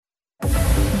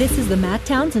This is the Matt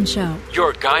Townsend Show.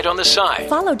 Your guide on the side.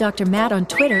 Follow Dr. Matt on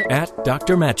Twitter at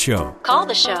Dr. Matt Show. Call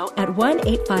the show at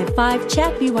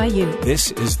 1-855-CHAT-BYU.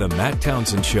 This is the Matt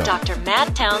Townsend Show. Dr.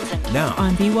 Matt Townsend. Now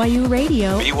on BYU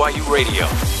Radio. BYU Radio.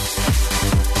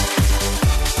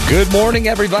 Good morning,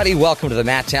 everybody. Welcome to the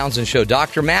Matt Townsend Show.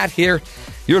 Dr. Matt here,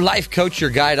 your life coach,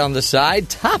 your guide on the side.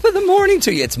 Top of the morning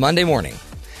to you. It's Monday morning.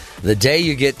 The day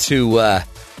you get to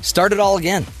start it all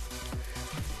again,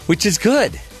 which is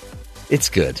good. It's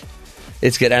good.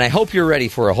 It's good. And I hope you're ready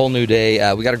for a whole new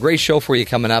day. We got a great show for you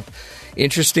coming up.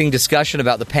 Interesting discussion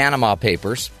about the Panama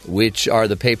Papers, which are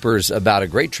the papers about a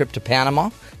great trip to Panama.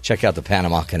 Check out the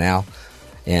Panama Canal.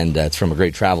 And it's from a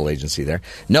great travel agency there.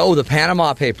 No, the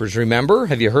Panama Papers, remember?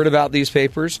 Have you heard about these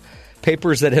papers?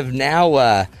 Papers that have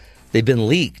now, they've been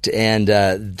leaked and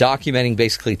documenting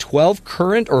basically 12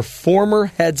 current or former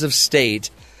heads of state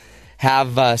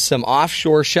have some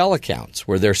offshore shell accounts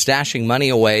where they're stashing money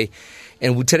away.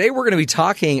 And today we're going to be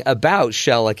talking about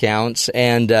shell accounts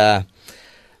and the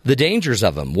dangers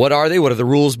of them. What are they? What are the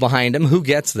rules behind them? Who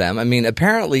gets them? I mean,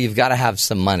 apparently you've got to have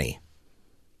some money,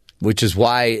 which is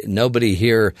why nobody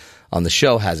here on the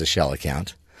show has a shell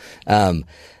account.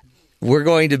 We're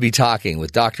going to be talking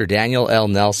with Dr. Daniel L.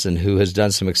 Nelson, who has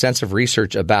done some extensive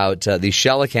research about these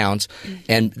shell accounts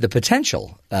and the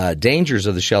potential dangers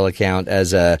of the shell account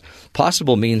as a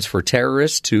possible means for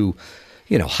terrorists to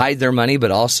hide their money, but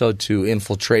also to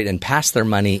infiltrate and pass their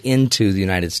money into the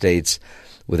United States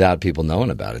without people knowing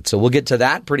about it. So we'll get to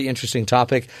that. Pretty interesting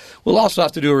topic. We'll also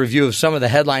have to do a review of some of the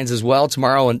headlines as well.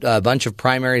 Tomorrow, a bunch of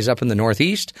primaries up in the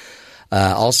Northeast.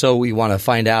 Also, we want to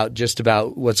find out just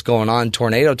about what's going on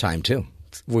tornado time, too.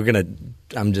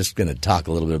 I'm just going to talk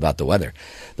a little bit about the weather.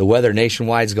 The weather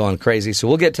nationwide is going crazy, so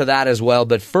we'll get to that as well.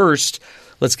 But first,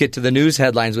 let's get to the news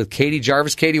headlines with Katie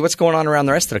Jarvis. Katie, what's going on around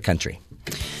the rest of the country?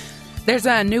 There's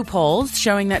a new polls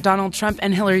showing that Donald Trump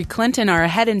and Hillary Clinton are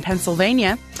ahead in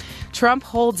Pennsylvania. Trump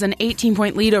holds an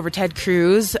 18-point lead over Ted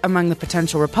Cruz among the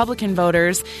potential Republican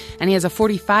voters, and he has a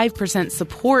 45%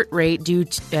 support rate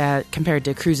compared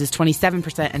to Cruz's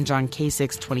 27% and John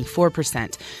Kasich's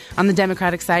 24%. On the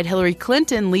Democratic side, Hillary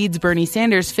Clinton leads Bernie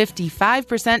Sanders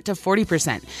 55% to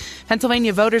 40%.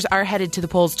 Pennsylvania voters are headed to the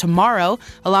polls tomorrow,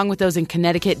 along with those in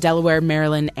Connecticut, Delaware,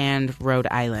 Maryland, and Rhode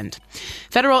Island.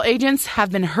 Federal agents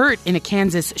have been hurt in a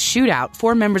Kansas shootout.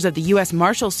 4 members of the U.S.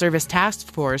 Marshal Service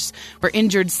Task Force were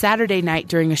injured Saturday night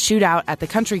during a shootout at the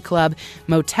Country Club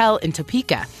Motel in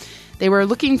Topeka. They were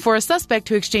looking for a suspect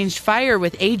who exchanged fire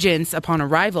with agents upon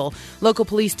arrival. Local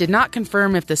police did not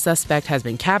confirm if the suspect has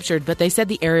been captured, but they said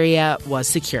the area was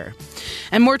secure.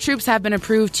 And more troops have been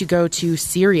approved to go to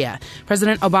Syria.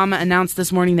 President Obama announced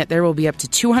this morning that there will be up to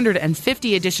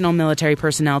 250 additional military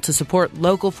personnel to support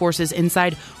local forces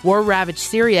inside war-ravaged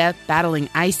Syria battling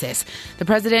ISIS. The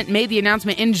president made the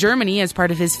announcement in Germany as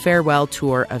part of his farewell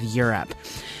tour of Europe.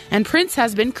 And Prince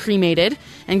has been cremated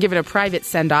and given a private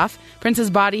send-off. Prince's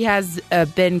body has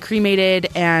been cremated,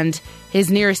 and his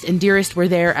nearest and dearest were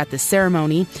there at the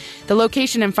ceremony. The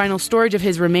location and final storage of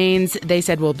his remains, they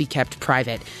said, will be kept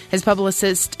private. His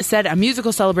publicist said a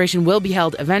musical celebration will be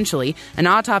held eventually. An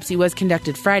autopsy was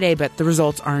conducted Friday, but the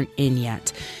results aren't in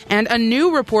yet. And a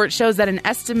new report shows that an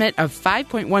estimate of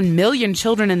 5.1 million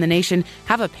children in the nation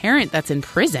have a parent that's in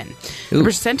prison. Ooh. The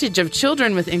percentage of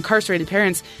children with incarcerated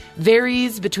parents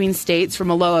varies between states, from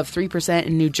a low of 3%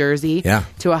 in New Jersey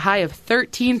to a high of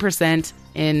 13%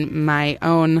 in my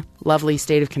own lovely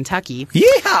state of Kentucky.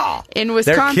 Yeah! In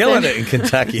Wisconsin. They're killing it in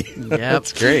Kentucky. Yep.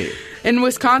 That's great. In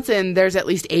Wisconsin, there's at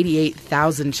least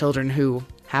 88,000 children who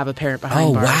have a parent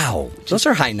behind bars. Oh, wow. Those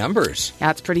are high numbers.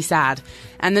 Yeah, it's pretty sad.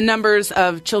 And the numbers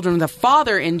of children with a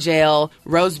father in jail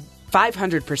rose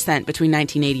 500% between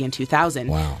 1980 and 2000.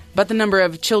 Wow. But the number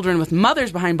of children with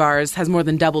mothers behind bars has more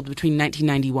than doubled between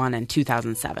 1991 and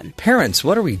 2007. Parents,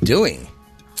 what are we doing?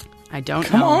 I don't know.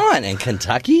 Come on, in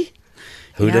Kentucky?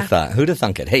 Who'd have thought? Who'd have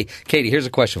thunk it? Hey, Katie, here's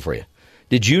a question for you.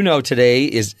 Did you know today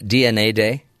is DNA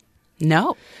Day?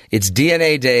 No. It's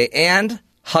DNA Day and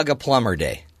Hug a Plumber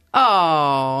Day.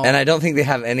 Oh. And I don't think they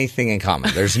have anything in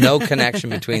common. There's no connection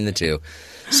between the two.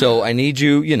 So I need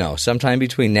you, sometime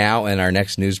between now and our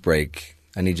next news break,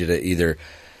 I need you to either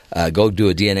go do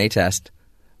a DNA test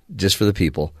just for the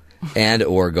people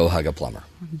or go hug a plumber.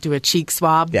 Do a cheek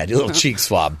swab. Yeah, do a little cheek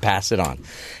swab. Pass it on.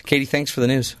 Katie, thanks for the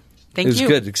news. Thank you. It was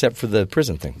good, except for the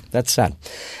prison thing. That's sad.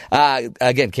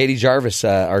 Again, Katie Jarvis,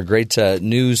 our great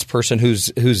news person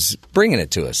who's bringing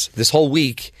it to us this whole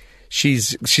week.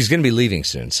 She's going to be leaving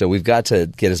soon, so we've got to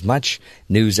get as much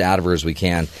news out of her as we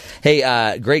can.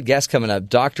 Hey, great guest coming up.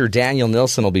 Dr. Daniel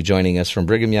Nelson will be joining us from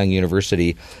Brigham Young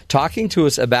University, talking to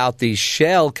us about these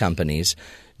shell companies.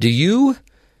 Do you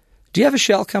Do you have a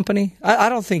shell company? I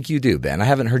don't think you do, Ben. I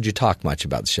haven't heard you talk much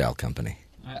about the shell company.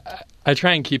 I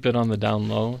try and keep it on the down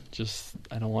low. Just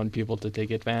I don't want people to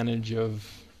take advantage of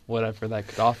whatever that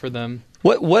could offer them.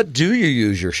 What do you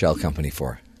use your shell company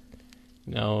for?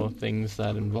 You know, things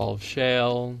that involve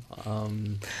shale.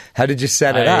 How did you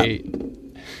set it up?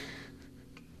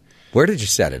 Where did you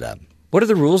set it up? What are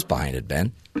the rules behind it,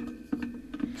 Ben?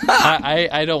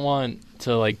 I don't want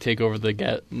to take over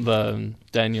the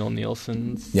Daniel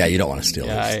Nielsen's. Yeah, you don't want to steal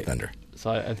his thunder. So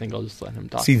I think I'll just let him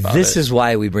talk. See, about this it. is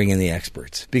why we bring in the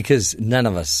experts, because none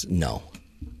of us know.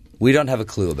 We don't have a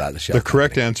clue about the shell. The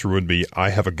correct answer would be, I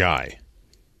have a guy.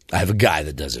 I have a guy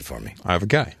that does it for me. I have a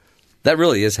guy. That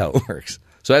really is how it works.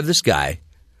 So I have this guy.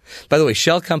 By the way,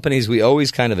 shell companies, we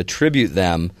always kind of attribute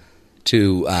them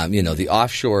to the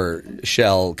offshore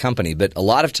shell company, but a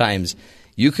lot of times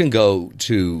you can go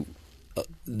to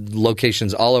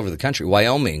locations all over the country.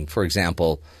 Wyoming, for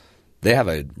example, they have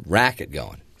a racket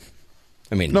going.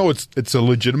 I mean, no, it's a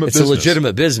legitimate business. It's a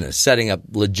legitimate business, setting up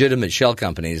legitimate shell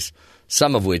companies,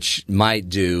 some of which might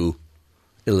do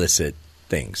illicit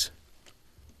things.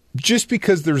 Just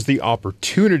because there's the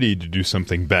opportunity to do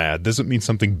something bad doesn't mean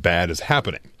something bad is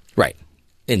happening. Right.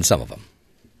 In some of them.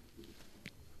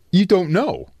 You don't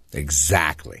know.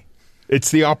 Exactly.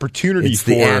 It's the opportunity it's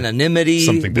for the anonymity.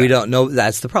 Something bad. We don't know.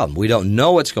 That's the problem. We don't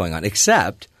know what's going on,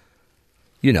 except,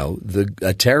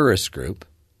 a terrorist group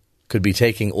could be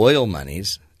taking oil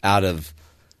monies out of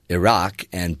Iraq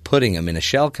and putting them in a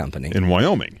shell company. In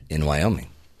Wyoming.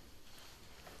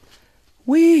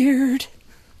 Weird.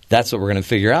 That's what we're going to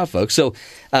figure out, folks. So,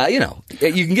 you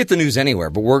can get the news anywhere,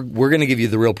 but we're going to give you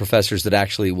the real professors that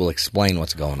actually will explain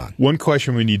what's going on. One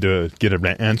question we need to get an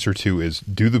answer to is,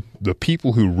 do the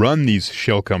people who run these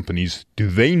shell companies, do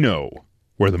they know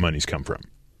where the money's come from?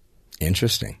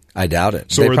 Interesting. I doubt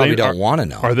it. So they probably don't want to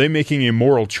know. Are they making a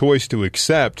moral choice to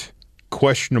accept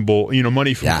questionable,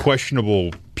 money from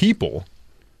questionable people?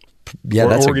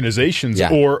 Or organizations,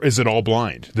 or is it all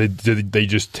blind? They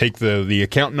just take the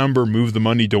account number, move the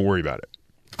money, don't worry about it.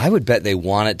 I would bet they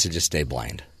want it to just stay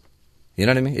blind. You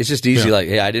know what I mean? It's just easy,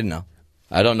 hey, I didn't know.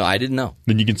 I don't know. I didn't know.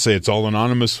 Then you can say it's all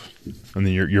anonymous, and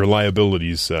then your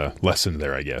liabilities lessened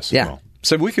there, I guess. Yeah. Well,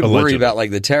 so we could worry about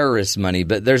the terrorist money,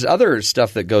 but there's other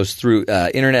stuff that goes through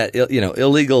internet,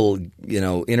 illegal,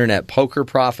 internet poker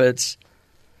profits,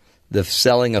 the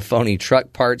selling of phony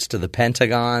truck parts to the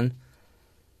Pentagon,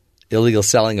 illegal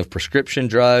selling of prescription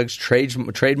drugs,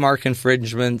 trademark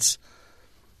infringements.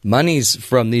 Monies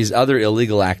from these other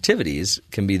illegal activities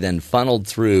can be then funneled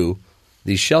through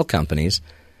these shell companies,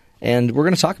 and we're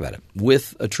going to talk about it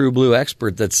with a true blue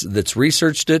expert that's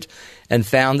researched it and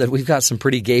found that we've got some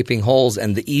pretty gaping holes,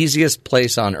 and the easiest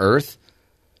place on earth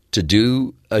to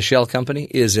do a shell company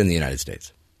is in the United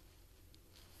States.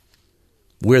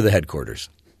 We're the headquarters.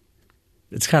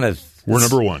 It's kind of we're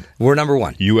number one. We're number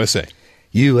one. USA.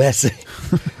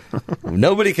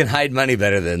 Nobody can hide money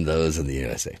better than those in the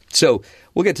USA. So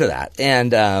we'll get to that.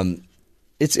 And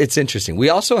it's interesting. We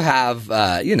also have,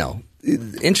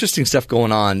 interesting stuff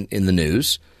going on in the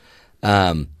news.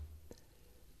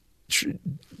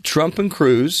 Trump and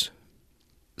Cruz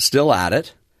still at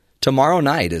it. Tomorrow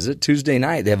night, is it? Tuesday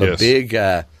night. They have a big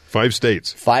 5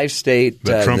 states. 5-state,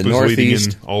 that Trump the is Northeast.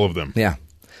 leading in all of them. Yeah.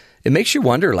 It makes you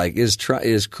wonder, is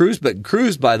Cruz, but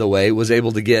Cruz, by the way, was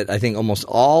able to get, I think, almost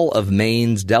all of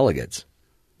Maine's delegates.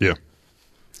 Yeah.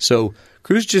 So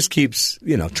Cruz just keeps,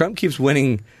 Trump keeps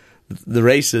winning the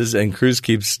races and Cruz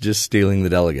keeps just stealing the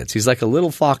delegates. He's like a little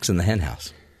fox in the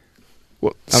henhouse.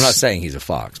 Well, I'm not saying he's a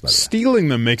fox, by the way. Stealing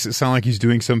them makes it sound like he's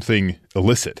doing something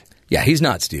illicit. Yeah, he's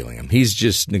not stealing them. He's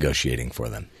just negotiating for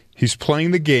them. He's playing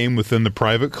the game within the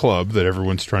private club that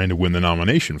everyone's trying to win the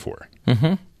nomination for.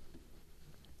 Mm-hmm.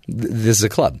 This is a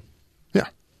club. Yeah.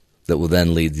 That will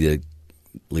then lead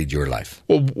your life.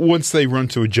 Well, once they run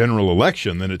to a general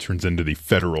election, then it turns into the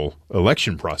federal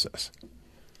election process.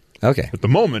 Okay. At the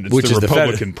moment, it's the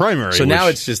Republican primary. So now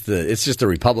it's just the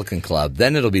Republican club.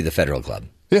 Then it'll be the federal club.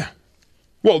 Yeah.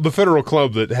 Well, the federal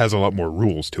club that has a lot more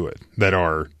rules to it that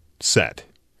are set.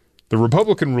 The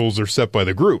Republican rules are set by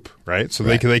the group, right? So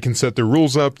they can set their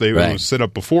rules up. They were set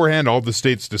up beforehand. All the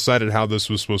states decided how this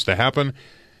was supposed to happen.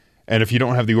 And if you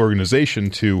don't have the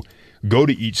organization to go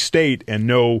to each state and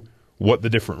know what the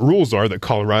different rules are, that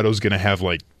Colorado's going to have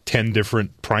 10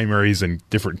 different primaries in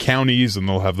different counties, and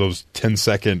they'll have those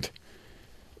 10-second,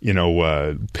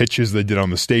 pitches they did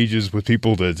on the stages with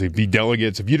people to be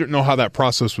delegates. If you didn't know how that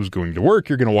process was going to work,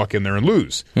 you're going to walk in there and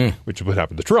lose, which is what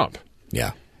happened to Trump.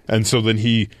 Yeah. And so then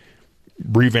he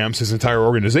revamps his entire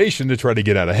organization to try to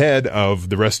get out ahead of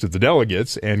the rest of the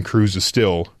delegates, and Cruz is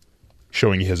still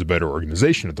showing he has a better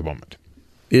organization at the moment.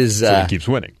 So he keeps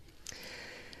winning.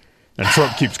 And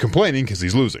Trump keeps complaining because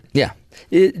he's losing. Yeah.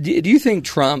 Do you think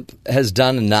Trump has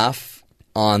done enough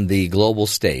on the global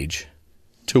stage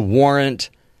to warrant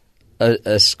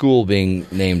a school being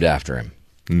named after him?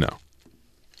 No.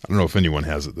 I don't know if anyone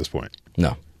has at this point.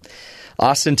 No.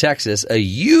 Austin, Texas, a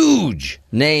huge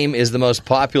name is the most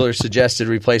popular suggested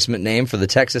replacement name for the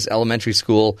Texas elementary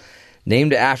school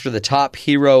named after the top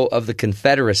hero of the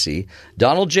Confederacy.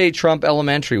 Donald J. Trump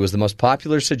Elementary was the most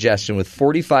popular suggestion with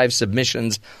 45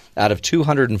 submissions out of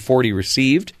 240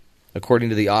 received, according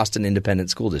to the Austin Independent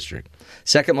School District.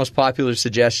 Second most popular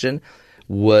suggestion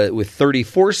with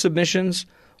 34 submissions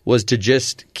was to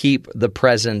just keep the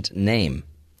present name,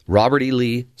 Robert E.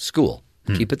 Lee School.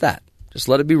 Keep it that. Just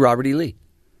let it be Robert E. Lee.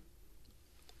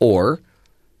 But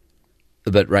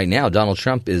right now, Donald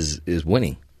Trump is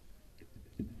winning.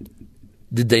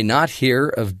 Did they not hear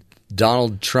of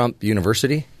Donald Trump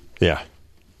University? Yeah.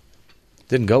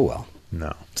 Didn't go well.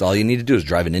 No. So all you need to do is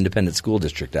drive an independent school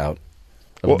district out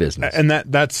of business. And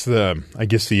that's the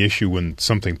issue when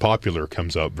something popular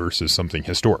comes up versus something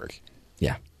historic.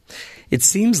 Yeah. It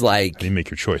seems like... How do you make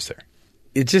your choice there?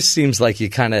 It just seems like you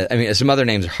kind of... I mean, some other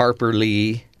names, Harper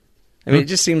Lee. I mean, it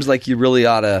just seems like you really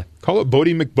ought to... Call it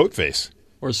Bodie McBoatface.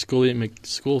 Or Schoolie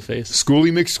McSchoolface.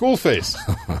 Schoolie McSchoolface.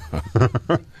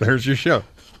 There's your show.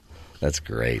 That's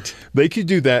great. They could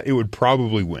do that. It would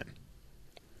probably win.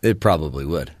 It probably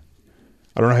would.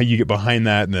 I don't know how you get behind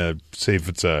that and say if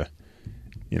it's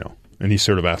any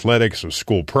sort of athletics or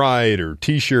school pride or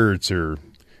T-shirts or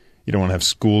you don't want to have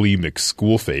Schoolie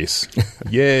McSchoolface.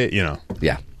 Yeah.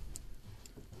 Yeah.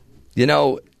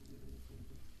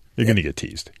 You're going to get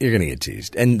teased. You're going to get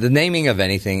teased. And the naming of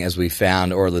anything, as we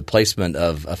found, or the placement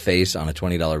of a face on a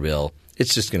 $20 bill,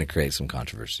 it's just going to create some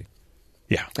controversy.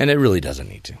 Yeah. And it really doesn't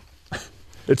need to.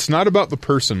 It's not about the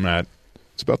person, Matt.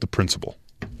 It's about the principle.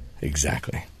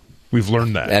 Exactly. We've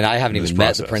learned that. And I haven't even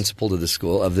met the principal of this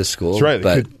school. That's right.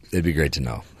 But it'd be great to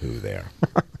know who they are.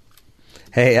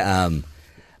 Hey,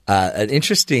 an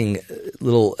interesting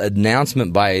little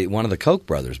announcement by one of the Koch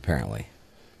brothers, apparently.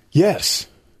 Yes.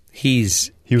 He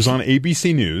was on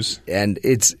ABC News. And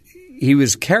he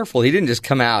was careful. He didn't just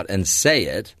come out and say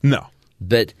it. No.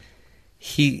 But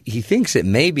he thinks it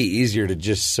may be easier to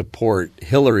just support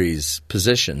Hillary's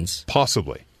positions.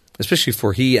 Possibly. Especially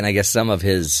for he and I guess some of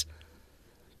his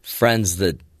friends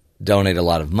that donate a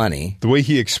lot of money. The way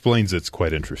he explains it's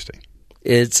quite interesting.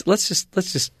 Let's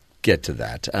just get to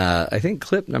that. I think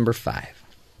clip number 5.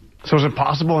 So is it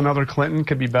possible another Clinton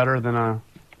could be better than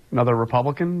another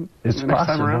Republican it's the next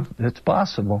time around? It's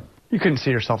possible. You couldn't see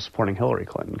yourself supporting Hillary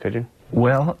Clinton, could you?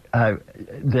 Well,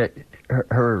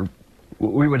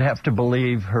 we would have to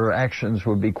believe her actions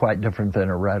would be quite different than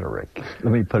her rhetoric.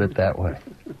 Let me put it that way.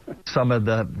 Some of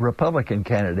the Republican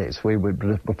candidates,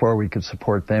 before we could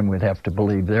support them, we'd have to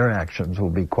believe their actions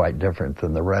will be quite different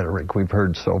than the rhetoric we've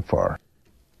heard so far.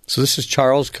 So this is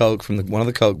Charles Koch from one of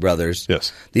the Koch brothers.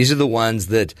 Yes. These are the ones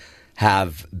that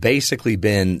have basically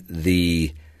been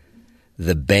the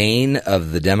bane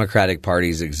of the Democratic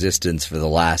Party's existence for the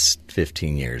last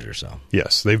 15 years or so.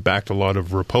 Yes, they've backed a lot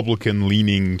of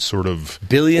Republican-leaning sort of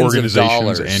billions organizations of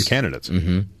dollars and candidates.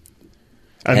 Mm-hmm.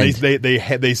 And they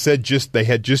said they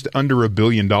had just under $1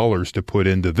 billion to put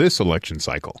into this election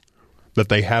cycle that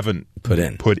they haven't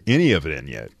put any of it in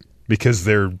yet because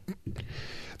they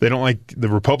don't like the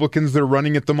Republicans that are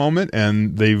running at the moment,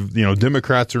 and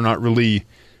Democrats are not really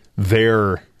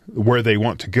there where they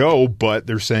want to go, but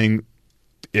they're saying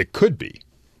it could be.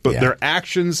 But their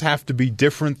actions have to be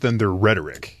different than their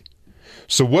rhetoric.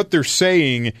 So what they're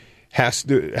saying has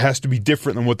to be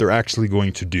different than what they're actually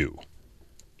going to do.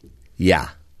 Yeah.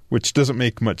 Which doesn't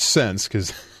make much sense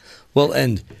because... Well,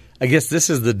 and I guess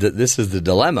this is the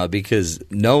dilemma because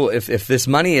if this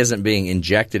money isn't being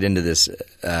injected into this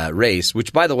race,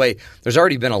 which, by the way, there's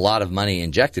already been a lot of money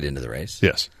injected into the race.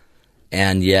 Yes.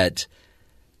 And yet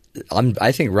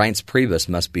I think Reince Priebus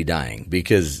must be dying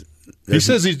because... He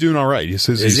says he's doing all right. He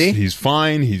says he's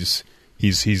fine. He's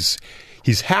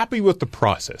happy with the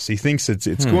process. He thinks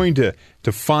it's going to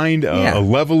find a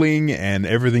leveling and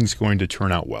everything's going to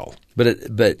turn out well.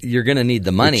 But you're going to need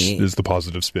the money. Which is the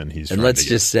positive spin he's trying to get. And let's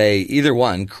just say either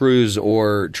one, Cruz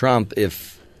or Trump,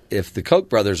 if the Koch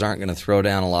brothers aren't going to throw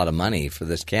down a lot of money for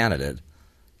this candidate,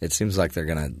 it seems like they're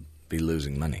going to be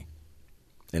losing money.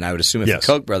 And I would assume if the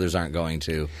Koch brothers aren't going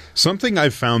to. Something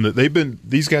I've found that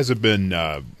these guys have been,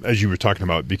 as you were talking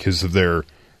about, because of their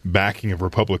backing of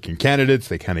Republican candidates,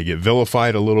 they kind of get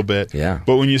vilified a little bit. Yeah.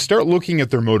 But when you start looking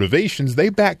at their motivations, they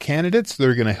back candidates that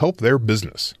are going to help their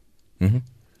business. Mm-hmm.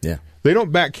 Yeah. They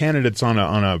don't back candidates on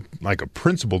a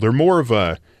principle. They're more of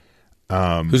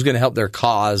Who's going to help their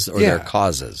cause or their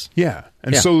causes? Yeah.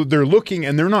 And so they're looking,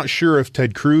 and they're not sure if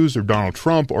Ted Cruz or Donald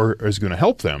Trump is going to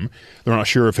help them. They're not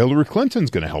sure if Hillary Clinton's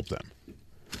going to help them.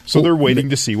 So they're waiting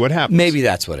to see what happens. Maybe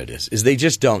that's what it is they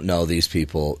just don't know these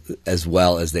people as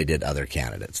well as they did other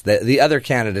candidates. The other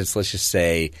candidates, let's just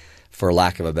say, for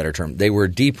lack of a better term, they were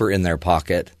deeper in their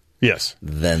pocket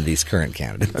than these current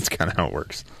candidates. That's kind of how it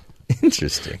works.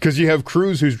 Interesting. Because you have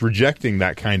Cruz, who's rejecting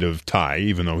that kind of tie,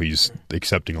 even though he's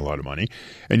accepting a lot of money.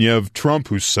 And you have Trump,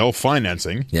 who's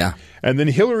self-financing. Yeah. And then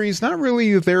Hillary's not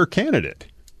really their candidate.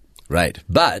 Right.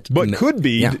 But could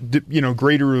be,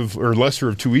 greater of or lesser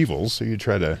of two evils. So you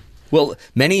try to. Well,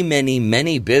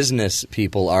 many business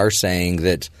people are saying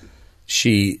that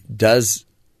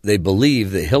they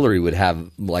believe that Hillary would have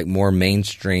like more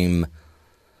mainstream,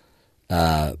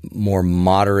 more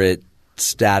moderate,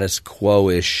 status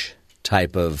quo-ish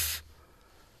type of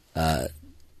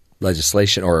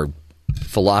legislation or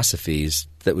philosophies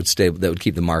that would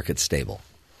keep the market stable.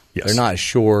 Yes. They're not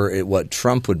sure what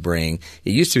Trump would bring.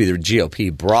 It used to be the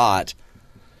GOP brought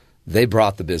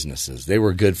the businesses. They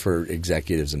were good for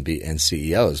executives and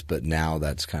CEOs, but now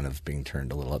that's kind of being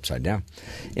turned a little upside down.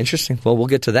 Interesting. Well, we'll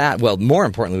get to that. Well, more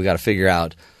importantly, we've got to figure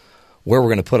out where we're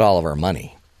going to put all of our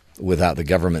money without the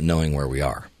government knowing where we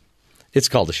are. It's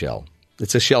called a shell.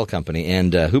 It's a shell company,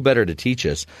 and who better to teach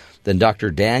us than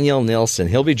Dr. Daniel Nilsson.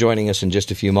 He'll be joining us in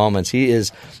just a few moments. He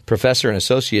is professor and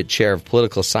associate chair of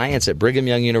political science at Brigham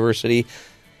Young University.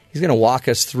 He's going to walk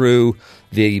us through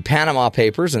the Panama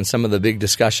Papers and some of the big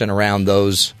discussion around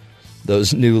those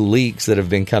new leaks that have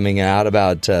been coming out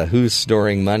about who's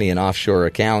storing money in offshore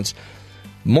accounts.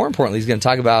 More importantly, he's going to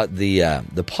talk about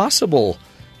the possible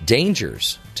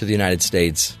dangers to the United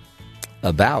States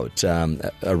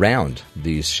around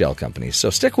these shell companies.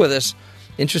 So stick with us.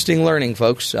 Interesting learning,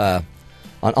 folks, on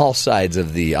all sides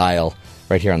of the aisle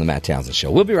right here on the Matt Townsend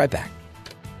Show. We'll be right back.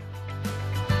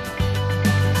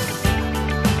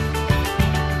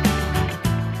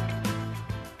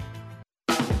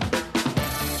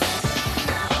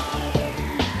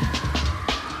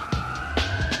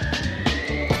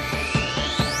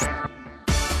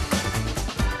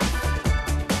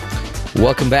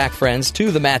 Welcome back, friends,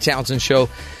 to the Matt Townsend Show.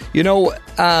 You know,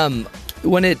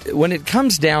 when it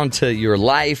comes down to your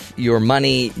life, your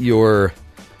money, your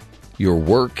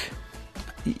work,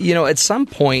 you know, at some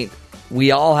point we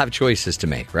all have choices to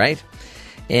make, right?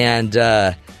 And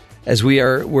as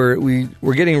we're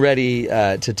getting ready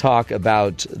to talk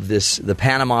about the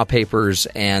Panama Papers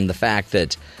and the fact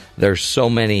that there's so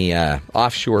many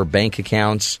offshore bank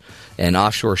accounts and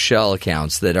offshore shell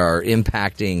accounts that are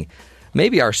impacting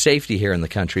maybe our safety here in the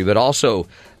country, but also,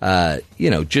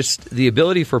 just the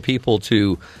ability for people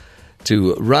to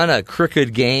run a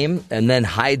crooked game and then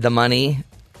hide the money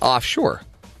offshore.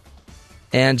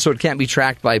 And so it can't be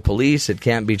tracked by police. It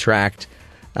can't be tracked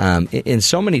in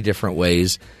so many different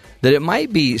ways that it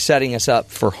might be setting us up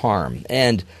for harm.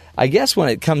 And I guess when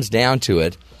it comes down to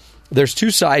it, there's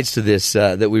two sides to this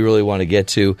that we really want to get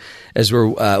to as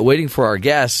we're waiting for our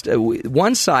guest.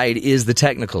 One side is the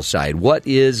technical side. What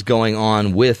is going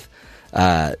on with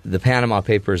the Panama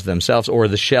Papers themselves or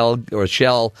the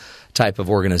shell type of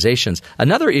organizations?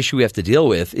 Another issue we have to deal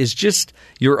with is just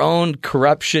your own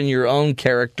corruption, your own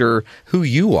character, who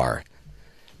you are,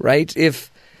 right?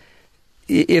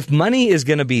 If money is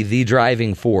going to be the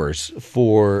driving force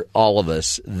for all of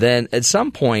us, then at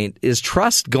some point is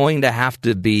trust going to have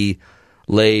to be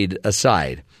laid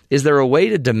aside? Is there a way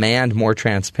to demand more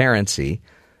transparency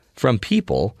from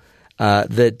people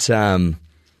that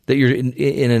you're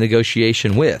in a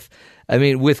negotiation with? I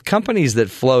mean, with companies that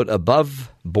float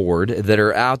above board, that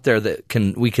are out there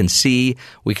that we can see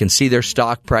their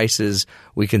stock prices,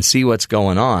 we can see what's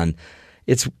going on.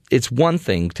 It's one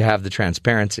thing to have the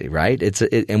transparency, right?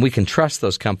 And we can trust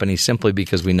those companies simply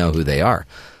because we know who they are.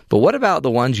 But what about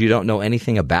the ones you don't know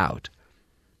anything about?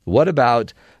 What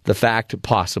about the fact,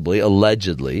 possibly,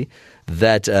 allegedly,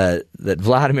 that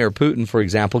Vladimir Putin, for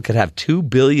example, could have $2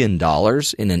 billion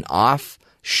in an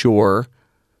offshore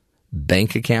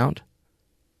bank account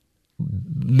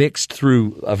mixed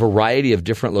through a variety of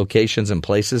different locations and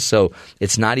places, so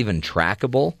it's not even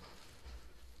trackable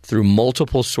through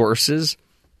multiple sources,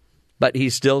 but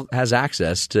he still has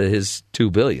access to his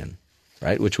 $2 billion,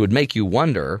 right? Which would make you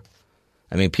wonder.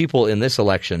 I mean, people in this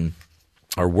election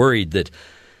are worried that,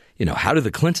 how do the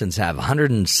Clintons have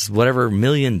 $100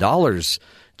 million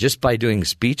just by doing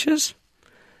speeches?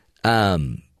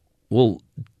 Well,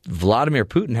 Vladimir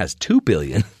Putin has $2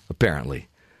 billion apparently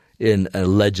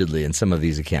allegedly in some of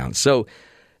these accounts. So,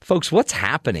 folks, what's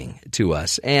happening to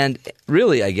us? And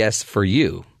really, I guess for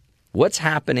you, what's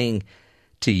happening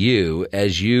to you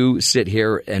as you sit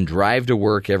here and drive to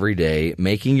work every day,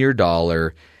 making your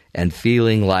dollar and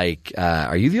feeling like,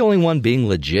 are you the only one being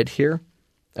legit here?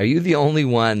 Are you the only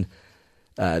one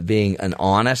being an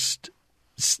honest,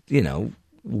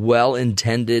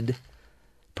 well-intended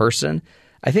person?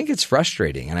 I think it's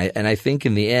frustrating, and I think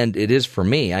in the end it is for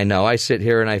me. I know I sit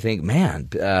here and I think, man,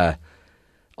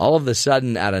 all of a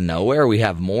sudden out of nowhere we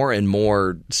have more and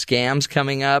more scams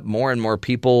coming up, more and more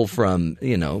people from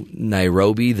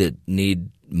Nairobi that need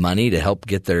money to help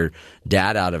get their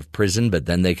dad out of prison, but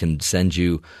then they can send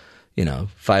you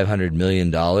 $500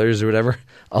 million or whatever.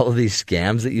 All of these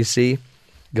scams that you see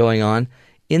going on.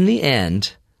 In the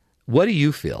end, what do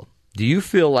you feel? Do you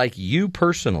feel like you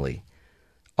personally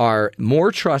are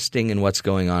more trusting in what's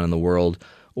going on in the world,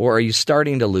 or are you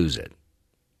starting to lose it?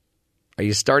 Are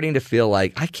you starting to feel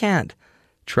like, I can't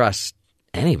trust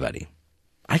anybody?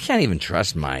 I can't even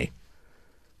trust my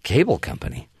cable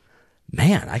company.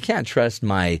 Man, I can't trust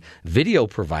my video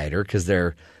provider because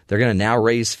they're going to now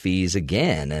raise fees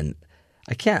again. And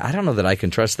I don't know that I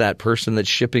can trust that person that's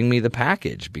shipping me the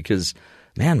package because,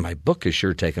 man, my book is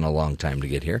sure taking a long time to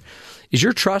get here. Is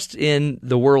your trust in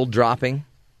the world dropping?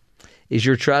 Is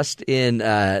your trust in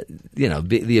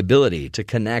the ability to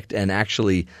connect and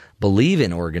actually believe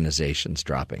in organizations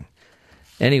dropping?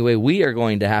 Anyway, we are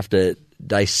going to have to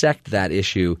dissect that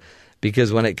issue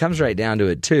because when it comes right down to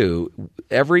it too,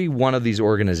 every one of these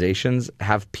organizations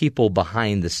have people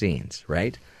behind the scenes,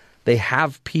 right? They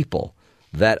have people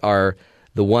that are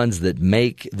the ones that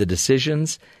make the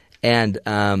decisions. And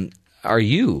are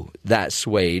you that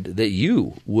swayed that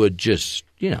you would just,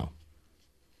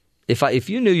 if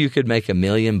you knew you could make $1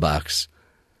 million,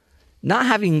 not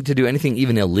having to do anything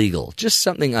even illegal, just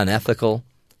something unethical,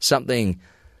 something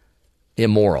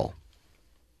immoral,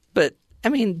 but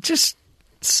just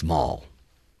small,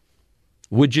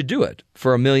 would you do it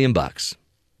for $1 million?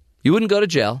 You wouldn't go to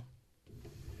jail.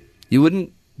 You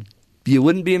wouldn't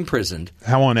be imprisoned.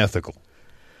 How unethical?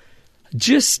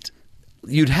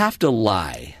 You'd have to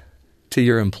lie to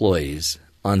your employees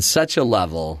on such a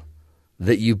level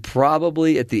that you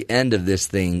probably at the end of this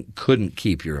thing couldn't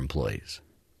keep your employees.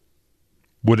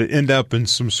 Would it end up in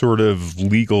some sort of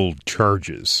legal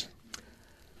charges?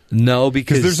 No,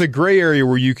 because there's a gray area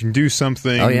where you can do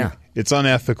something. Oh, yeah. It's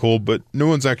unethical, but no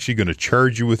one's actually going to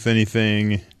charge you with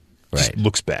anything. It just Right.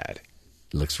 looks bad.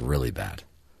 It looks really bad.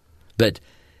 But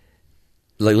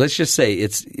let's just say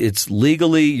it's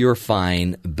legally you're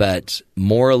fine, but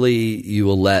morally you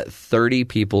will let 30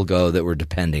 people go that were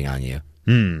depending on you.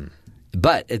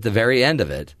 But at the very end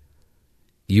of it,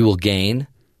 you will gain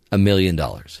 $1 million.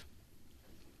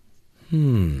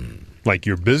 Like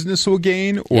your business will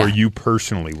gain, or Yeah. you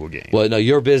personally will gain? Well, no,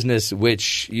 your business,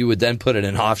 which you would then put in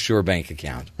an offshore bank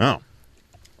account. Oh.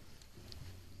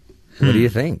 What do you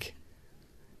think?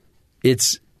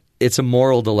 It's a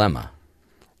moral dilemma.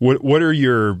 What are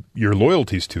your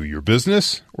loyalties to? Your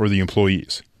business or the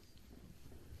employees?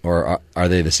 Or are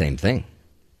they the same thing?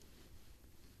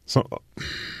 So,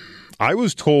 I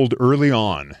was told early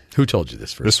on. Who told you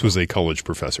this first? This was a college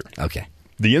professor. Okay.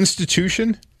 The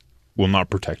institution will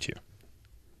not protect you.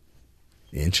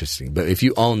 Interesting. But if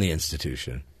you own the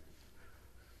institution,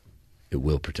 it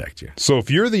will protect you. So if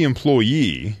you're the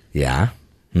employee, Yeah.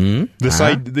 this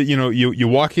idea, you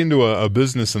walk into a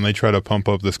business and they try to pump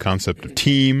up this concept of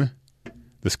team,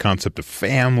 this concept of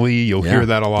family. You'll hear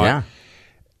that a lot. Yeah.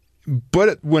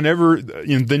 But whenever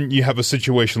then you have a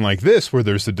situation like this where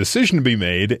there's a decision to be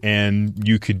made and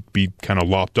you could be kind of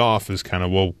lopped off as kind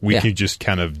of, well, we can just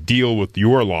kind of deal with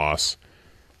your loss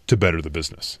to better the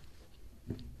business.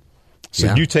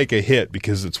 So you take a hit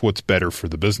because it's what's better for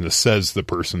the business, says the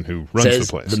person who runs the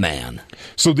place. The man.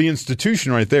 So the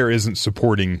institution right there isn't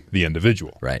supporting the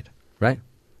individual. Right. Right.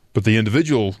 But the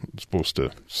individual is supposed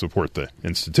to support the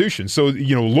institution. So,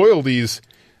 loyalties,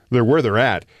 they're where they're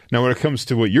at. Now, when it comes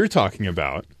to what you're talking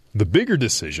about, the bigger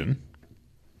decision,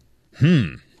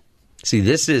 See,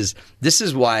 this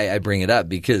is why I bring it up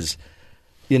because,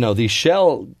 these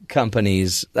shell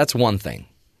companies, that's one thing.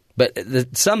 But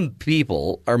some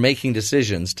people are making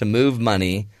decisions to move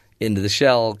money into the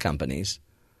shell companies.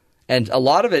 And a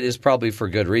lot of it is probably for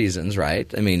good reasons,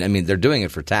 right? I mean, they're doing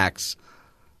it for tax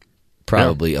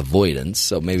probably avoidance,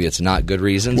 so maybe it's not good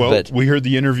reasons. Well, but we heard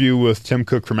the interview with Tim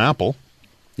Cook from Apple.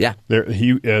 Yeah.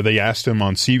 They asked him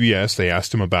on CBS, they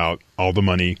asked him about all the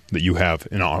money that you have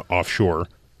in offshore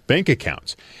bank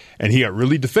accounts. And he got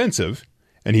really defensive,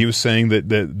 and he was saying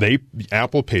that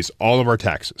Apple pays all of our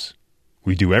taxes.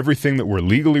 We do everything that we're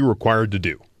legally required to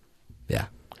do. Yeah.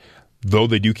 Though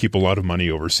they do keep a lot of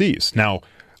money overseas. Now,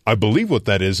 I believe what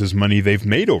that is money they've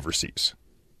made overseas.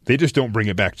 They just don't bring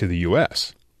it back to the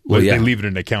U.S. yeah. They leave it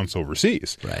in accounts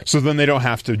overseas. Right. So then they don't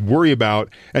have to worry about,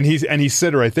 and he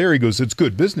said right there, he goes, it's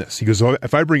good business. He goes,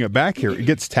 if I bring it back here, it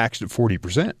gets taxed at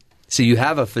 40%. So you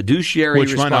have a fiduciary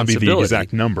Which might not be the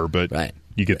exact number, but right.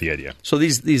 You get the idea. So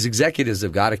these executives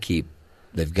have got to keep,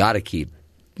 they've got to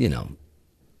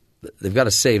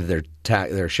save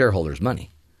their shareholders'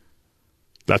 money.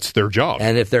 That's their job.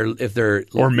 And if they're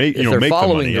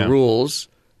following the rules,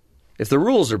 if the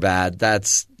rules are bad,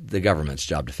 that's the government's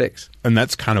job to fix. And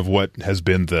that's kind of what has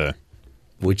been the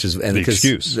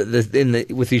excuse.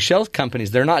 With these shell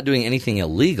companies, they're not doing anything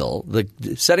illegal.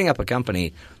 Setting up a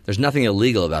company, there's nothing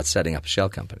illegal about setting up a shell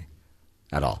company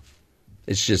at all.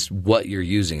 It's just what you're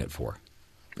using it for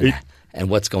and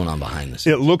what's going on behind this.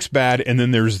 It looks bad, and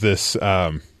then there's this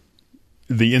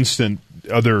the instant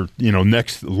other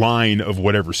next line of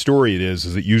whatever story it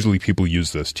is that usually people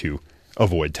use this to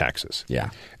avoid taxes. Yeah.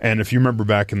 And if you remember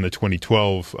back in the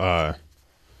 2012,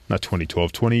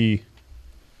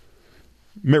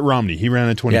 Mitt Romney, he ran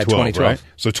in 2012, right?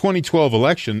 So 2012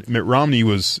 election, Mitt Romney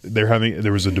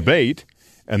there was a debate,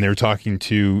 and they were talking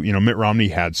to, Mitt Romney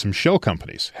had some shell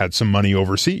companies, had some money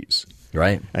overseas.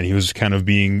 Right. And he was kind of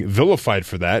being vilified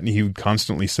for that, and he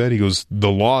constantly said, he goes,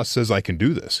 the law says I can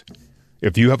do this.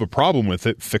 If you have a problem with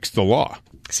it, fix the law.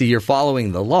 See, you're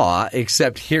following the law,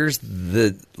 except here's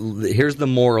the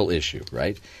moral issue,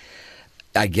 right?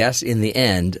 I guess in the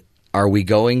end, are you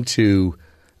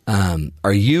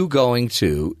going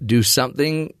to do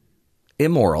something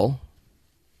immoral?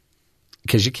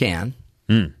 Because you can.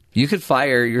 You could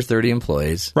fire your 30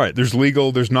 employees. Right. There's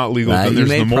legal, there's not legal, then there's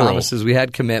the moral. You made promises. We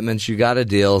had commitments. You got a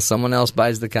deal. Someone else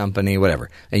buys the company, whatever.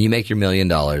 And you make your $1 million.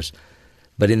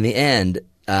 But in the end,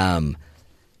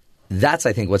 that's,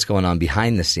 I think, what's going on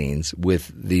behind the scenes with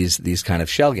these kind of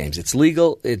shell games. It's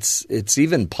legal. It's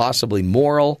even possibly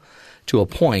moral to a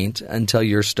point until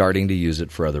you're starting to use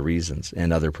it for other reasons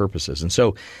and other purposes. And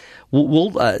so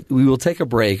we will take a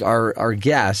break. Our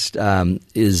guest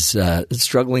is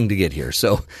struggling to get here.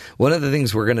 So one of the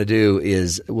things we're going to do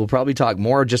is we'll probably talk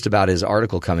more just about his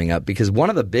article coming up, because one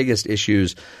of the biggest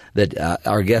issues that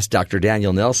our guest, Dr.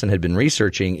 Daniel Nelson, had been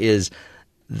researching is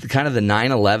kind of the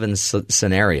 9/11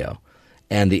 scenario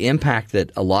and the impact that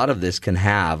a lot of this can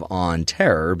have on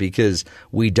terror, because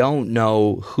we don't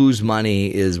know whose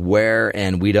money is where,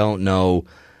 and we don't know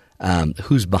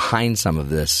who's behind some of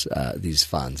these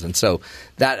funds. And so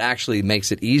that actually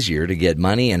makes it easier to get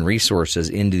money and resources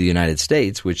into the United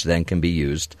States, which then can be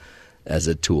used as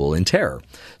a tool in terror.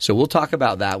 So we'll talk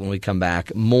about that when we come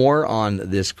back. More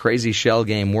on this crazy shell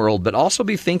game world, but also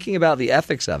be thinking about the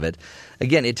ethics of it.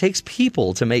 Again, it takes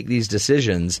people to make these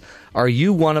decisions. Are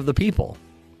you one of the people?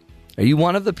 Are you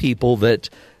one of the people that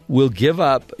will give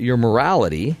up your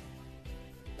morality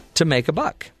to make a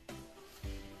buck?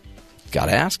 Got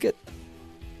to ask it.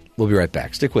 We'll be right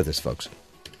back. Stick with us, folks.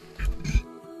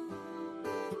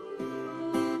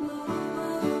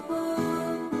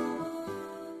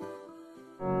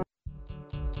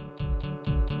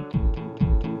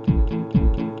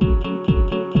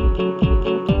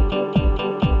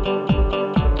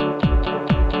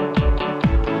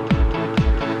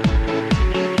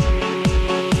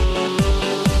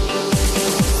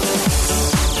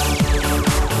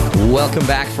 Welcome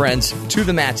back, friends, to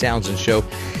the Matt Townsend Show.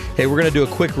 Hey, we're going to do a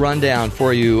quick rundown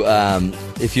for you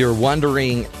if you're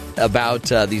wondering about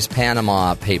these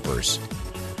Panama Papers.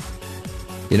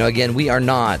 Again, we are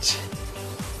not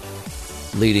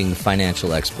leading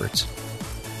financial experts.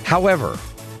 However,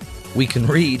 we can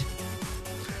read.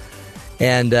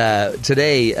 And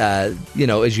today,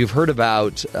 as you've heard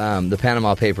about the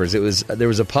Panama Papers, there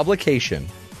was a publication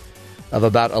of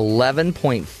about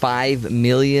 11.5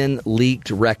 million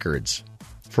leaked records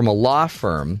from a law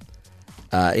firm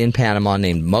in Panama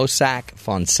named Mossack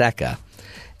Fonseca.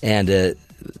 And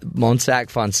Mossack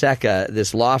Fonseca,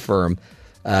 this law firm,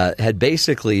 had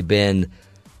basically been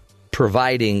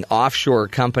providing offshore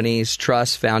companies,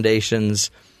 trusts,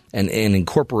 foundations, and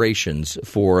incorporations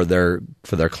for their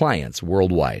clients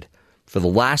worldwide. For the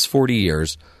last 40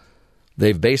 years,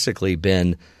 they've basically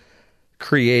been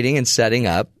creating and setting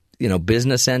up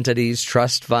business entities,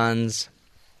 trust funds,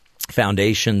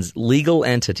 foundations, legal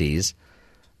entities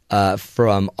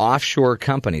from offshore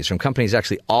companies, from companies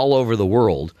actually all over the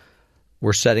world.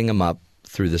 We're setting them up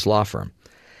through this law firm.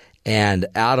 And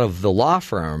out of the law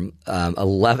firm,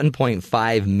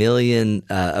 11.5 million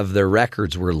of their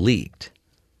records were leaked.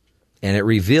 And it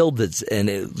revealed that, and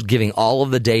it giving all of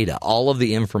the data, all of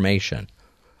the information,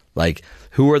 like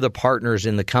who are the partners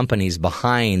in the companies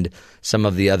behind some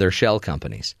of the other shell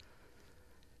companies.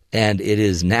 And it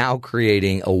is now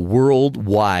creating a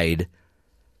worldwide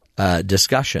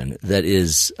discussion that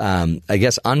is, I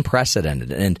guess,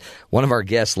 unprecedented. And one of our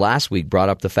guests last week brought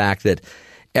up the fact that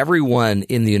everyone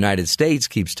in the United States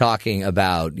keeps talking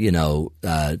about,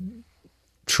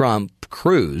 Trump,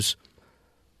 Cruz,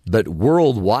 but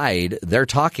worldwide they're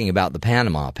talking about the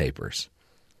Panama Papers.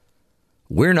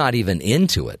 We're not even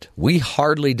into it. We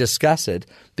hardly discuss it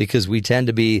because we tend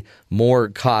to be more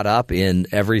caught up in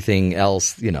everything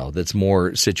else, that's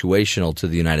more situational to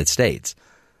the United States.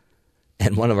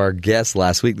 And one of our guests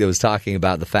last week that was talking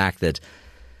about the fact that,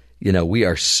 we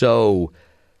are so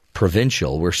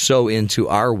provincial. We're so into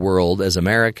our world as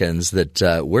Americans that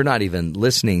we're not even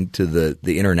listening to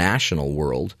the international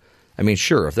world. I mean,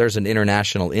 sure, if there's an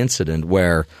international incident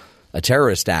where a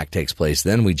terrorist act takes place,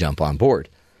 then we jump on board.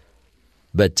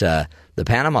 But the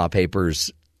Panama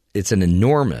Papers, it's an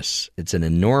enormous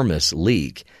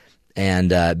leak.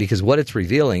 And because what it's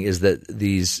revealing is that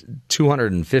these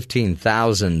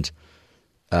 215,000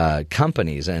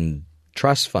 companies and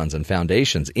trust funds and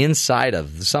foundations, inside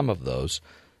of some of those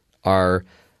are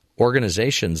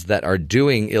organizations that are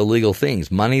doing illegal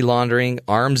things, money laundering,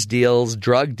 arms deals,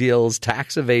 drug deals,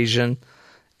 tax evasion,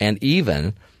 and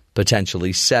even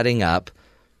potentially setting up,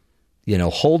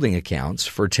 holding accounts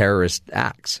for terrorist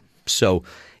acts. So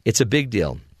it's a big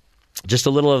deal. Just a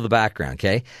little of the background,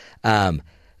 okay?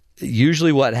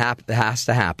 Usually what has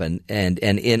to happen, and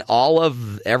in all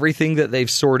of everything that they've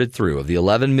sorted through, of the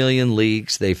 11 million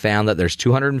leaks, they found that there's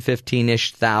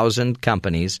 215-ish thousand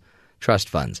companies, trust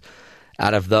funds.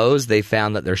 Out of those, they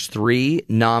found that there's 3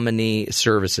 nominee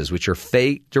services, which are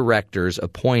fake directors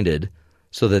appointed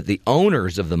so that the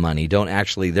owners of the money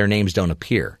their names don't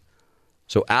appear.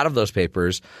 So out of those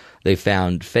papers, they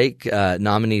found fake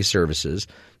nominee services.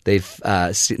 They've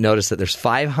noticed that there's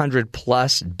 500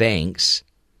 plus banks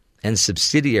and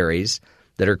subsidiaries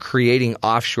that are creating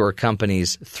offshore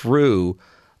companies through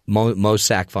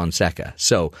Mossack Fonseca.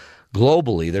 So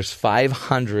globally, there's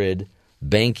 500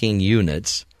 banking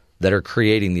units that are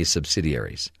creating these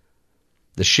subsidiaries.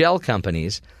 The shell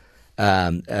companies,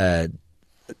 a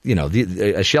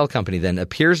shell company then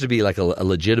appears to be like a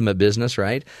legitimate business,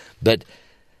 right? But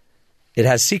it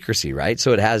has secrecy, right?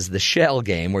 So it has the shell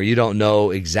game where you don't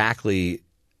know exactly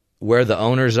where the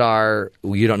owners are.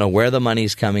 You don't know where the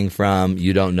money's coming from.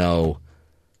 You don't know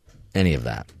any of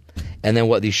that. And then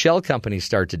what these shell companies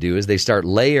start to do is they start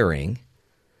layering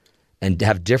and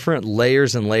have different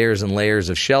layers and layers and layers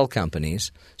of shell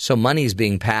companies. So money's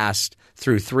being passed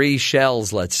through 3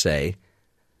 shells, let's say,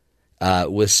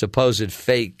 with supposed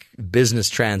fake business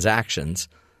transactions.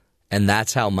 And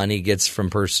that's how money gets from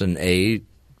person A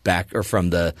back, or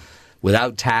from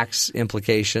without tax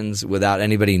implications, without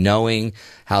anybody knowing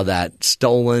how that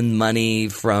stolen money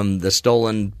from the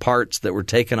stolen parts that were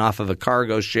taken off of a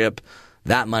cargo ship,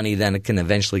 that money then can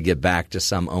eventually get back to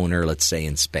some owner, let's say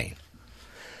in Spain.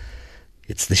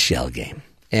 It's the shell game.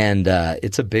 And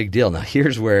it's a big deal. Now,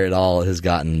 here's where it all has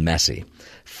gotten messy.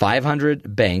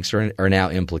 500 banks are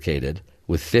now implicated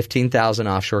with 15,000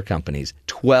 offshore companies,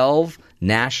 12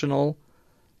 national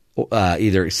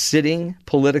either sitting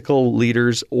political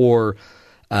leaders or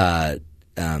I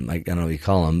don't know what you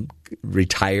call them,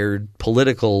 retired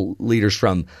political leaders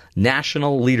from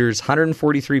national leaders,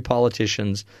 143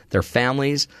 politicians, their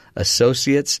families,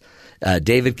 associates.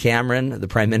 David Cameron, the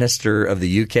Prime Minister of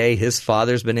the UK, his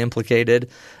father's been implicated.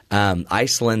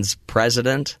 Iceland's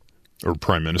president or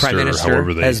Prime Minister,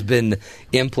 however they has been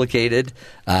implicated.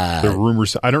 The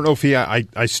rumors. I don't know if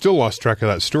I still lost track of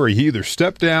that story. He either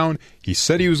stepped down, he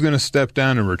said he was going to step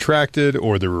down and retracted,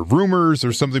 or there were rumors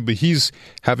or something. But he's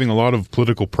having a lot of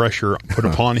political pressure put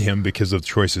upon him because of the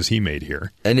choices he made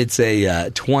here. And it's a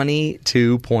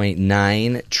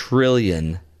 $22.9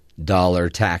 trillion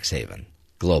tax haven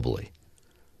globally.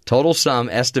 Total sum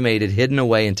estimated hidden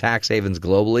away in tax havens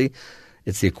globally.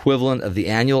 It's the equivalent of the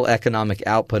annual economic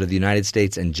output of the United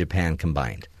States and Japan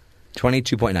combined.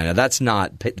 22.9. Now, that's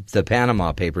not the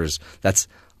Panama Papers. That's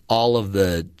all of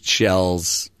the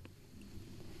shells,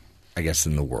 I guess,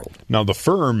 in the world. Now, the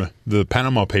firm the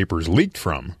Panama Papers leaked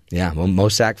from,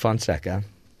 Mossack Fonseca,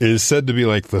 is said to be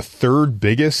like the 3rd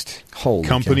biggest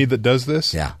company that does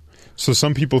this. Yeah. So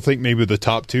some people think maybe the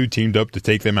top 2 teamed up to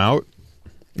take them out,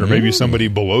 or maybe somebody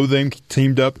below them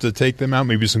teamed up to take them out,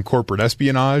 maybe some corporate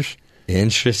espionage.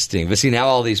 Interesting. But see, now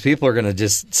all these people are going to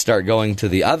just start going to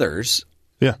the others.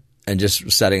 Yeah. And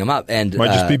just setting them up. And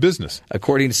might just be business.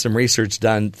 According to some research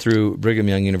done through Brigham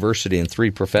Young University and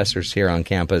 3 professors here on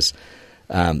campus,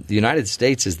 the United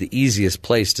States is the easiest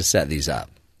place to set these up.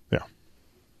 Yeah.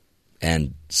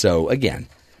 And so, again,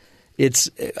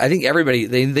 I think everybody,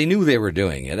 they knew they were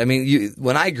doing it. I mean,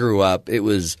 when I grew up, it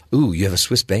was, you have a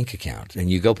Swiss bank account, and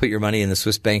you go put your money in the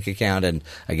Swiss bank account, and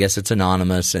I guess it's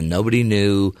anonymous, and nobody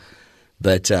knew.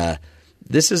 But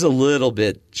this is a little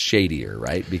bit shadier,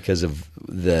 right, because of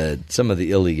some of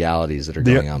the illegalities that are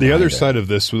going on. The other side of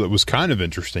this that was kind of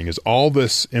interesting is all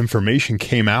this information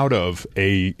came out of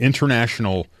a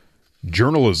international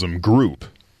journalism group.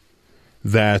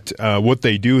 That what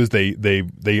they do is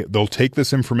they'll take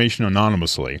this information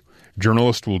anonymously.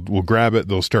 Journalists will grab it,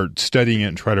 they'll start studying it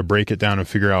and try to break it down and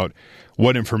figure out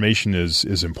what information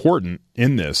is important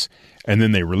in this, and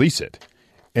then they release it.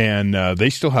 And they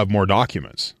still have more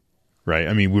documents, right?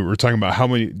 I mean, we were talking about how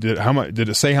much did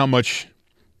it say how much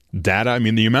data? I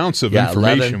mean, the amounts of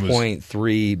information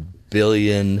 11.3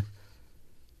 billion.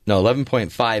 No,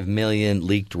 11.5 million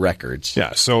leaked records.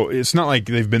 Yeah, so it's not like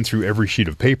they've been through every sheet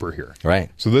of paper here. Right.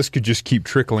 So this could just keep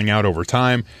trickling out over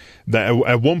time.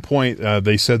 At one point,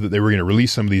 they said that they were going to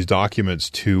release some of these documents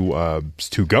to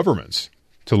governments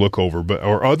to look over,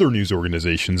 or other news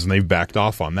organizations, and they've backed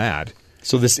off on that.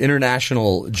 So this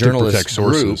international journalist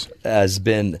group has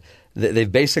been –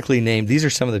 they've basically named – these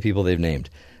are some of the people they've named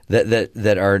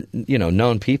that are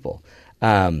known people.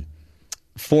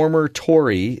 Former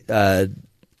Tory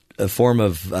a form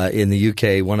of in the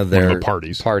UK, one of their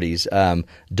parties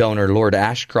donor Lord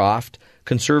Ashcroft,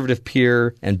 Conservative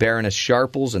peer and Baroness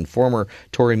Sharples, and former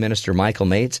Tory minister Michael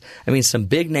Mates. I mean, some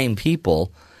big name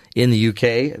people in the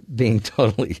UK being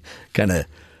totally kind of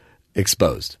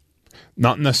exposed.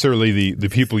 Not necessarily the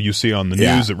people you see on the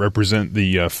news that represent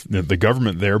the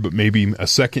government there, but maybe a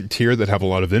second tier that have a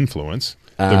lot of influence.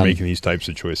 They're making these types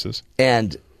of choices.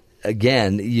 And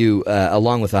again, you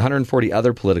along with 140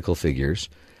 other political figures.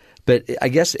 But I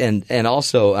guess, and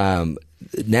also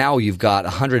now you've got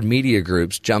 100 media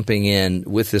groups jumping in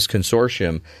with this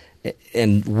consortium,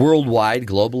 and worldwide,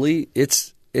 globally,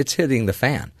 it's hitting the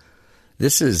fan.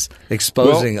 This is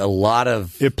exposing a lot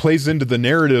of... It plays into the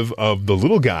narrative of the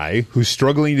little guy who's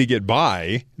struggling to get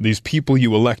by. These people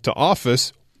you elect to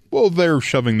office, well, they're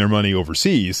shoving their money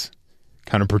overseas,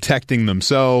 kind of protecting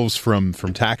themselves from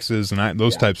taxes and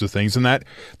those types of things. And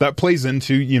that plays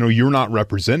into, you're not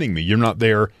representing me. You're not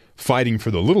there fighting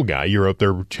for the little guy. You're out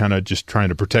there just trying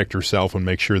to protect yourself and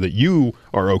make sure that you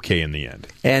are okay in the end.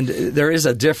 And there is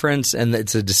a difference, and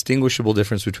it's a distinguishable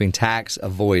difference between tax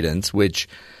avoidance, which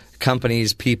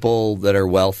companies, people that are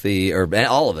wealthy, or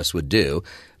all of us would do.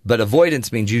 But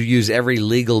avoidance means you use every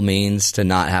legal means to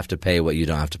not have to pay what you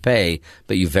don't have to pay,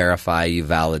 but you verify, you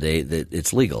validate that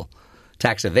it's legal.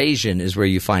 Tax evasion is where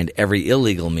you find every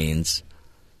illegal means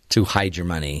to hide your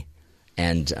money,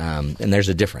 and there's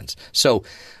a difference. So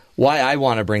why I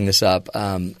want to bring this up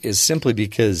is simply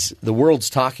because the world's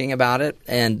talking about it,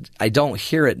 and I don't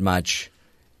hear it much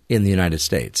in the United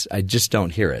States. I just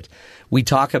don't hear it. We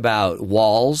talk about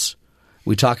walls.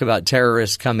 We talk about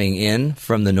terrorists coming in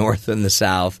from the north and the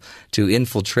south to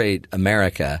infiltrate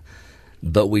America.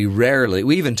 But we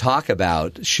even talk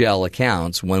about shell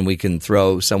accounts when we can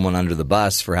throw someone under the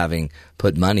bus for having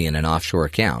put money in an offshore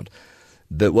account.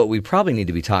 But what we probably need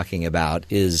to be talking about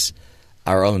is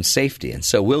our own safety. And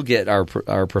so we'll get our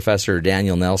professor,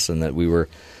 Daniel Nelson, that we were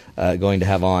going to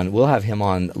have on. We'll have him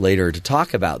on later to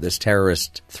talk about this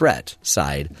terrorist threat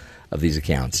side of these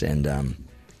accounts. And I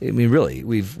mean, really,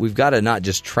 we've got to not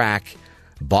just track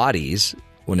bodies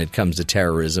when it comes to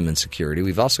terrorism and security.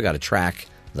 We've also got to track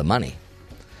the money.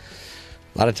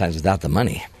 A lot of times without the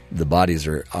money, the bodies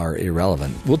are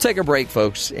irrelevant. We'll take a break,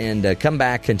 folks, and come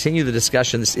back, continue the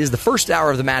discussion. This is the first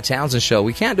hour of the Matt Townsend Show.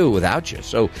 We can't do it without you.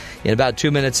 So in about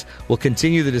 2 minutes, we'll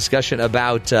continue the discussion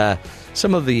about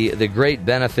some of the great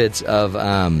benefits of,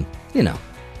 of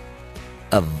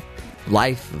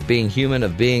life, of being human,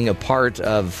 of being a part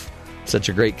of such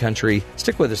a great country.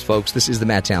 Stick with us, folks. This is the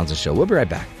Matt Townsend Show. We'll be right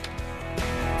back.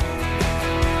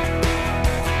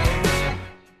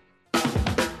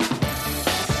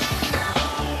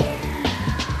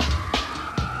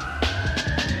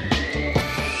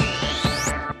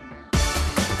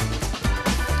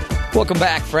 Welcome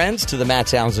back, friends, to the Matt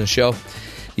Townsend Show.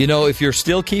 If you're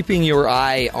still keeping your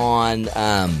eye on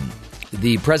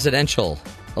the presidential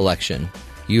election,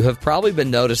 you have probably been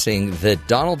noticing that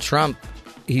Donald Trump,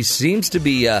 he seems to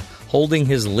be holding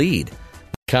his lead when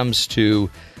it comes to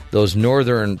those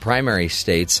northern primary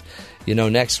states.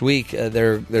 Next week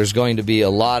there's going to be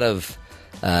a lot of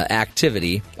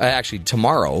activity. Actually,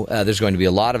 tomorrow there's going to be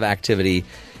a lot of activity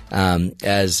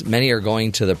as many are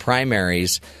going to the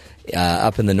primaries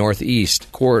up in the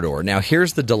Northeast corridor. Now,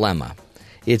 here's the dilemma.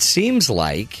 It seems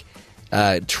like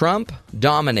Trump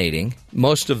dominating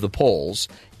most of the polls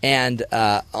And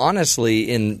honestly,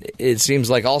 it seems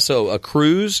like also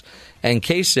Cruz and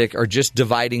Kasich are just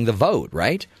dividing the vote,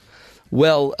 right?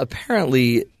 Well,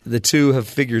 apparently the two have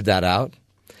figured that out.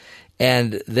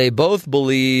 And they both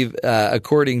believe,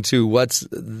 according to what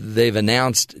they've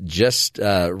announced just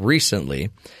recently,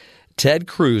 Ted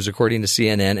Cruz, according to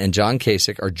CNN, and John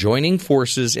Kasich are joining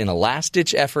forces in a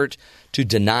last-ditch effort to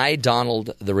deny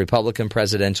Donald the Republican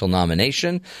presidential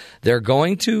nomination. They're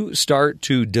going to start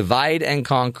to divide and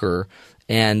conquer,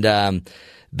 and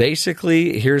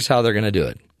basically, here's how they're going to do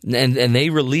it. And they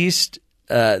released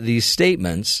these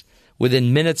statements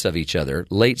within minutes of each other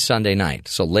late Sunday night,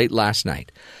 so late last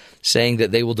night, saying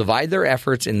that they will divide their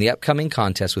efforts in the upcoming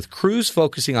contest, with Cruz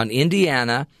focusing on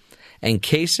Indiana and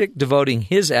Kasich devoting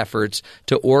his efforts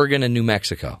to Oregon and New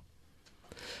Mexico.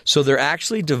 So they're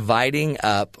actually dividing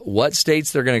up what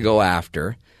states they're going to go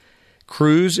after.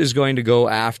 Cruz is going to go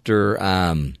after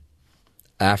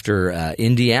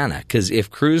Indiana, because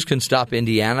if Cruz can stop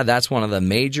Indiana, that's one of the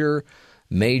major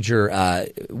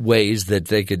ways that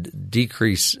they could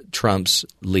decrease Trump's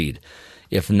lead.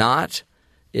 If not,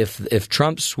 if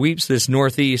Trump sweeps this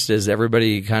Northeast, as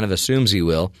everybody kind of assumes he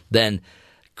will, then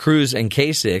Cruz and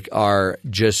Kasich are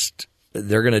just –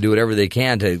 they're going to do whatever they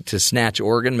can to snatch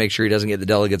Oregon, make sure he doesn't get the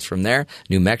delegates from there,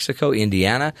 New Mexico,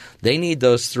 Indiana. They need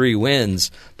those 3 wins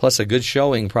plus a good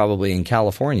showing probably in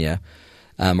California,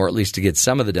 or at least to get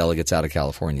some of the delegates out of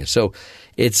California. So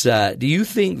it's do you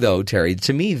think, though, Terry,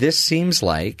 to me this seems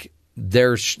like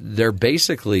they're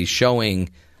basically showing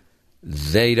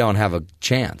they don't have a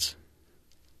chance.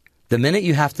 The minute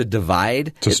you have to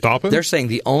divide – to stop it? They're saying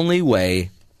the only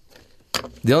way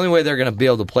they're going to be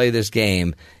able to play this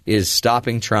game is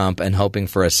stopping Trump and hoping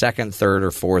for a second, third,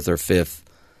 or fourth, or fifth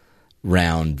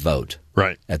round vote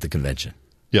at the convention.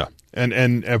 Yeah. And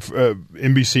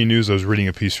NBC News, I was reading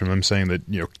a piece from them saying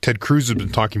that Ted Cruz has been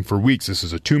talking for weeks. This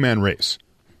is a 2-man race,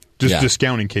 just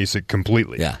discounting Kasich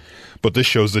completely. Yeah. But this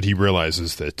shows that he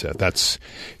realizes that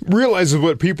realizes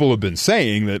what people have been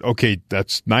saying, that, okay,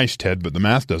 that's nice, Ted, but the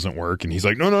math doesn't work. And he's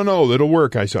like, no, it'll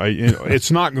work.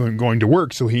 It's not going to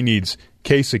work, so he needs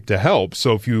Kasich to help.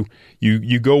 So if you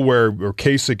go where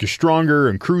Kasich is stronger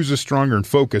and Cruz is stronger and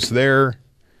focus there,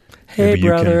 hey,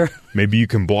 brother. Maybe you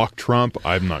can block Trump.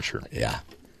 I'm not sure. Yeah.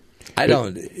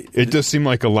 It does seem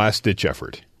like a last-ditch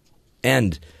effort.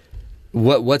 And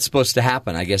what's supposed to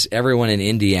happen? I guess everyone in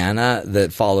Indiana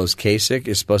that follows Kasich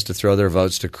is supposed to throw their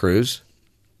votes to Cruz?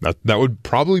 That would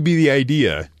probably be the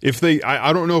idea. If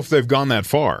I don't know if they've gone that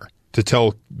far to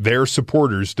tell their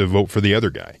supporters to vote for the other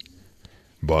guy.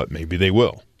 But maybe they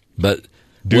will. But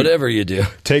whatever you do,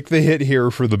 take the hit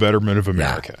here for the betterment of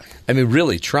America. Yeah. I mean,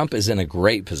 really, Trump is in a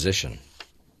great position.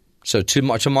 So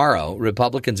tomorrow,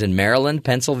 Republicans in Maryland,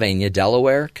 Pennsylvania,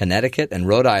 Delaware, Connecticut, and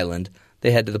Rhode Island,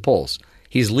 they head to the polls.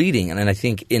 He's leading, and I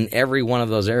think, in every one of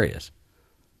those areas.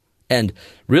 And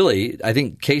really, I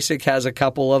think Kasich has a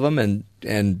couple of them,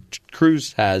 and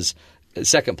Cruz has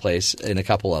second place in a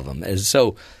couple of them. And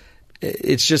so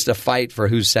it's just a fight for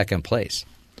who's second place.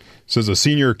 Says a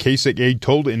senior Kasich aide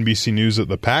told NBC News that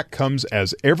the pact comes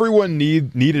as everyone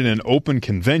needed an open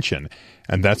convention,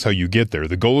 and that's how you get there.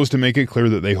 The goal is to make it clear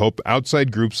that they hope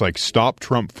outside groups like Stop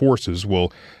Trump Forces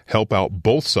will help out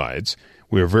both sides.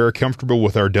 We are very comfortable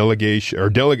with our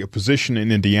delegate position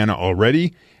in Indiana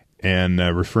already, and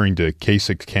referring to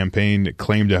Kasich's campaign,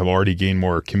 claimed to have already gained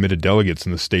more committed delegates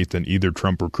in the state than either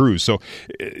Trump or Cruz. So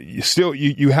still,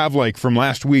 you have, like, from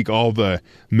last week, all the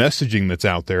messaging that's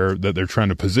out there that they're trying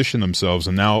to position themselves,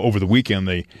 and now over the weekend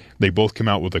they both come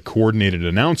out with a coordinated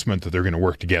announcement that they're going to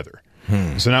work together.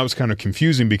 So now it's kind of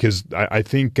confusing because I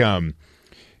think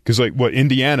because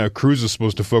Indiana, Cruz is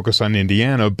supposed to focus on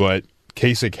Indiana, but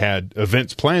Kasich had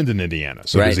events planned in Indiana.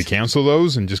 So does he cancel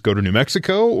those and just go to New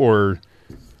Mexico, or...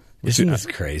 Isn't this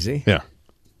crazy? Yeah.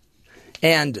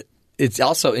 And it's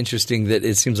also interesting that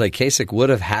it seems like Kasich would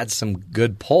have had some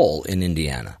good poll in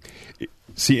Indiana.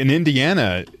 See, in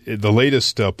Indiana, the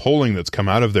latest polling that's come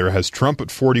out of there has Trump at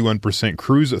 41%,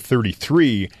 Cruz at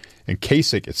 33%, and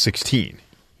Kasich at 16%.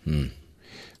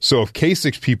 So if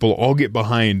Kasich's people all get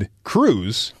behind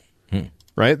Cruz,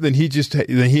 right, then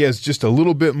he has just a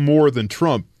little bit more than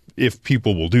Trump if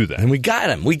people will do that. And we got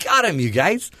him. We got him, you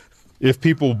guys. If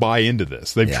people buy into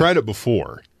this. They've tried it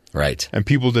before. Right. And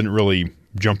people didn't really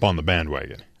jump on the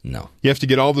bandwagon. No. You have to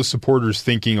get all the supporters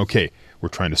thinking, okay, we're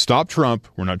trying to stop Trump.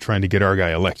 We're not trying to get our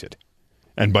guy elected.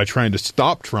 And by trying to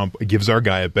stop Trump, it gives our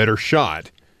guy a better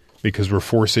shot because we're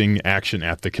forcing action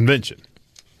at the convention.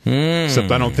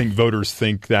 Except I don't think voters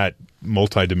think that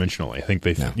multidimensionally. I think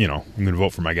they I'm going to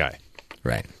vote for my guy.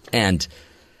 Right. And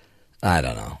I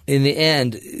don't know. In the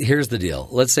end, here's the deal.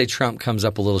 Let's say Trump comes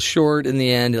up a little short in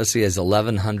the end. Let's say he has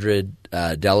 1,100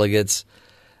 delegates,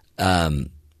 or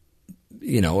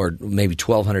maybe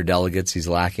 1,200 delegates. He's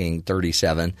lacking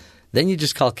 37. Then you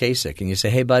just call Kasich and you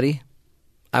say, hey, buddy,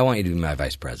 I want you to be my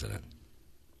vice president.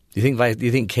 Do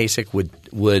you think Kasich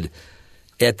would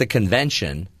at the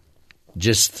convention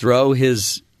just throw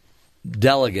his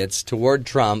delegates toward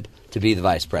Trump to be the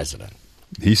vice president?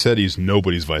 He said he's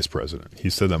nobody's vice president. He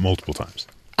said that multiple times.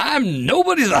 I'm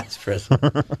nobody's vice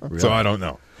president. Really? So I don't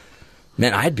know.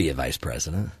 Man, I'd be a vice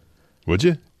president. Would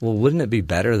you? Well, wouldn't it be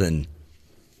better than,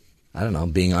 I don't know,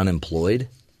 being unemployed?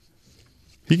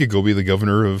 He could go be the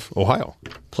governor of Ohio.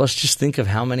 Plus, just think of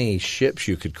how many ships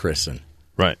you could christen.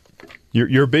 Right.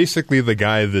 You're basically the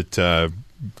guy that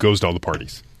goes to all the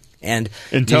parties. And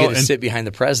you get to sit behind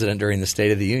the president during the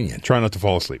State of the Union. Try not to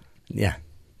fall asleep. Yeah.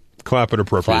 Clap at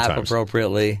appropriate times. Clap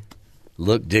appropriately.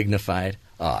 Look dignified.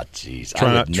 Oh, jeez.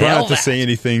 Try not to say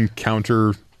anything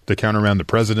to countermand the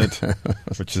president,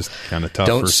 which is kind of tough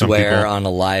for some people. Don't swear on a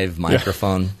live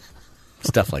microphone.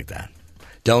 Stuff like that.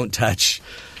 Don't touch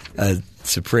a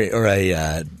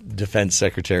defense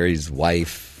secretary's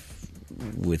wife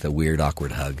with a weird,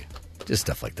 awkward hug. Just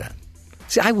stuff like that.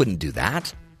 See, I wouldn't do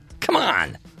that. Come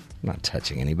on. I'm not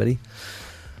touching anybody.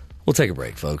 We'll take a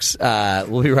break, folks.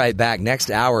 We'll be right back. Next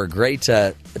hour, great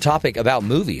topic about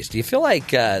movies. Do you feel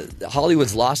like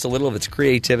Hollywood's lost a little of its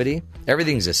creativity?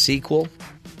 Everything's a sequel?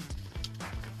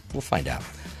 We'll find out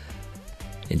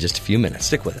in just a few minutes.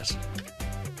 Stick with us.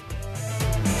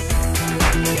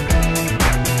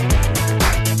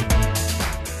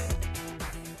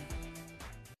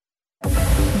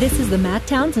 This is the Matt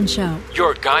Townsend Show.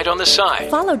 Your guide on the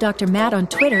side. Follow Dr. Matt on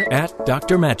Twitter at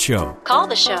Dr. Matt Show. Call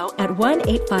the show at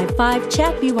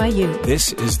 1-855-CHAT-BYU.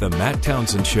 This is the Matt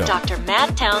Townsend Show. Dr.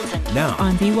 Matt Townsend. Now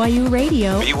on BYU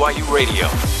Radio. BYU Radio.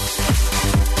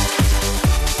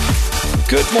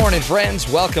 Good morning,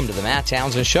 friends. Welcome to the Matt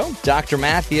Townsend Show. Dr.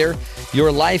 Matt here,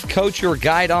 your life coach, your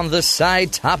guide on the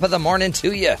side. Top of the morning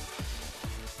to you.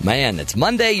 Man, it's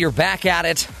Monday. You're back at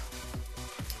it.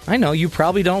 I know you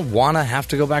probably don't want to have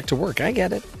to go back to work. I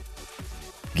get it.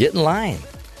 Get in line.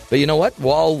 But you know what?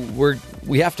 While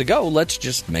we have to go, let's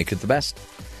just make it the best.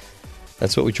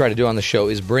 That's what we try to do on the show,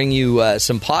 is bring you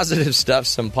some positive stuff,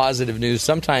 some positive news,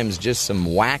 sometimes just some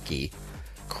wacky,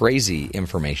 crazy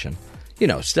information. You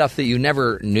know, stuff that you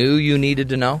never knew you needed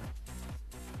to know.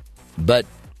 But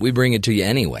we bring it to you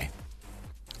anyway.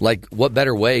 Like, what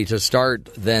better way to start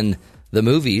than the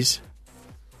movies?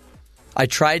 I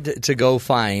tried to go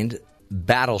find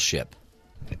Battleship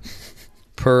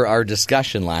per our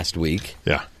discussion last week.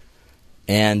 Yeah.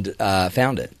 And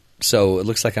found it. So it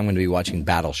looks like I'm going to be watching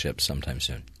Battleship sometime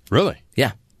soon. Really?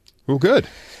 Yeah. Well, good.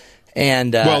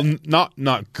 And well, not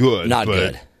good. Not but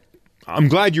good. I'm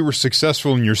glad you were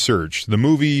successful in your search. The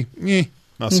movie,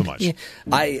 not so much.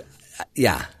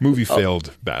 Yeah. Movie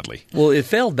failed badly. Well, it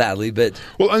failed badly, but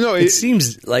it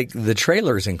seems like the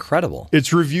trailer is incredible.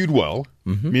 It's reviewed well.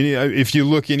 Mm-hmm. I mean, if you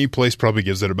look, any place probably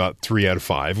gives it about 3 out of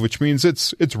 5, which means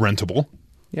it's rentable.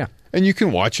 Yeah. And you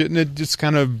can watch it, and it's just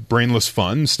kind of brainless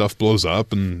fun. Stuff blows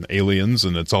up, and aliens,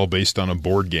 and it's all based on a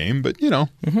board game. But, you know.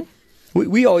 Mm-hmm.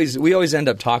 We always end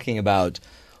up talking about,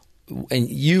 and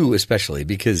you especially,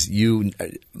 because you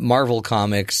Marvel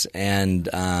Comics and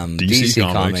DC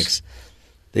Comics,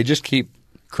 they just keep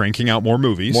cranking out more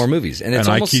movies. And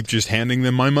I keep just handing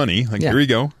them my money. Like, here you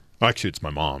go. Actually, it's my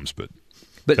mom's, but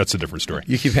that's a different story.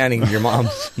 You keep handing your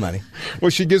mom's money. Well,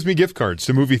 she gives me gift cards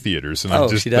to movie theaters.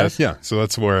 And she does? Yeah, so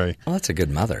that's where I... Well, that's a good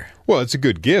mother. Well, it's a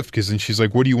good gift, because then she's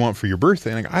like, what do you want for your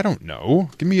birthday? And I don't know.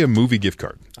 Give me a movie gift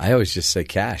card. I always just say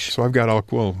cash. So I've got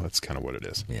that's kind of what it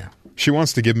is. Yeah. She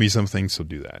wants to give me something, so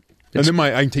do that. And then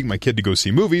I can take my kid to go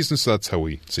see movies, and so that's how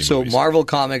we see movies. So Marvel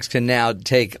Comics can now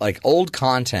take like old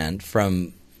content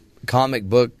from comic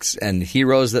books and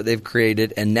heroes that they've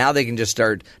created, and now they can just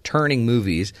start turning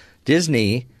movies.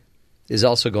 Disney is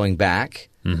also going back.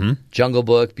 Mm-hmm. Jungle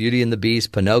Book, Beauty and the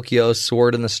Beast, Pinocchio,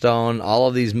 Sword in the Stone, all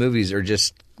of these movies are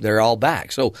they're all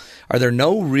back. So are there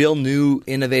no real new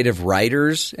innovative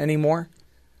writers anymore?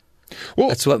 Well,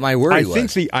 that's what my worry was. I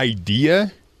think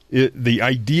the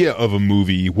idea of a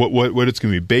movie, what it's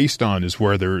going to be based on, is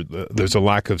where there's a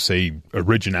lack of, say,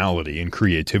 originality and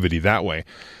creativity that way.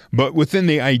 But within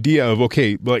the idea of,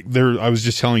 I was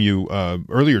just telling you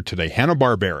earlier today,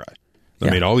 Hanna-Barbera, they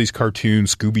made all these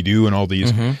cartoons, Scooby-Doo and all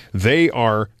these. Mm-hmm. They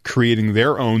are creating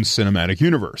their own cinematic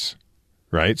universe,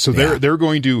 right? So they're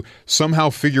going to somehow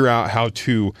figure out how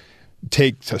to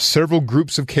take several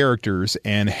groups of characters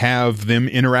and have them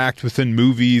interact within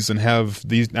movies and have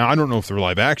these. Now, I don't know if they're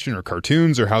live action or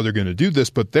cartoons or how they're going to do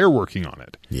this, but they're working on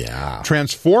it. Yeah.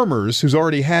 Transformers, who's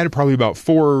already had probably about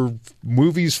 5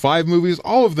 movies,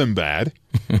 all of them bad.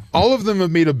 All of them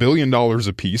have made $1 billion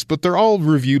a piece, but they're all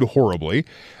reviewed horribly.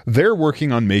 They're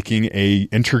working on making a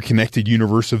interconnected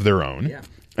universe of their own. Yeah.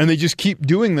 And they just keep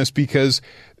doing this because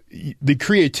the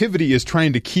creativity is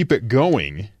trying to keep it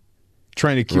going.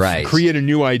 Trying to create a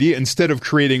new idea instead of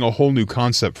creating a whole new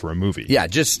concept for a movie. Yeah,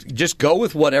 just go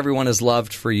with what everyone has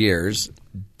loved for years,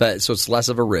 but so it's less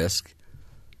of a risk,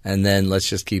 and then let's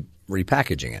just keep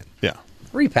repackaging it. Yeah.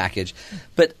 Repackage.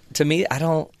 But to me,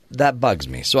 that bugs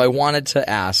me. So I wanted to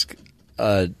ask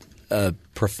a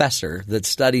professor that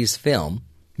studies film,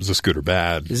 is this good or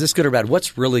bad?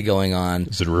 What's really going on?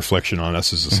 Is it a reflection on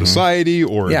us as a society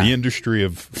or the industry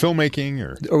of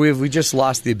filmmaking? Or have we just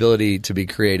lost the ability to be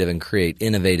creative and create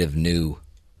innovative new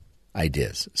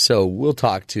ideas? So we'll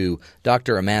talk to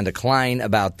Dr. Amanda Klein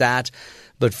about that.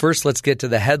 But first, let's get to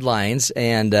the headlines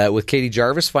and with Katie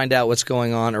Jarvis, find out what's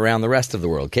going on around the rest of the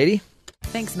world. Katie?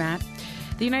 Thanks, Matt.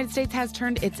 The United States has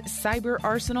turned its cyber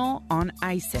arsenal on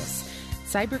ISIS.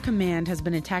 Cyber Command has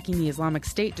been attacking the Islamic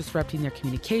State, disrupting their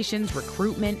communications,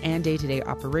 recruitment, and day-to-day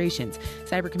operations.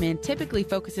 Cyber Command typically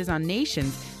focuses on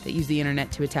nations that use the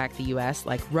internet to attack the U.S.,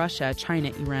 like Russia,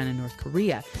 China, Iran, and North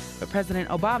Korea. But President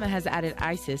Obama has added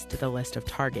ISIS to the list of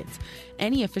targets.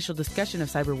 Any official discussion of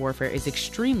cyber warfare is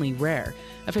extremely rare.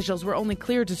 Officials were only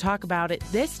cleared to talk about it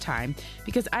this time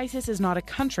because ISIS is not a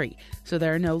country, so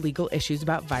there are no legal issues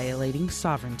about violating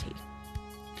sovereignty.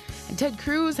 And Ted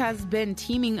Cruz has been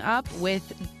teaming up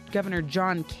with Governor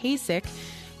John Kasich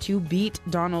to beat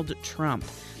Donald Trump.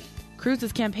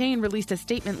 Cruz's campaign released a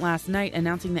statement last night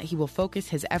announcing that he will focus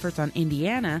his efforts on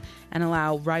Indiana and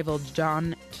allow rival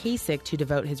John Kasich to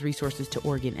devote his resources to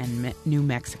Oregon and New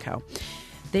Mexico.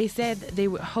 They said they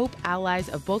hope allies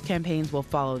of both campaigns will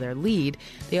follow their lead.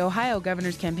 The Ohio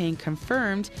governor's campaign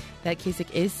confirmed that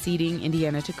Kasich is ceding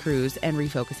Indiana to Cruz and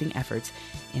refocusing efforts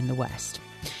in the West.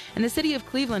 And the city of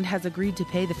Cleveland has agreed to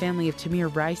pay the family of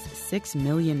Tamir Rice $6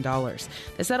 million.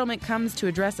 The settlement comes to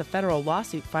address a federal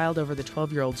lawsuit filed over the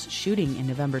 12-year-old's shooting in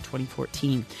November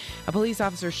 2014. A police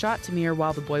officer shot Tamir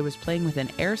while the boy was playing with an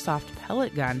airsoft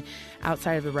pellet gun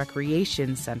outside of the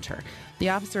recreation center. The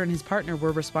officer and his partner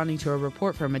were responding to a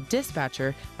report from a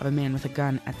dispatcher of a man with a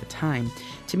gun at the time.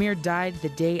 Tamir died the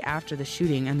day after the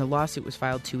shooting, and the lawsuit was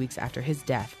filed 2 weeks after his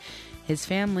death. His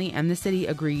family and the city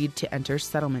agreed to enter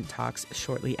settlement talks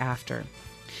shortly after.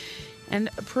 And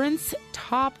Prince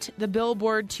topped the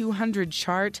Billboard 200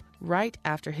 chart right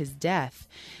after his death.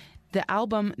 The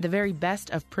album The Very Best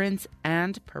of Prince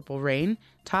and Purple Rain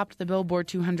topped the Billboard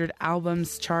 200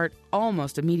 albums chart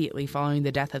almost immediately following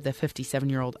the death of the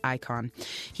 57-year-old icon.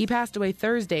 He passed away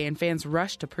Thursday, and fans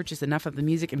rushed to purchase enough of the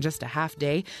music in just a half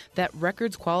day that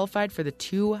records qualified for the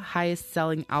 2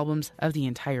 highest-selling albums of the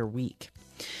entire week.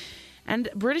 And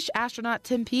British astronaut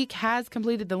Tim Peake has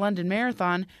completed the London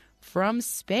Marathon from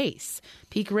space.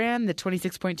 Peake ran the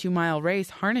 26.2-mile race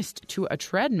harnessed to a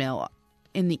treadmill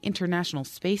in the International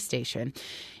Space Station.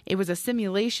 It was a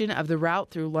simulation of the route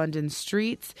through London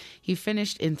streets. He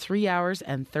finished in 3 hours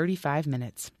and 35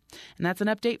 minutes. And that's an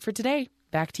update for today.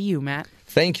 Back to you, Matt.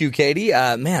 Thank you, Katie.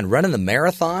 Man, running the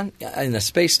marathon in the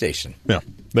space station. Yeah.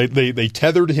 They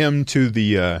tethered him to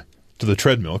the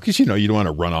treadmill because, you don't want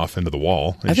to run off into the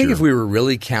wall. I think if we were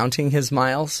really counting his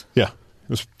miles. Yeah. It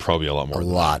was probably a lot more. A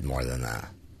lot more than that.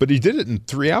 But he did it in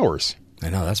 3 hours. I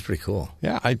know. That's pretty cool.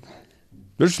 Yeah.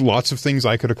 There's lots of things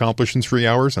I could accomplish in 3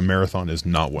 hours. A marathon is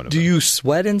not one of them. Do you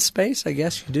sweat in space? I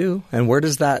guess you do. And where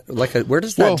does that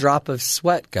drop of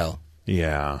sweat go?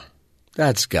 Yeah.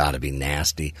 That's got to be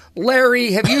nasty.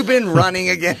 Larry, have you been running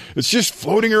again? It's just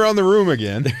floating around the room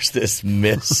again. There's this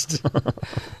mist.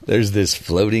 There's this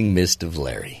floating mist of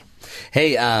Larry.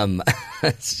 Hey,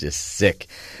 it's just sick.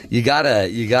 You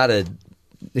gotta.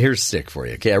 Here's sick for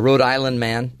you. Okay, a Rhode Island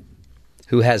man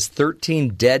who has 13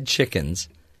 dead chickens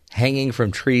hanging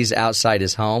from trees outside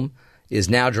his home is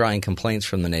now drawing complaints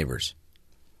from the neighbors.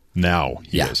 Now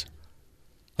he is.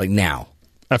 Like now.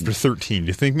 After 13, do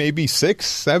you think maybe 6,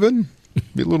 7?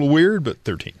 Be a little weird, but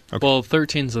 13. Okay. Well,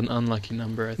 13's an unlucky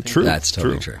number, I think. True. That's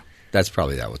totally true. That's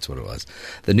probably that's what it was.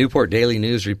 The Newport Daily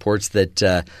News reports that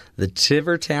the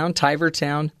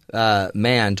Tivertown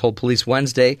man told police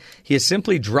Wednesday he is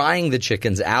simply drying the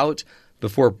chickens out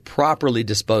before properly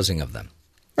disposing of them.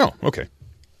 Oh, okay.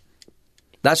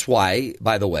 That's why,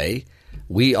 by the way,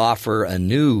 we offer a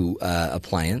new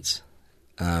appliance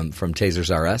from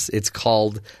Tasers R Us. It's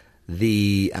called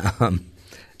the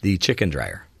chicken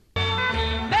dryer.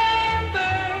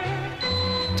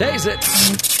 Tase it.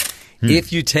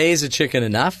 If you tase a chicken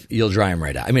enough, you'll dry him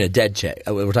right out. I mean, a dead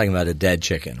chicken. We're talking about a dead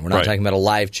chicken. We're not talking about a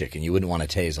live chicken. You wouldn't want to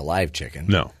tase a live chicken.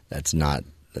 No. That's not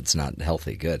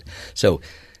healthy. Good. So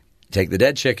take the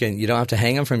dead chicken. You don't have to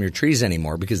hang them from your trees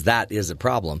anymore because that is a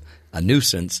problem, a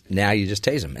nuisance. Now you just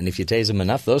tase them. And if you tase them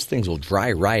enough, those things will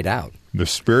dry right out. The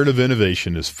spirit of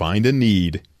innovation is find a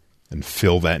need and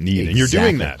fill that need. Exactly. And you're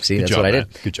doing that. See, Good that's job, what I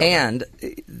Matt. did. Good job. And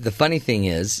the funny thing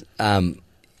is,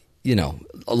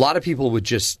 a lot of people would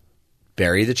just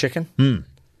bury the chicken,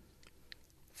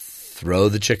 throw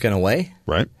the chicken away,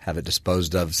 have it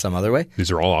disposed of some other way.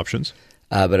 These are all options.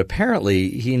 But apparently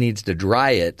he needs to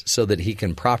dry it so that he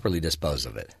can properly dispose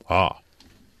of it.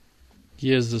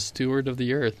 He is the steward of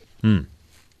the earth.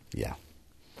 Yeah.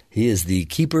 He is the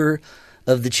keeper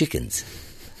of the chickens.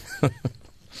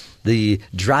 The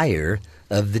dryer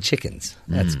of the chickens.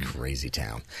 That's crazy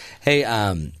town. Hey,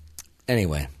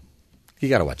 anyway, you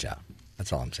got to watch out.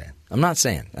 That's all I'm saying. I'm not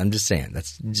saying. I'm just saying.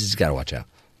 You just got to watch out.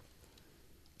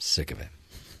 Sick of it.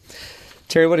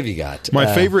 Terry, what have you got?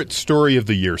 My favorite story of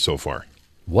the year so far.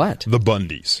 What? The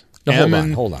Bundys. No,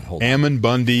 hold on. Ammon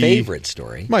Bundy. Favorite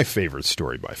story? My favorite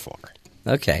story by far.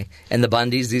 Okay. And the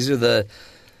Bundys, these are the...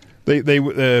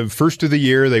 They first of the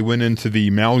year, they went into the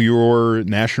Malheur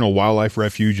National Wildlife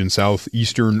Refuge in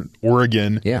southeastern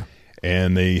Oregon. Yeah.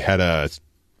 And they had a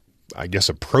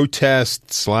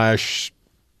protest /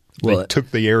 they took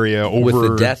the area over. With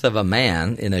the death of a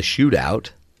man in a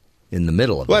shootout in the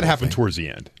middle of it. Well, that happened towards the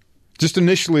end. Just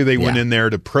initially, they went in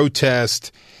there to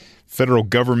protest federal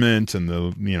government and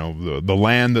the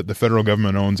land that the federal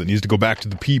government owns. It needs to go back to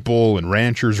the people and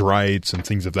ranchers' rights and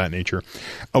things of that nature.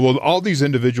 Well, all these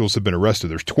individuals have been arrested.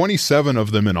 There's 27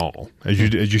 of them in all. As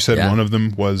you said, one of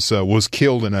them was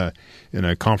killed in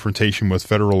a confrontation with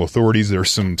federal authorities.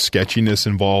 There's some sketchiness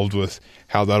involved with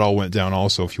how that all went down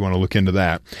also, if you want to look into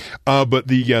that. But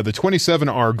the 27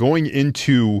 are going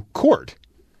into court.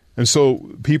 And so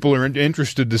people are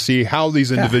interested to see how these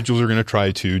individuals are going to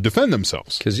try to defend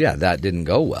themselves. Because, that didn't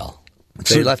go well.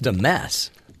 They left a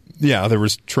mess. Yeah, there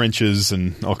was trenches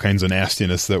and all kinds of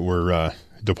nastiness that were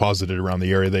deposited around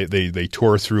the area. They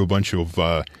tore through a bunch of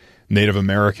Native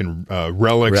American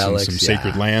relics and some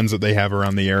sacred lands that they have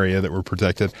around the area that were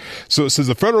protected. So it says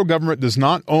the federal government does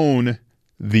not own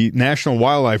the National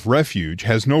Wildlife Refuge,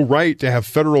 has no right to have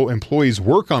federal employees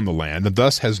work on the land, and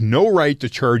thus has no right to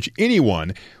charge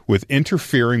anyone with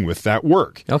interfering with that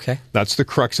work. Okay. That's the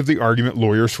crux of the argument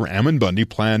lawyers for Ammon Bundy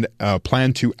plan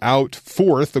to out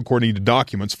forth, according to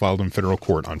documents filed in federal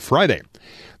court on Friday.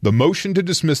 The motion to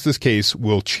dismiss this case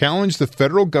will challenge the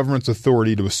federal government's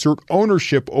authority to assert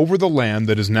ownership over the land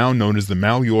that is now known as the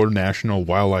Malheur National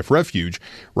Wildlife Refuge,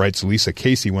 writes Lisa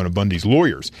Casey, one of Bundy's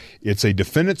lawyers. It's a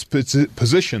defendant's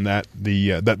position that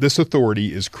this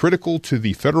authority is critical to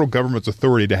the federal government's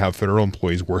authority to have federal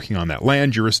employees working on that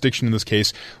land. Jurisdiction in this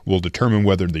case will determine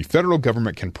whether the federal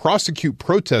government can prosecute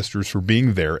protesters for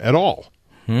being there at all.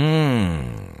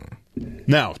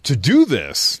 Now, to do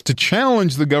this, to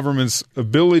challenge the government's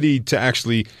ability to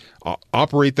actually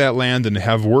operate that land and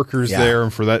have workers there,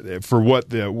 and for what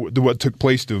took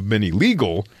place to have been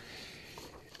illegal,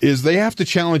 is they have to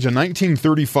challenge a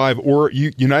 1935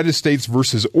 United States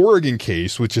versus Oregon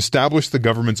case, which established the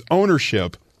government's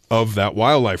ownership of that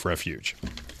wildlife refuge.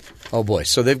 Oh boy!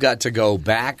 So they've got to go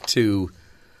back to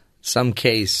some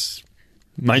case.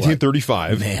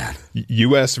 1935, Man.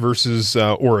 U.S. versus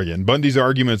Oregon. Bundy's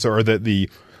arguments are that the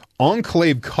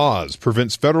enclave cause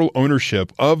prevents federal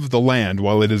ownership of the land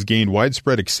while it has gained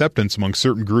widespread acceptance among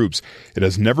certain groups. It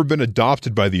has never been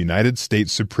adopted by the United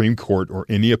States Supreme Court or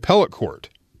any appellate court.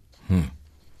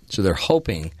 So they're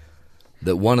hoping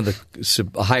that one of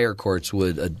the higher courts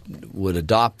would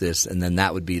adopt this, and then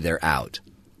that would be their out.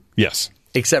 Yes.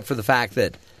 Except for the fact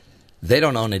that they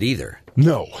don't own it either.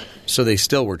 No. So they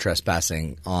still were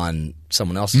trespassing on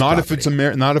someone else's property.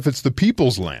 Not if it's the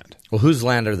people's land. Well, whose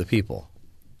land are the people?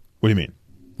 What do you mean?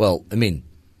 Well, I mean,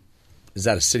 is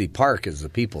that a city park? Is the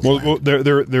people's land? Well,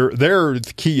 their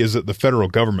key is that the federal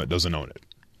government doesn't own it.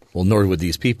 Well, nor would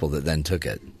these people that then took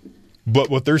it. But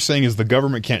what they're saying is the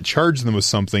government can't charge them with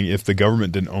something if the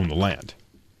government didn't own the land.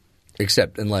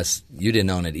 Except unless you didn't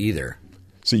own it either.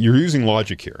 So you're using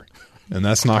logic here, and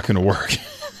that's not going to work.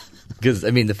 Because,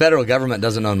 I mean, the federal government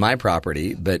doesn't own my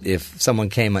property, but if someone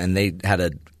came and they had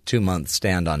a 2-month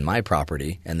stand on my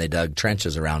property and they dug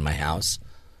trenches around my house,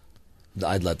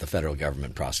 I'd let the federal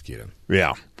government prosecute them.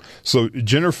 Yeah. So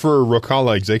Jennifer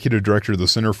Rocala, executive director of the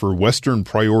Center for Western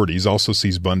Priorities, also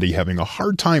sees Bundy having a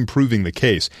hard time proving the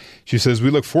case. She says, "We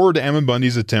look forward to Ammon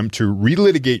Bundy's attempt to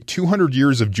relitigate 200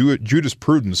 years of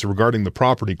jurisprudence regarding the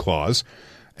property clause.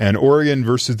 And Oregon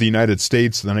versus the United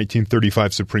States, the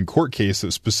 1935 Supreme Court case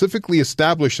that specifically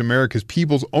established America's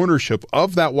people's ownership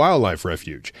of that wildlife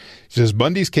refuge. She says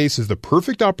Bundy's case is the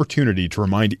perfect opportunity to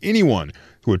remind anyone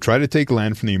who would try to take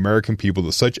land from the American people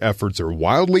that such efforts are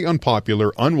wildly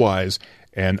unpopular, unwise,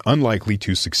 and unlikely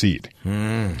to succeed.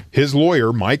 His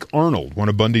lawyer, Mike Arnold, one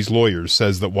of Bundy's lawyers,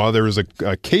 says that while there is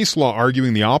a case law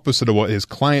arguing the opposite of what his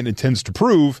client intends to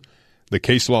prove, the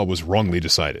case law was wrongly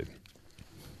decided.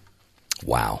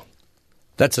 Wow.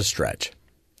 That's a stretch.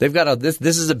 They've got this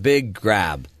is a big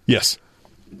grab. Yes.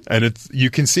 And you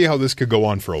can see how this could go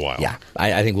on for a while. Yeah.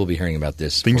 I think we'll be hearing about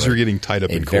this. Things are getting tied up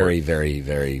in court. Very, very,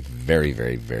 very, very,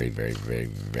 very, very, very, very,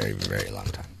 very, very long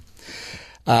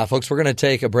time. Folks, we're going to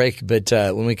take a break, but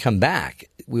when we come back,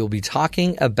 we'll be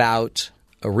talking about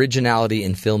originality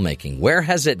in filmmaking. Where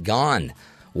has it gone?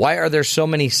 Why are there so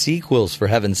many sequels, for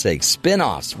heaven's sake?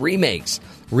 Spin-offs, remakes,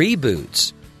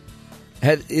 reboots.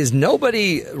 Is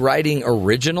nobody writing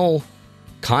original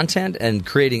content and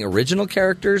creating original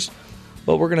characters?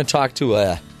 Well, we're going to talk to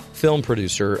a film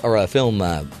producer or a film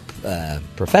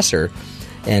professor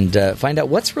and find out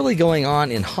what's really going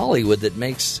on in Hollywood that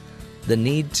makes the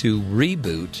need to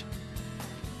reboot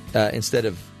instead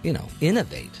of,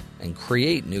 innovate and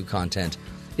create new content.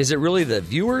 Is it really the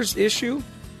viewer's issue?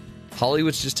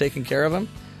 Hollywood's just taking care of them?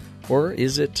 Or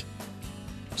is it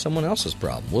someone else's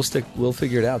problem? We'll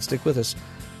figure it out. Stick with us.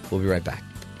 We'll be right back.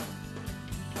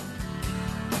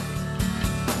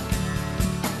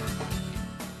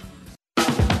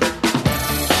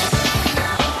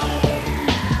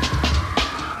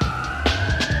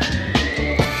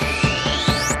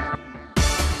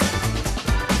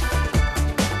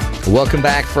 Welcome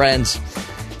back, friends.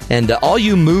 And all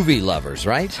you movie lovers,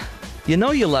 right? You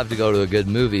know you love to go to a good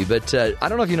movie, but I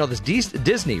don't know if you know this.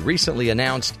 Disney recently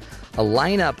announced a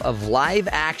lineup of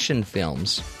live-action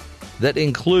films that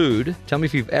include, tell me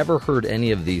if you've ever heard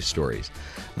any of these stories,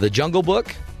 The Jungle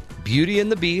Book, Beauty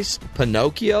and the Beast,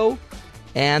 Pinocchio,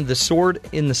 and The Sword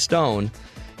in the Stone.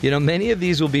 Many of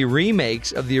these will be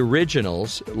remakes of the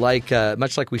originals,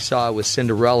 much like we saw with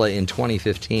Cinderella in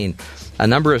 2015. A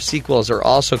number of sequels are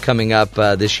also coming up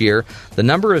this year. The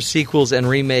number of sequels and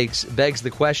remakes begs the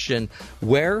question,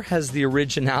 where has the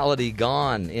originality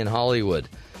gone in Hollywood?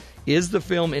 Is the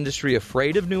film industry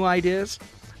afraid of new ideas?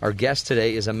 Our guest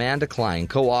today is Amanda Klein,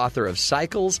 co-author of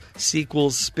Cycles,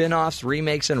 Sequels, Spin-offs,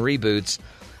 Remakes, and Reboots,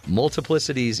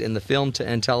 Multiplicities in the Film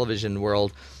and Television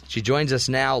World. She joins us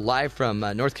now live from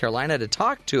North Carolina to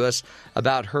talk to us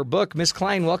about her book. Miss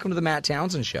Klein, welcome to the Matt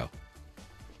Townsend Show.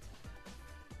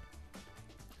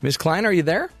 Miss Klein, are you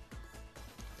there?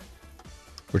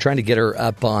 We're trying to get her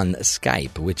up on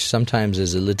Skype, which sometimes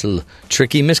is a little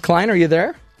tricky. Miss Klein, are you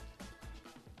there?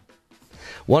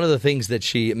 One of the things that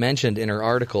she mentioned in her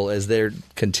article as they're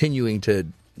continuing to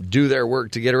do their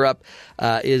work to get her up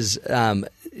is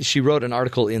she wrote an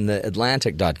article in the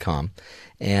Atlantic.com,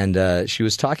 and she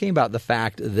was talking about the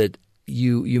fact that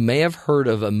you may have heard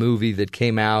of a movie that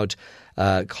came out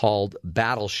called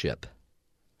Battleship.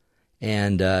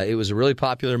 And it was a really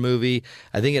popular movie.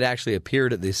 I think it actually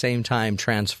appeared at the same time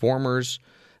Transformers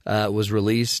was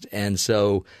released, and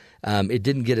so it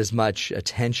didn't get as much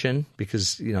attention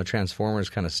because, Transformers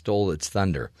kind of stole its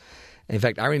thunder. In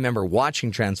fact, I remember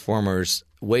watching Transformers,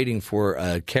 waiting for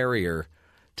a carrier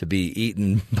to be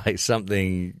eaten by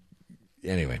something,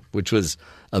 anyway, which was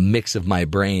a mix of my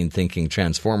brain thinking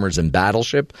Transformers and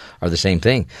Battleship are the same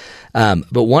thing.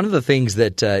 But one of the things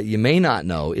that you may not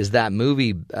know is that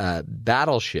movie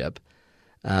Battleship,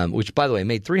 which, by the way,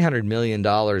 made $300 million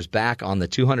back on the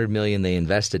 $200 million they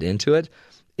invested into it.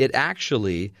 It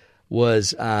actually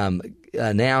was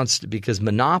announced because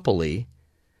Monopoly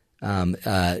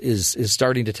is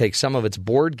starting to take some of its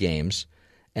board games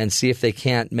and see if they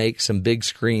can't make some big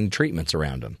screen treatments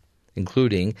around them,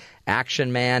 including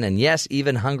Action Man and, yes,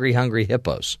 even Hungry Hungry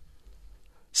Hippos.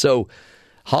 So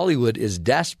Hollywood is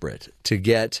desperate to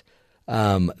get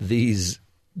these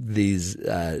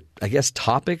I guess,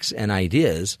 topics and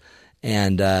ideas.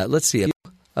 And let's see. Are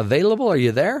you available? Are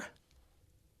you there?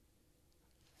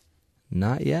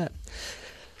 Not yet.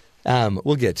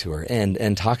 We'll get to her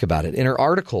and talk about it. In her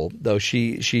article, though,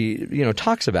 she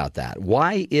talks about that.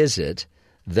 Why is it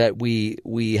that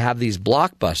we have these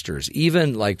blockbusters?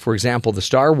 Even like, for example, the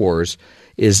Star Wars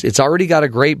it's already got a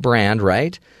great brand,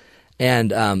 right?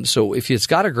 And so if it's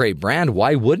got a great brand,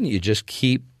 why wouldn't you just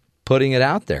keep putting it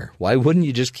out there? Why wouldn't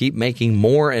you just keep making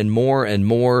more and more and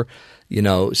more,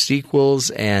 sequels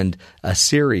and a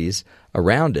series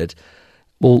around it?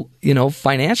 Well,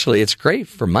 financially it's great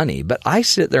for money, but I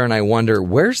sit there and I wonder,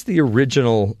 where's the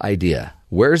original idea?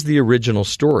 Where's the original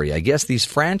story? I guess these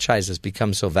franchises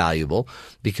become so valuable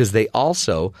because they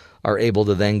also are able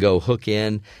to then go hook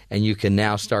in, and you can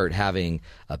now start having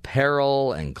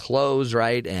apparel and clothes,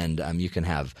 right? And you can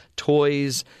have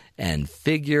toys and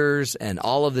figures and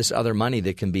all of this other money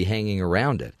that can be hanging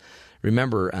around it.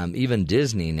 Remember, even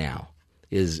Disney now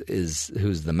is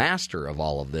who's the master of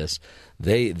all of this.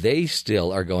 They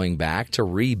still are going back to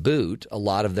reboot a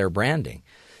lot of their branding.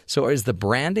 So is the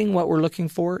branding what we're looking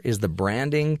for? Is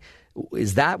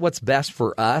that what's best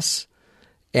for us?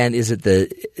 And is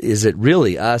it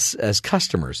really us as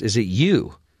customers? Is it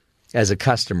you as a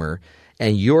customer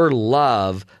and your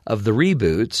love of the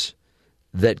reboots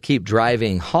that keep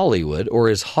driving Hollywood, or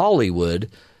is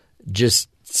Hollywood just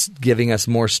giving us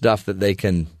more stuff that they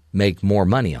can make more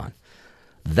money on?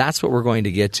 That's what we're going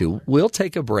to get to. We'll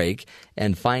take a break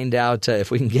and find out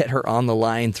if we can get her on the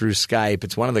line through Skype.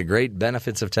 It's one of the great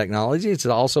benefits of technology. It's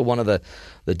also one of the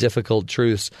difficult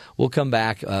truths. We'll come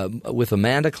back with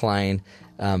Amanda Klein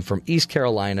from East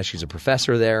Carolina. She's a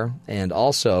professor there and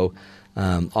also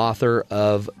author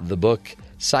of the book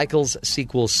Cycles,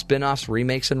 Sequels, Spin-offs,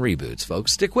 Remakes, and Reboots.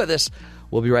 Folks, stick with us.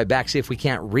 We'll be right back. See if we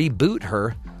can't reboot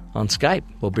her on Skype.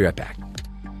 We'll be right back.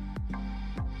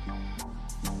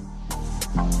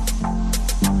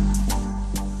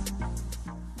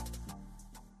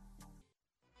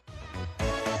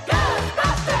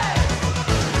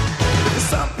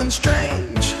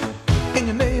 Strange in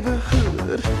your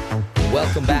neighborhood.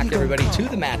 Welcome back, everybody, to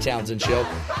the Matt Townsend Show.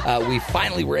 We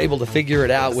finally were able to figure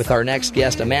it out with our next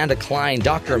guest, Amanda Klein.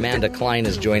 Dr. Amanda Klein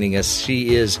is joining us.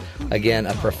 She is, again,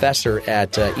 a professor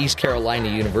at East Carolina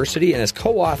University and has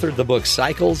co-authored the book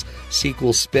Cycles,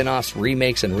 Sequels, Spin-offs,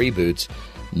 Remakes, and Reboots,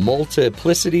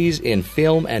 Multiplicities in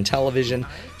Film and Television.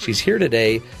 She's here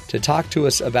today to talk to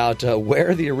us about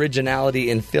where the originality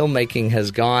in filmmaking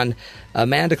has gone.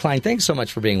 Amanda Klein, thanks so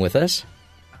much for being with us.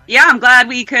 Yeah, I'm glad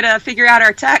we could figure out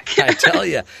our tech. I tell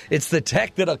you, it's the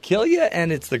tech that'll kill you,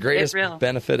 and it's the greatest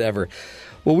benefit ever.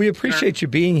 Well, we appreciate you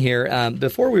being here.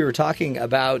 Before we were talking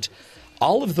about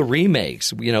all of the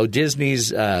remakes,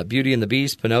 Disney's Beauty and the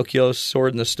Beast, Pinocchio,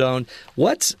 Sword in the Stone.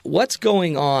 What's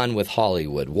going on with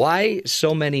Hollywood? Why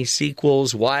so many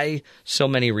sequels? Why so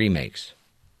many remakes?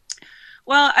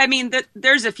 Well, I mean,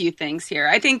 there's a few things here.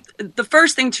 I think the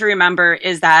first thing to remember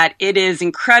is that it is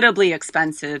incredibly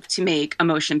expensive to make a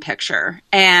motion picture.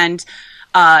 And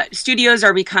studios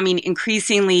are becoming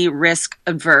increasingly risk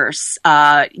averse,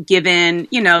 given,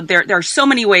 there are so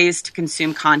many ways to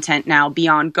consume content now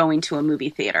beyond going to a movie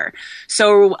theater.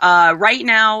 So right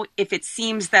now, if it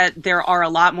seems that there are a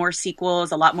lot more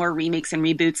sequels, a lot more remakes and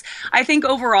reboots, I think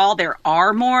overall there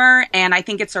are more. And I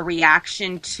think it's a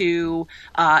reaction to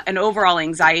an overall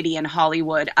anxiety in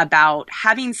Hollywood about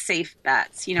having safe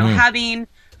bets, having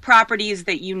properties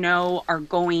that are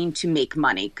going to make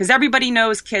money. Because everybody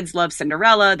knows kids love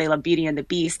Cinderella. They love Beauty and the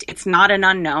Beast. It's not an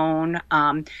unknown.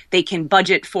 They can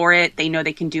budget for it. They know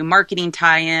they can do marketing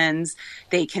tie-ins.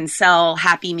 They can sell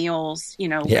Happy Meals,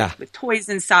 with toys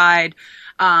inside.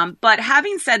 But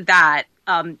having said that,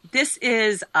 this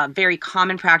is a very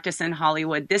common practice in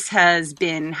Hollywood. This has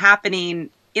been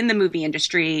happening in the movie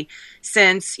industry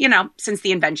since the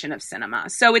invention of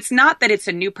cinema. So it's not that it's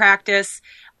a new practice.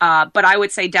 But I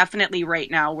would say definitely right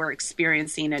now we're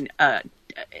experiencing an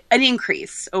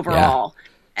increase overall.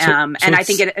 Yeah. And I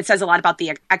think it says a lot about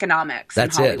the economics.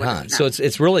 That's in Hollywood, huh? So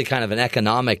it's really kind of an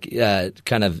economic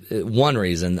one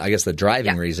reason. I guess the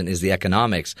driving reason is the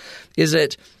economics. Is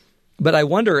it? But I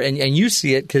wonder, and you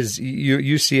see it because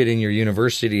you see it in your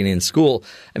university and in school.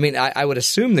 I mean, I would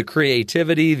assume the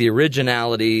creativity, the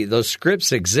originality, those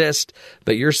scripts exist,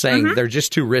 but you're saying they're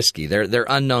just too risky. They're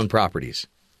unknown properties.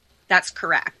 That's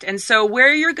correct. And so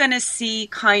where you're going to see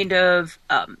kind of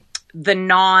the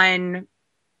non-sequel,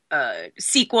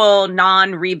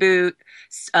 non-reboot,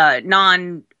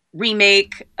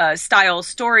 non-remake style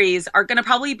stories are going to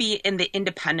probably be in the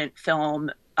independent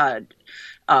film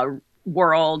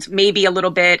world, maybe a little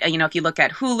bit, if you look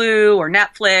at Hulu or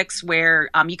Netflix,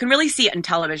 where you can really see it in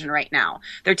television right now.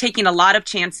 They're taking a lot of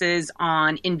chances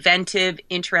on inventive,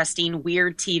 interesting,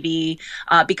 weird TV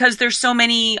because there's so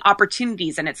many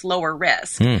opportunities and it's lower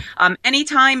risk.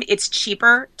 Anytime it's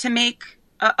cheaper to make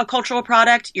a cultural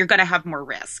product, you're going to have more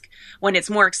risk. When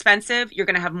it's more expensive, you're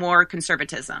going to have more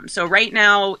conservatism. So right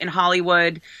now in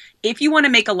Hollywood, if you want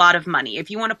to make a lot of money,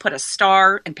 if you want to put a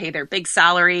star and pay their big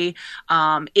salary,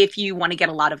 if you want to get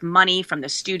a lot of money from the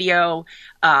studio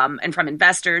and from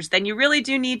investors, then you really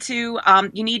do need to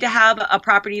have a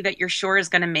property that you're sure is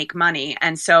going to make money.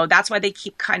 And so that's why they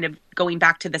keep kind of going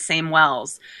back to the same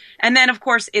wells. And then, of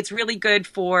course, it's really good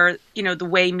for, the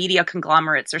way media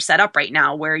conglomerates are set up right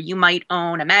now, where you might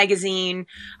own a magazine,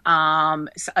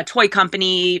 a toy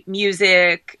company,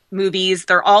 music, movies.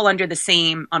 They're all under the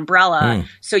same umbrella.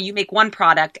 So you make one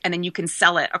product and then you can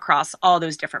sell it across all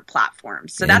those different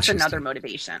platforms. So that's another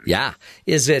motivation. Yeah.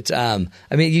 Is it,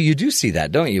 you do see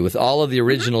that, don't you, with all of the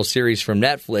original series from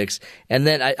Netflix. And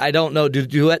then I don't know,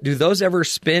 do those ever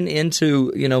spin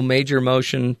into, major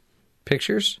motion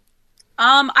pictures?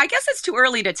 I guess it's too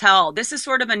early to tell. This is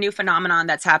sort of a new phenomenon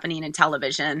that's happening in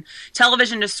television.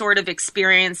 Television is sort of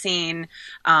experiencing,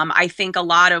 I think, a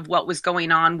lot of what was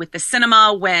going on with the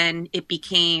cinema when it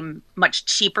became much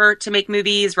cheaper to make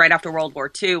movies right after World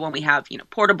War II, when we have,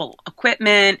 portable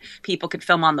equipment, people could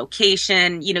film on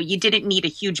location. You didn't need a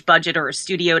huge budget or a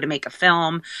studio to make a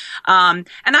film. And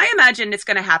I imagine it's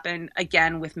going to happen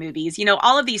again with movies.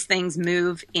 All of these things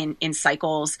move in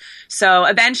cycles. So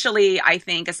eventually, I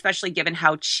think, especially given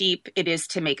how cheap it is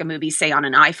to make a movie, say on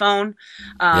an iPhone,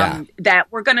 that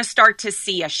we're going to start to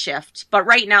see a shift. But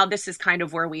right now, this is kind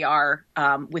of where we are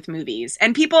with movies.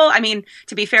 And people,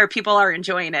 to be fair, people are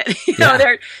enjoying it.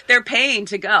 They're paying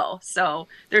to go. So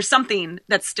there's something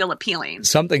that's still appealing.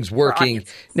 Something's working.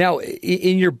 Now,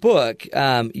 in your book,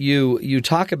 you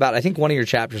talk about, I think one of your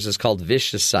chapters is called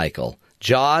Vicious Cycle.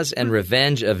 Jaws and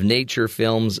Revenge of Nature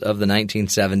films of the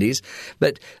 1970s.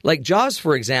 But like Jaws,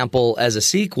 for example, as a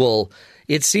sequel,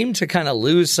 it seemed to kind of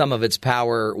lose some of its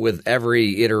power with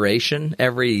every iteration,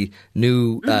 every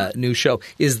new show.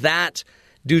 Is that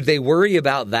 – do they worry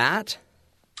about that?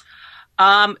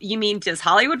 You mean does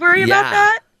Hollywood worry about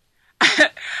that?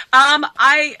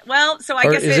 I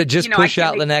guess is it just push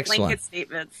out the next one?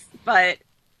 Statements, but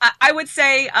I would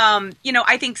say,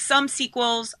 I think some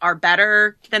sequels are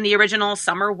better than the original.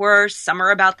 Some are worse. Some are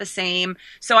about the same.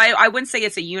 So I wouldn't say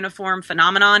it's a uniform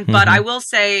phenomenon, but I will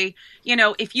say,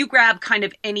 if you grab kind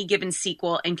of any given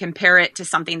sequel and compare it to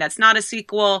something that's not a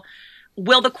sequel,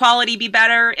 will the quality be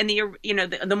better in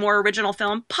the more original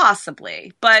film?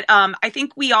 Possibly. But I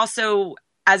think we also,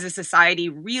 as a society,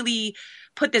 really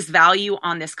put this value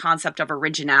on this concept of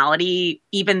originality,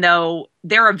 even though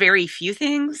there are very few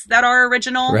things that are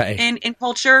original in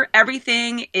culture.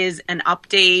 Everything is an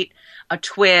update, a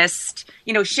twist.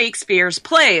 Shakespeare's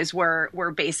plays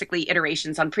were basically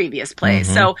iterations on previous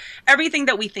plays. So everything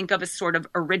that we think of as sort of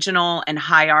original and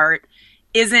high art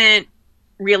isn't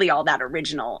really all that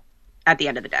original at the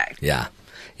end of the day. Yeah.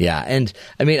 Yeah. And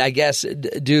I guess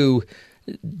do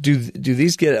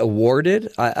these get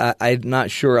awarded? I'm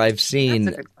not sure I've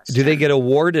seen. Do they get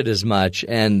awarded as much?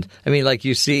 And like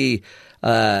you see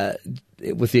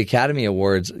with the Academy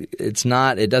Awards,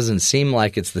 it doesn't seem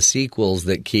like it's the sequels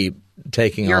that keep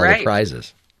taking the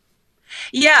prizes.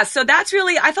 Yeah, so that's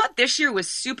really, I thought this year was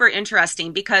super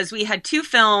interesting because we had two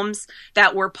films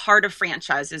that were part of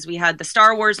franchises. We had the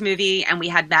Star Wars movie and we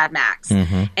had Mad Max.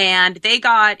 And they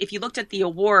got, if you looked at the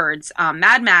awards,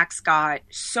 Mad Max got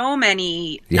so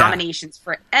many nominations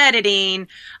for editing,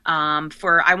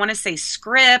 for, I want to say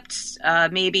script,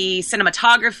 maybe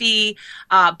cinematography,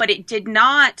 but it did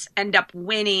not end up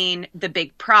winning the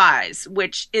big prize,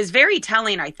 which is very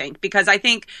telling, I think, because I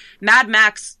think Mad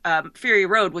Max Fury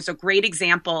Road was a great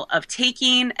example of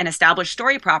taking an established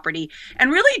story property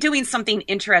and really doing something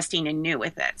interesting and new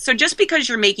with it. So just because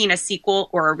you're making a sequel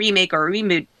or a remake or a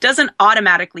reboot doesn't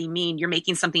automatically mean you're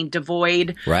making something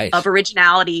devoid of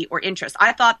originality or interest.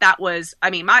 I thought that was,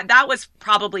 that was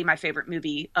probably my favorite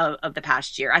movie of the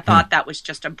past year. I thought that was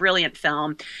just a brilliant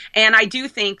film. And I do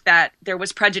think that there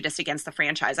was prejudice against the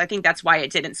franchise. I think that's why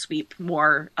it didn't sweep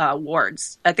more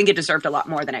awards. I think it deserved a lot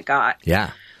more than it got. Yeah.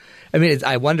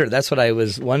 I wonder, that's what I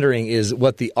was wondering, is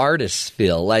what the artists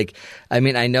feel. Like,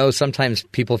 I know sometimes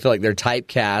people feel like they're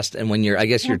typecast, and when you're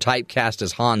typecast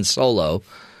as Han Solo,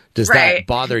 does that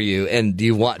bother you? And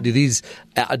do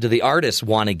the artists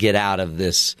want to get out of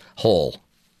this hole?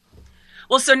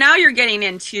 Well, so now you're getting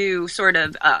into sort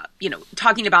of,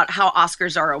 talking about how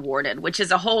Oscars are awarded, which is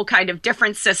a whole kind of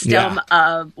different system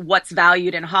of what's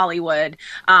valued in Hollywood.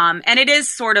 And it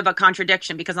is sort of a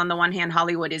contradiction because on the one hand,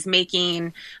 Hollywood is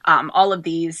making all of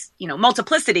these,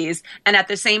 multiplicities. And at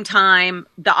the same time,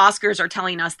 the Oscars are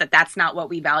telling us that that's not what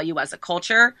we value as a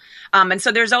culture. And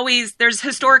so there's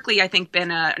historically, I think,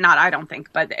 been a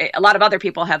lot of other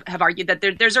people have argued that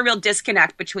there's a real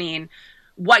disconnect between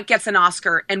what gets an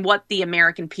Oscar and what the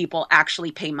American people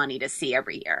actually pay money to see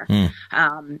every year.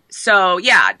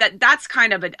 That's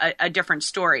kind of a different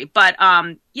story. But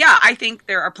I think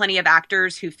there are plenty of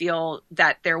actors who feel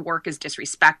that their work is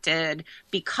disrespected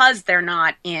because they're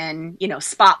not in,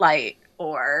 Spotlight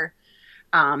or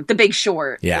The Big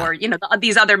Short, Yeah. or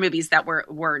these other movies that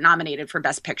were nominated for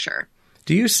Best Picture.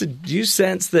 Do you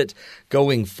sense that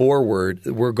going forward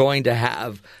we're going to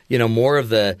have more of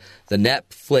the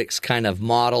Netflix kind of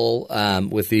model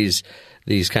with these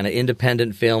kind of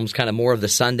independent films, kind of more of the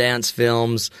Sundance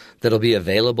films that'll be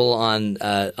available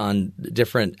on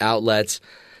different outlets?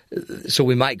 So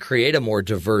we might create a more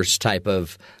diverse type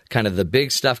of kind of the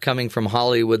big stuff coming from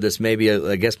Hollywood that's maybe,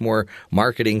 I guess, more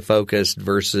marketing focused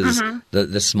versus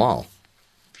the small.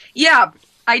 Yeah,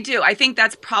 I do. I think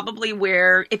that's probably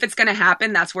where, if it's going to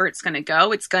happen, that's where it's going to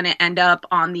go. It's going to end up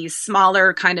on these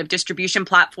smaller kind of distribution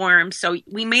platforms. So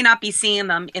we may not be seeing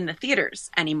them in the theaters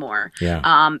anymore.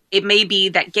 Yeah. It may be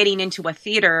that getting into a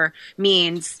theater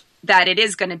means that it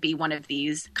is going to be one of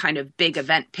these kind of big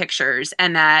event pictures,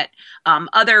 and that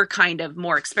other kind of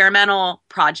more experimental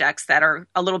projects that are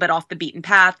a little bit off the beaten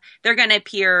path, they're going to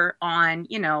appear on,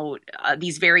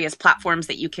 these various platforms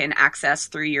that you can access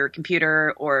through your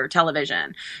computer or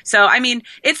television. So, I mean,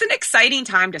 it's an exciting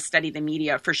time to study the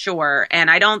media for sure.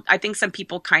 And I think some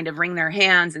people kind of wring their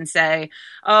hands and say,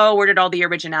 oh, where did all the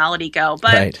originality go?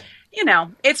 But right.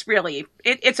 It's really,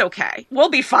 it's okay. We'll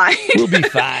be fine. We'll be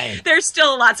fine. There's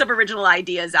still lots of original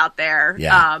ideas out there.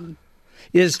 Yeah.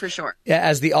 For sure.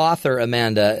 As the author,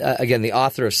 Amanda, again, the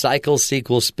author of Cycles,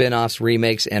 Sequels, Spin-offs,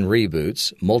 Remakes, and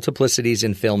Reboots, Multiplicities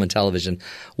in Film and Television,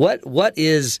 what do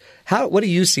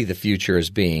you see the future as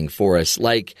being for us?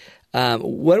 Like,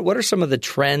 what are some of the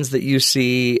trends that you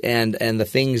see and the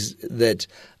things that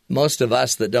most of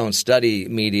us that don't study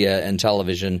media and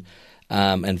television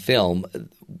and film,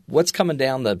 what's coming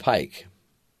down the pike?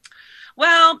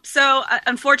 Well, so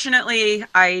unfortunately,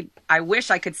 I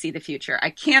wish I could see the future. I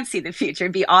can't see the future.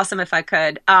 It'd be awesome if I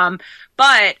could.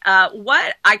 But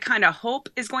what I kind of hope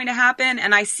is going to happen,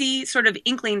 and I see sort of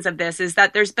inklings of this, is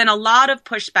that there's been a lot of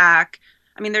pushback.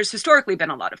 I mean, there's historically been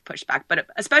a lot of pushback, but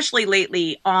especially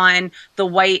lately on the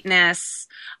whiteness,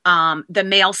 the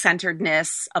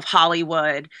male-centeredness of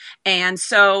Hollywood. And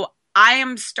so I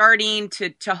am starting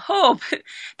to hope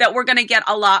that we're going to get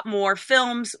a lot more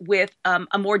films with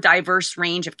a more diverse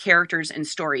range of characters and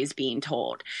stories being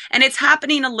told. And it's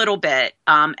happening a little bit,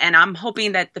 and I'm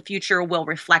hoping that the future will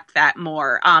reflect that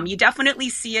more. You definitely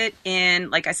see it in,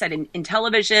 like I said, in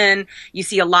television. You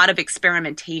see a lot of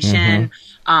experimentation.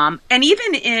 And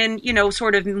even in,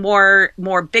 sort of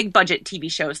more big budget TV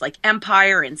shows like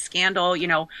Empire and Scandal,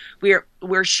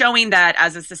 we're showing that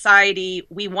as a society,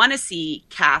 we want to see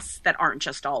casts that aren't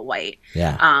just all white.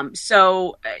 Yeah.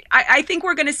 So I think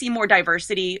we're going to see more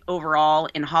diversity overall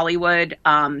in Hollywood,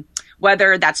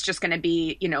 whether that's just going to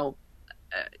be,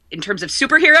 in terms of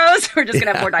superheroes, we're just going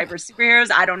to have more diverse superheroes.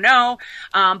 I don't know.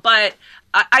 But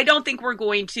I don't think we're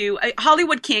going to.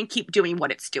 Hollywood can't keep doing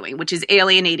what it's doing, which is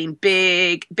alienating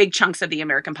big chunks of the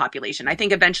American population. I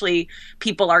think eventually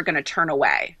people are going to turn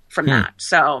away from that.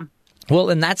 So.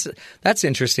 Well, and that's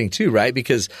interesting too, right?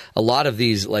 Because a lot of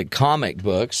these like comic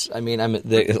books, a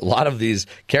lot of these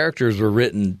characters were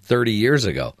written 30 years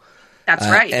ago. That's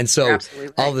right. And so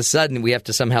right. all of a sudden we have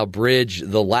to somehow bridge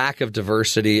the lack of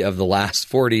diversity of the last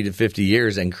 40 to 50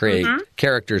 years and create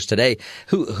characters today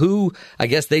who I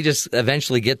guess they just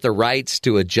eventually get the rights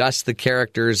to adjust the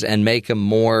characters and make them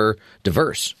more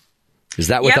diverse. Is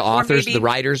that what the authors, the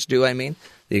writers do, the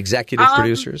executive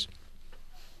producers?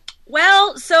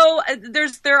 Well, so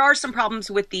there are some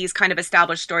problems with these kind of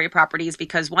established story properties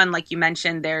because one, like you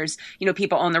mentioned, there's,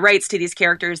 people own the rights to these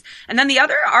characters. And then the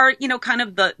other are, kind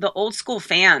of the old school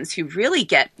fans who really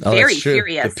get very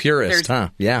furious. The purists,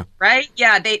 Yeah. Right?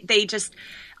 Yeah. They just,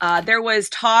 there was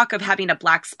talk of having a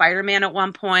black Spider-Man at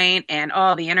one point and,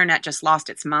 the internet just lost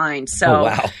its mind. So,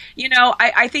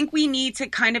 I think we need to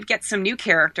kind of get some new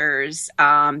characters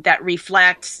that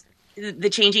reflect the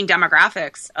changing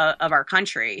demographics of our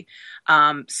country.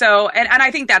 So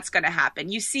I think that's going to happen.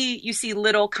 You see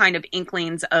little kind of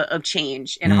inklings of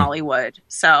change in Hollywood.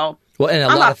 So, well, and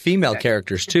a lot of female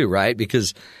characters too, right?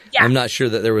 Because I'm not sure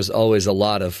that there was always a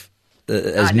lot of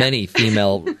many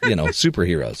female,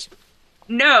 superheroes.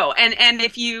 No. And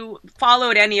if you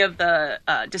followed any of the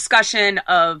discussion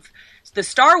of the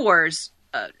Star Wars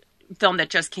film that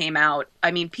just came out,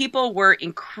 people were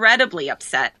incredibly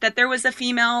upset that there was a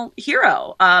female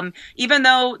hero. Even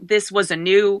though this was a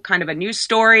new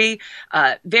story,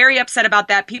 very upset about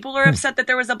that. People are upset that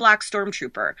there was a black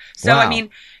stormtrooper. So, wow.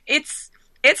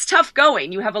 It's tough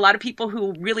going. You have a lot of people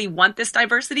who really want this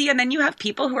diversity, and then you have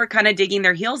people who are kind of digging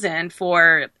their heels in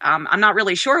for, I'm not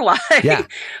really sure why,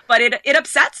 but it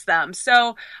upsets them.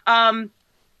 So,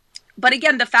 But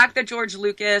again, the fact that George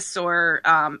Lucas, or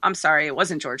I'm sorry, it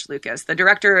wasn't George Lucas, the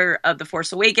director of The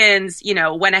Force Awakens,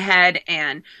 went ahead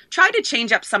and tried to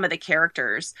change up some of the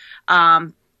characters.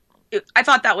 I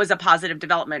thought that was a positive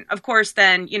development. Of course,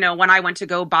 then, when I went to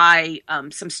go buy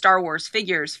some Star Wars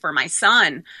figures for my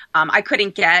son, I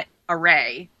couldn't get a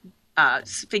Rey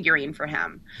figurine for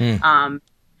him,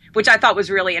 which I thought was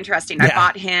really interesting. Yeah. I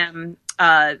bought him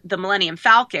the Millennium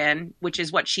Falcon, which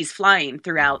is what she's flying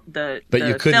throughout the But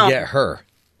you couldn't get her.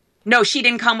 No, she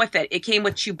didn't come with it. It came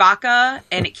with Chewbacca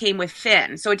and it came with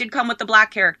Finn. So it did come with the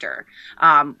black character.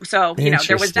 So,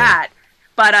 there was that.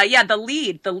 But the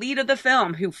lead of the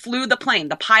film, who flew the plane,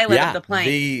 the pilot of the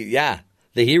plane.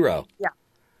 The hero. Yeah.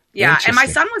 Yeah, and my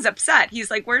son was upset.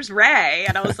 He's like, "Where's Rey?"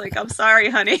 And I was like, "I'm sorry,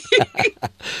 honey."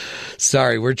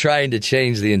 Sorry, we're trying to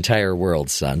change the entire world,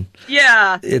 son.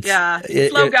 Yeah,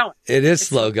 slow going. It is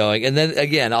slow going. And then,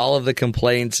 again, all of the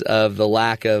complaints of the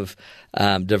lack of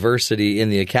diversity in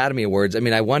the Academy Awards. I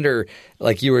mean, I wonder,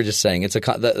 like you were just saying, it's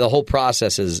the whole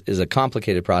process is a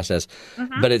complicated process,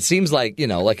 but it seems like,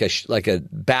 like a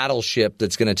battleship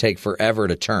that's going to take forever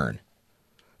to turn.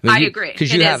 I agree.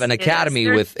 Because you have an academy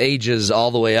with ages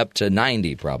all the way up to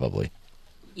 90, probably.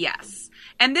 Yes.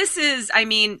 And this is,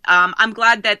 I'm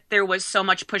glad that there was so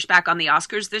much pushback on the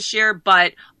Oscars this year,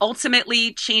 but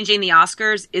ultimately changing the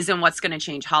Oscars isn't what's going to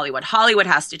change Hollywood. Hollywood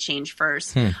has to change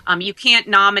first. You can't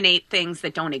nominate things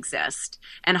that don't exist.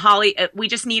 And we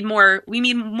just need more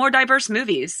diverse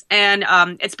movies. And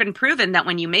it's been proven that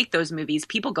when you make those movies,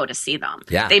 people go to see them.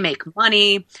 Yeah. They make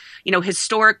money.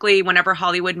 Historically, whenever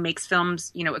Hollywood makes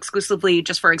films, exclusively,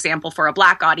 just for example, for a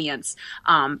black audience,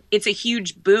 it's a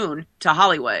huge boon to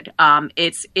Hollywood.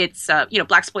 It's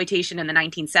blaxploitation in the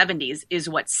 1970s is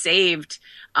what saved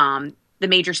the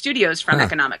major studios from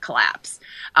economic collapse.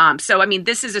 So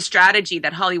this is a strategy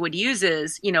that Hollywood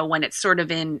uses, when it's sort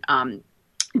of in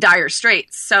dire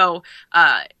straits. So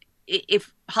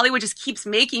if Hollywood just keeps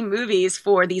making movies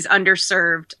for these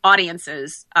underserved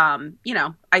audiences,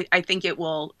 I think it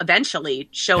will eventually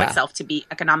show itself to be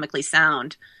economically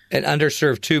sound. And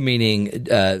underserved too, meaning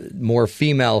more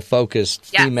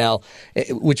female-focused,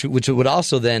 which would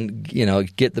also then,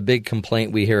 get the big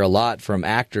complaint we hear a lot from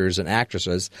actors and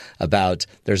actresses about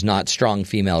there's not strong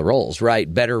female roles,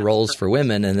 right? Better roles for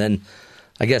women, and then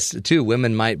I guess too,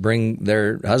 women might bring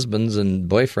their husbands and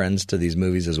boyfriends to these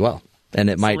movies as well, and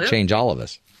it might change all of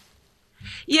us.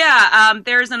 Yeah,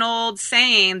 there's an old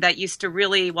saying that used to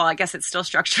really, well, I guess it still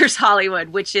structures Hollywood,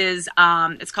 which is,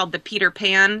 it's called the Peter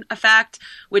Pan effect,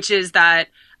 which is that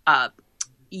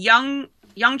young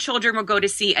children will go to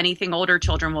see anything older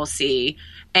children will see,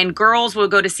 and girls will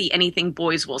go to see anything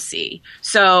boys will see.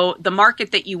 So the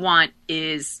market that you want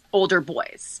is older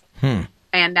boys.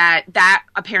 And that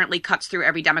apparently cuts through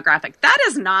every demographic. That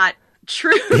is not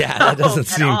true. Yeah, that doesn't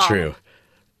seem true.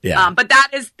 Yeah. But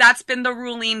that's been the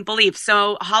ruling belief.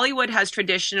 So Hollywood has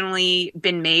traditionally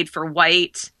been made for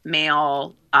white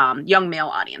male, young male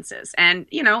audiences. And,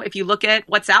 if you look at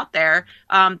what's out there,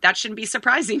 that shouldn't be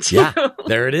surprising to you. Yeah,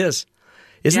 there it is.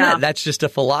 Isn't that's just a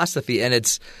philosophy,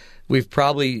 and we've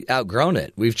probably outgrown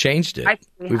it. We've changed it. I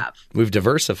think we have. We've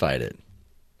diversified it.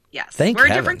 Yes. Thank We're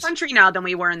heavens. a different country now than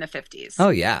we were in the 50s. Oh,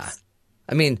 yeah.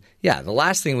 The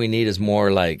last thing we need is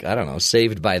more like, I don't know,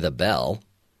 Saved by the Bell.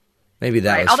 Maybe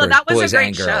that was Although for that was boys a great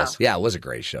and girls. show. Yeah, it was a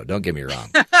great show. Don't get me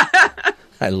wrong.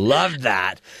 I loved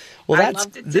that. Well, I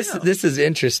loved it too. This is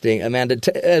interesting, Amanda.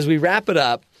 As we wrap it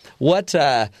up, what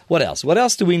else? What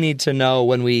else do we need to know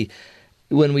when we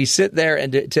sit there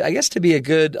and to be a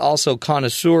good also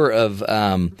connoisseur of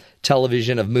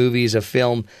television, of movies, of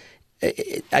film?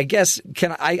 I guess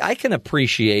I can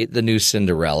appreciate the new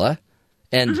Cinderella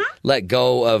and let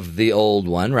go of the old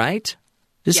one, right?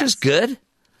 This is good.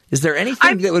 Is there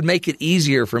anything that would make it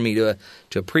easier for me to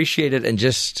appreciate it and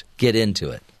just get into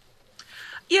it?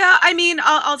 Yeah,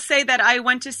 I'll say that I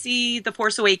went to see The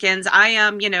Force Awakens. I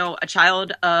am, a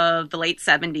child of the late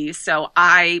 70s, so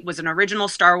I was an original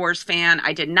Star Wars fan.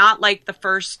 I did not like the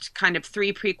first kind of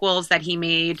 3 prequels that he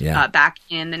made back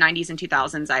in the 90s and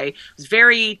 2000s. I was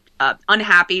very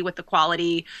unhappy with the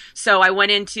quality, so I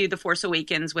went into The Force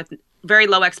Awakens with very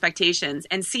low expectations,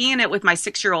 and seeing it with my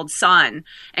 6-year-old son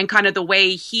and kind of the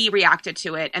way he reacted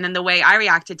to it and then the way I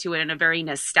reacted to it in a very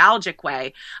nostalgic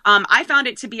way, I found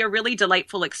it to be a really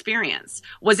delightful experience.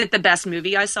 Was it the best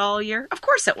movie I saw all year? Of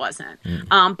course it wasn't.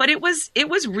 But it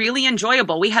was really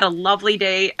enjoyable. We had a lovely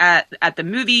day at the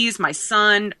movies. My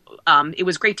son, it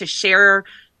was great to share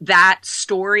that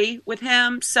story with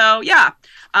him. So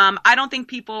I don't think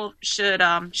people should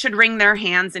wring their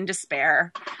hands in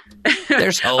despair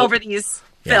There's hope. over these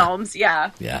films.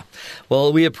 Yeah. Yeah.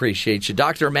 Well, we appreciate you.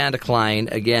 Dr. Amanda Klein,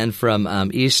 again,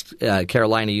 from East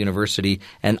Carolina University,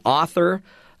 and author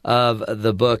of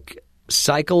the book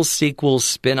Cycles, Sequels,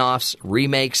 Spin-Offs,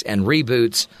 Remakes, and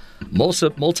Reboots,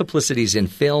 Multiplicities in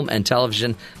Film and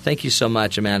Television. Thank you so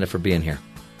much, Amanda, for being here.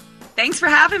 Thanks for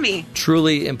having me.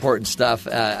 Truly important stuff.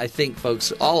 I think,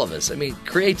 folks, all of us, I mean,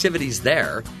 creativity's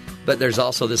there, but there's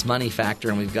also this money factor,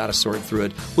 and we've got to sort through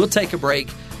it. We'll take a break,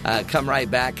 come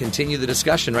right back, continue the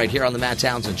discussion right here on The Matt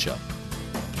Townsend Show.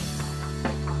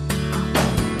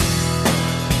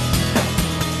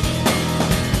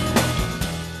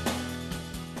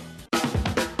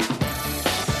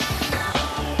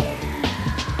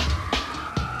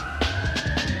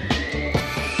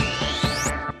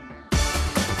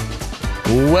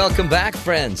 Welcome back,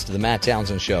 friends, to the Matt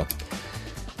Townsend Show.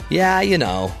 Yeah, you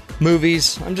know,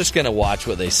 movies, I'm just going to watch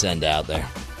what they send out there.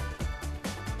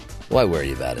 Why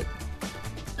worry about it?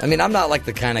 I mean, I'm not like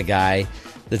the kind of guy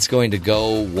that's going to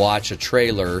go watch a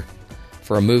trailer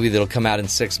for a movie that'll come out in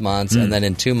 6 months and then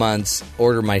in 2 months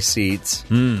order my seats,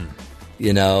 you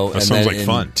know, that and sounds then like in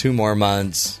fun. 2 more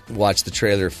months watch the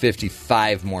trailer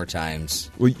 55 more times.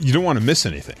 Well, you don't want to miss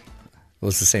anything. Well,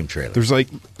 it's the same trailer. There's like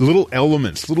little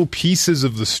elements, little pieces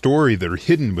of the story that are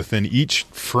hidden within each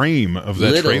frame of that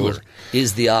Little trailer.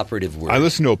 Is the operative word. I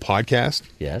listened to a podcast.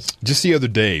 Yes. Just the other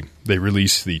day, they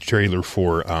released the trailer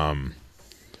for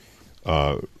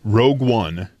Rogue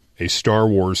One, a Star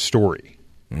Wars story.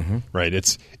 Mm-hmm. Right?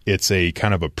 It's a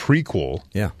kind of a prequel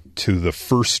to the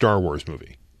first Star Wars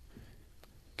movie.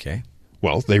 Okay.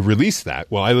 Well, they released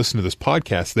that. Well, I listened to this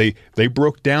podcast. They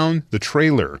broke down the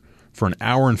trailer for an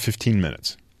hour and 15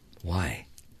 minutes. Why?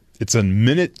 It's a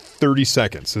minute 30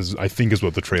 seconds, I think is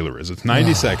what the trailer is. It's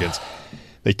 90 seconds.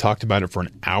 They talked about it for an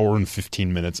hour and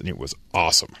 15 minutes, and it was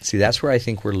awesome. See, that's where I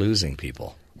think we're losing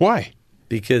people. Why?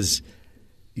 Because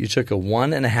you took a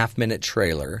 1.5 minute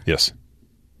trailer. Yes.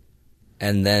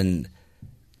 And then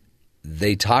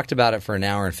they talked about it for an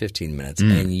hour and 15 minutes,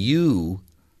 and you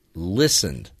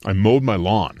listened. I mowed my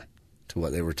lawn. To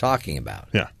what they were talking about.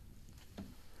 Yeah.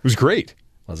 It was great.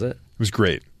 Was it? It was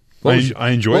great. I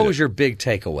enjoyed it. What was your big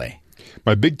takeaway?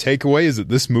 My big takeaway is that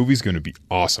this movie's going to be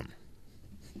awesome.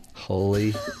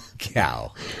 Holy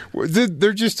cow.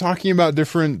 They're just talking about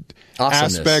different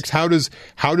aspects. How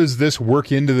does this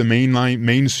work into the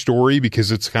main story?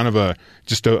 Because it's kind of a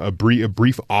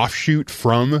brief offshoot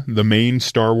from the main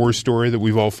Star Wars story that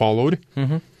we've all followed.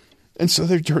 Mm-hmm. And so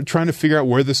they're trying to figure out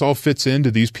where this all fits in.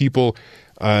 Do these people,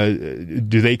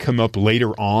 do they come up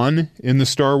later on in the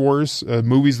Star Wars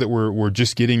movies that we're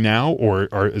just getting now? Or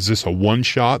is this a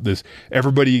one-shot?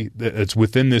 Everybody that's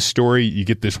within this story, you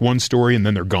get this one story and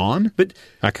then they're gone? But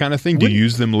that kind of thing? Do you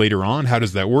use them later on? How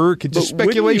does that work? It's just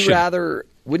speculation.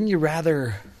 Wouldn't you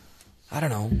rather, I don't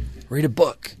know, read a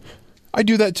book? I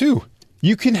do that too.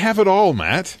 You can have it all,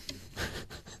 Matt.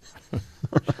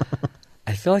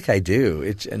 I feel like I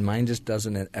do, and mine just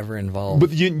doesn't ever involve.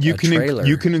 But you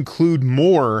can include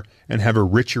more and have a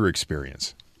richer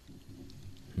experience.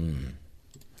 I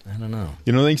don't know.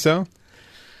 You don't think so?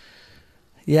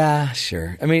 Yeah,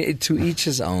 sure. I mean, to each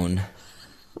his own,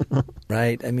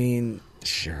 right? I mean,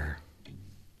 sure.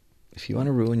 If you want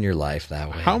to ruin your life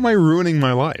that way, how am I ruining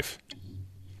my life?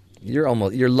 You're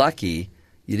lucky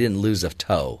you didn't lose a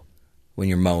toe when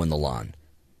you're mowing the lawn.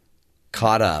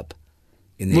 Caught up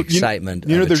in the excitement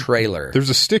of a trailer.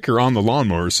 There's a sticker on the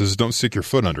lawnmower that says, "Don't stick your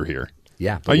foot under here."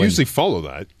 Yeah. I usually follow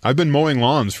that. I've been mowing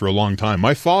lawns for a long time.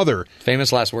 My father...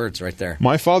 Famous last words right there.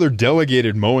 My father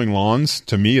delegated mowing lawns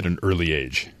to me at an early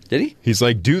age. Did he? He's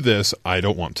like, do this. I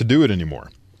don't want to do it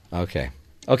anymore. Okay,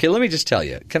 let me just tell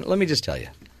you.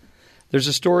 There's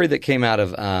a story that came out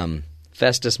of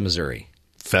Festus, Missouri.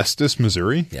 Festus,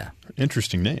 Missouri? Yeah.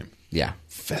 Interesting name. Yeah.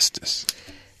 Festus.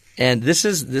 And this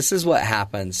is what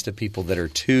happens to people that are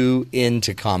too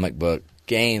into comic book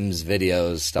games,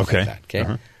 videos, stuff like that.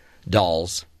 Okay,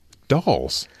 Dolls.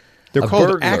 They're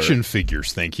called action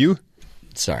figures. Thank you.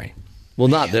 Sorry. Well,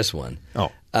 not this one.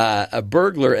 Oh, a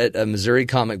burglar at a Missouri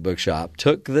comic book shop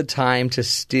took the time to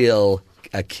steal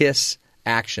a Kiss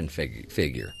action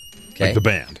figure. Okay, like the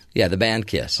band. Yeah, the band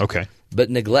Kiss. Okay. But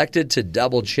neglected to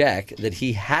double check that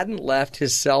he hadn't left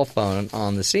his cell phone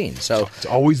on the scene. So it's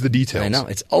always the details. I know.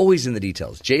 It's always in the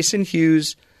details. Jason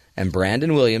Hughes and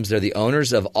Brandon Williams, they're the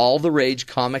owners of All the Rage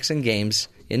Comics and Games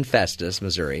in Festus,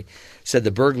 Missouri, said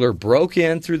the burglar broke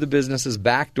in through the business's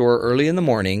back door early in the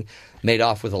morning, made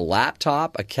off with a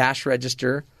laptop, a cash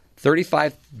register,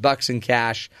 $35 in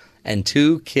cash, and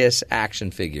 2 Kiss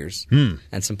action figures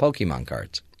and some Pokemon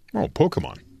cards. Oh,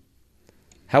 Pokemon.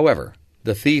 However,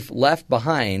 the thief left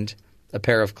behind a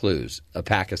pair of clues, a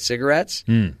pack of cigarettes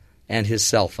and his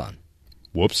cell phone.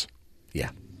 Whoops. Yeah.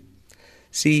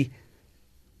 See,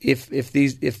 if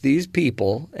these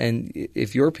people and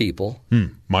if your people,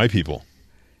 my people,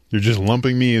 you're just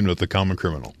lumping me in with the common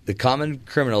criminal. The common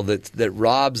criminal that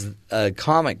robs a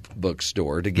comic book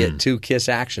store to get 2 Kiss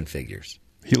action figures.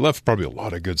 He left probably a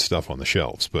lot of good stuff on the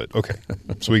shelves, but okay.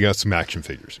 So we got some action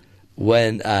figures.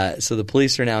 So the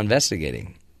police are now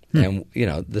investigating. And,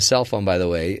 the cell phone, by the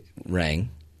way, rang.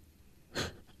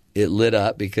 It lit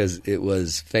up because it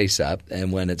was face up.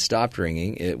 And when it stopped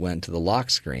ringing, it went to the lock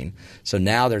screen. So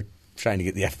now they're trying to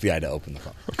get the FBI to open the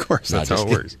phone. Of course, that's how it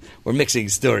works. We're mixing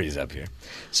stories up here.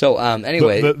 So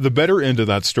anyway. The better end of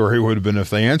that story would have been if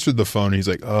they answered the phone. He's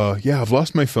like, yeah, I've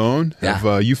lost my phone. Yeah.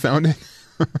 Have you found it?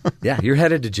 Yeah, you're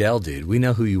headed to jail, dude. We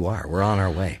know who you are. We're on our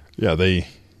way. Yeah,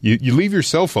 you leave your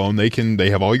cell phone. They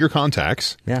have all your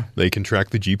contacts. Yeah. They can track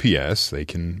the GPS. They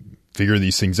can figure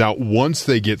these things out once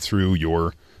they get through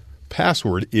your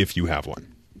password, if you have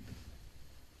one.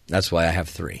 That's why I have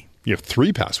 3. You have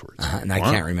 3 passwords. And I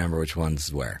can't remember which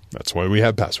one's where. That's why we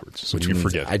have passwords, so you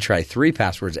forget. I try 3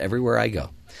 passwords everywhere I go.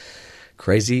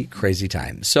 Crazy, crazy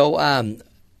time. So I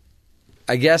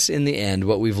guess in the end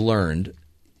what we've learned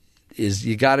is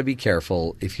you got to be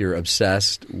careful if you're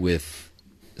obsessed with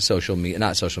social media,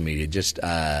 not social media, just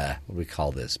what do we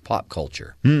call this? Pop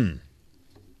culture.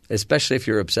 Especially if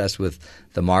you're obsessed with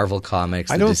the Marvel comics.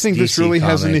 I don't think this really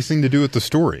has anything to do with the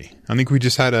story. I think we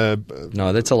just had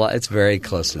no, that's a lot. It's very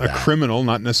close to that. A criminal,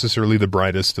 not necessarily the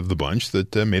brightest of the bunch,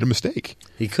 that made a mistake.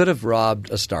 He could have robbed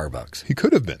a Starbucks. He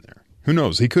could have been there. Who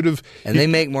knows? He could have. And they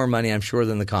make more money, I'm sure,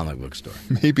 than the comic book store.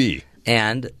 Maybe.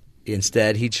 And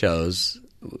instead, he chose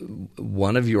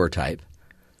one of your type.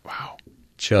 Wow.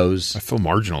 Chose. I feel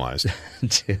marginalized.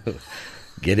 To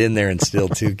get in there and steal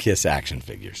 2 Kiss action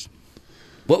figures.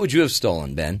 What would you have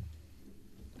stolen, Ben?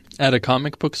 At a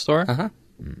comic book store? Uh-huh.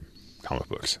 Comic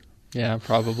books. Yeah,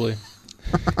 probably.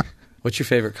 What's your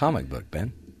favorite comic book,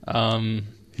 Ben?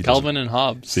 Calvin and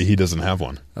Hobbes. See, he doesn't have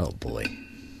one. Oh, boy.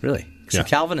 Really? So Yeah.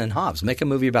 Calvin and Hobbes. Make a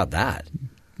movie about that.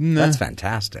 Nah. That's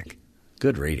fantastic.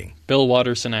 Good reading. Bill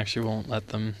Watterson actually won't let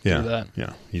them do that.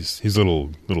 Yeah. He's a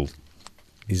little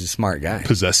He's a smart guy.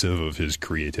 possessive of his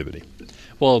creativity.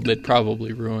 Well, they'd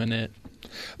probably ruin it.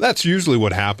 That's usually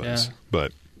what happens. Yeah.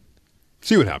 But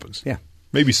see what happens. Yeah.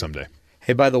 Maybe someday.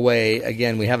 Hey, by the way,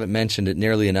 again, we haven't mentioned it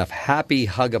nearly enough. Happy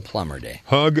Hug a Plumber Day.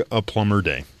 Hug a Plumber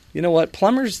Day. You know what?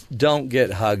 Plumbers don't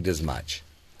get hugged as much.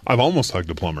 I've almost hugged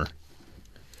a plumber.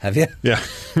 Have you? Yeah.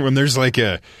 When there's like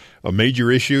a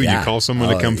major issue, Yeah. you call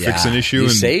someone to come fix an issue. You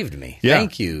and saved me. Yeah.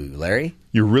 Thank you, Larry.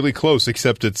 You're really close,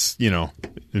 except it's,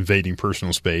 invading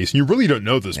personal space. You really don't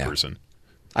know this person.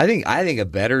 I think a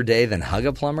better day than hug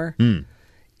a plumber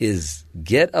is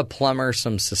get a plumber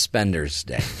some suspenders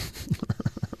day.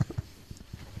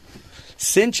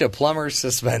 Cinch a plumber's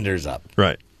suspenders up.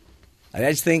 Right. I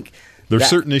just think there's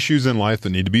certain issues in life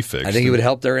that need to be fixed. I think it would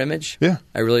help their image. Yeah.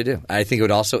 I really do. I think it would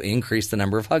also increase the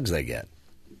number of hugs they get.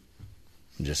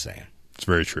 I'm just saying. It's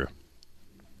very true.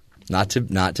 Not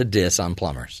to diss on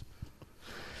plumbers.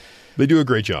 They do a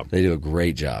great job. They do a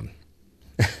great job.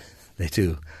 They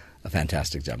do a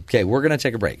fantastic job. Okay, we're going to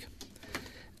take a break.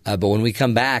 But when we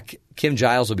come back, Kim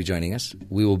Giles will be joining us.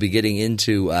 We will be getting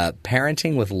into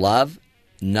parenting with love,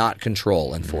 not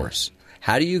control and force.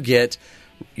 How do you get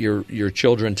your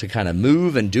children to kind of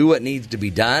move and do what needs to be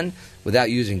done without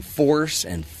using force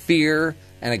and fear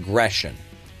and aggression?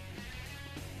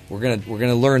 We're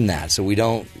gonna learn that so we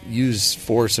don't use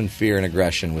force and fear and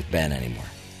aggression with Ben anymore.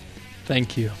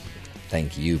 Thank you.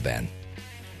 Thank you, Ben.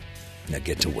 Now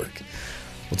get to work.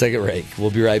 We'll take a break. We'll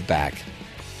be right back.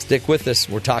 Stick with us.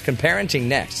 We're talking parenting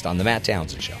next on The Matt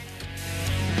Townsend Show.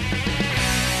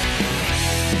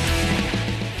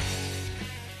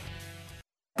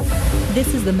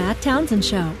 This is the Matt Townsend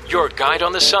Show. Your guide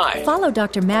on the side. Follow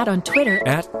Dr. Matt on Twitter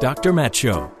At Dr. Matt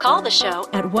Show. Call the show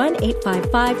at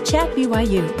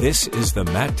 1-855-CHAT-BYU. This is the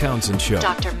Matt Townsend Show.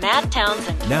 Dr. Matt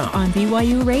Townsend Now, on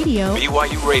BYU Radio.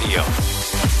 BYU Radio.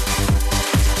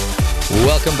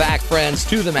 Welcome back, friends,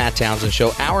 to The Matt Townsend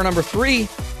Show. Hour number 3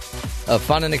 of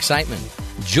fun and excitement.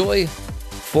 Joy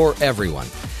for everyone.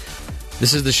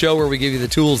 This is the show where we give you the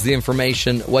tools, the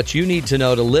information, what you need to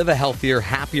know to live a healthier,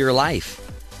 happier life.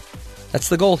 That's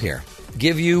the goal here.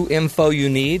 Give you info you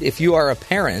need. If you are a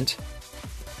parent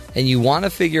and you want to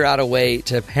figure out a way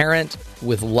to parent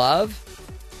with love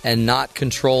and not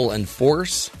control and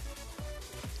force,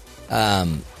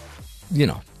 today's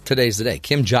the day.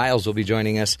 Kim Giles will be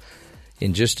joining us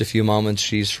in just a few moments.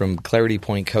 She's from Clarity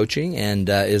Point Coaching and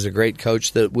is a great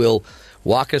coach that will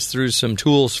walk us through some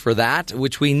tools for that,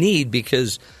 which we need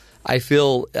because I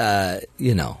feel,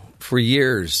 for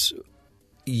year,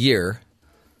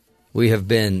 we have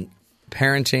been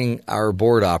parenting our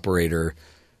board operator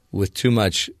with too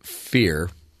much fear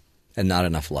and not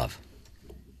enough love?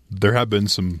 There have been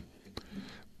some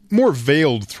more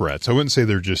veiled threats. I wouldn't say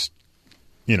they're just,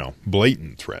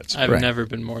 blatant threats. I've never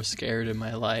been more scared in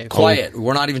my life. Quiet.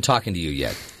 We're not even talking to you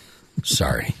yet.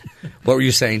 Sorry. What were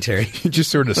you saying, Terry? You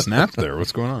just sort of snapped there.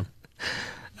 What's going on?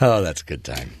 Oh, that's a good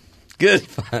time. Good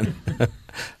fun.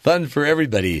 Fun for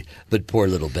everybody, but poor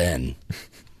little Ben.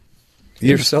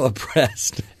 You're so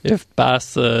oppressed. If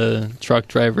Bass, the truck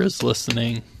driver, is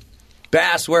listening.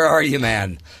 Bass, where are you,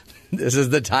 man? This is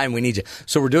the time we need you.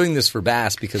 So we're doing this for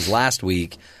Bass because last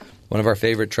week, one of our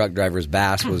favorite truck drivers,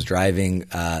 Bass, was driving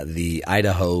the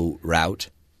Idaho route.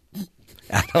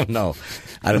 I don't know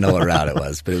what route it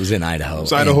was, but it was in Idaho.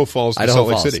 It's Idaho Falls to Salt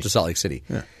Lake City. To Salt Lake City.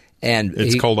 Yeah. And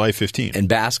it's called I-15. And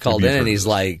Bass called in and he's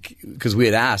like, because we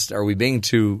had asked, are we being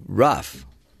too rough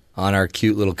on our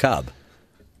cute little cub?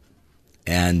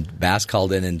 And Bass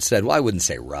called in and said, well, I wouldn't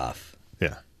say rough.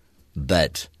 Yeah.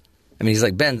 But, he's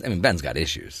like, Ben's got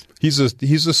issues. He's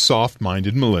a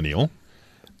soft-minded millennial.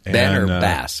 Ben or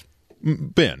Bass?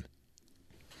 Ben.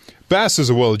 Bass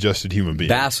is a well-adjusted human being.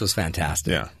 Bass was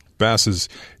fantastic. Yeah. Bass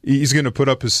he's going to put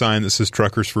up his sign that says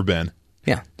Truckers for Ben.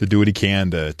 Yeah. To do what he can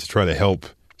to try to help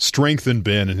strengthen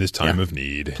Ben in his time of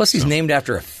need. Plus, he's named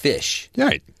after a fish.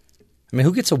 Right.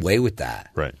 Who gets away with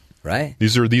that? Right. Right?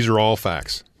 These are all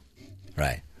facts.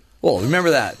 Right. Well,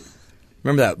 remember that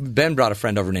Ben brought a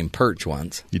friend over named Perch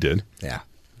once. You did? Yeah.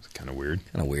 It's kind of weird.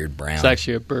 Kind of weird, brown. It's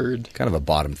actually a bird. Kind of a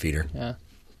bottom feeder. Yeah.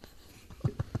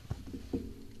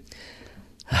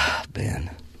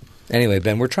 Ben. Anyway,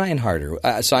 Ben, we're trying harder.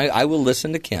 So I will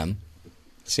listen to Kim,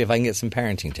 see if I can get some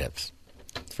parenting tips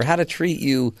for how to treat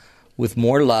you with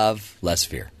more love, less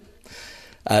fear.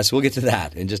 So we'll get to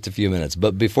that in just a few minutes.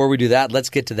 But before we do that, let's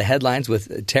get to the headlines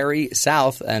with Terry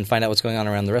South and find out what's going on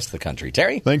around the rest of the country.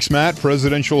 Terry? Thanks, Matt.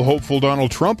 Presidential hopeful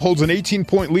Donald Trump holds an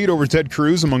 18-point lead over Ted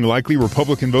Cruz among likely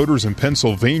Republican voters in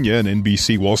Pennsylvania. An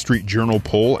NBC Wall Street Journal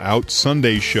poll out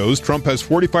Sunday shows Trump has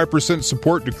 45%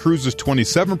 support to Cruz's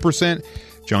 27%.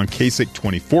 John Kasich,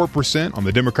 24%. On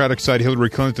the Democratic side, Hillary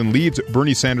Clinton leads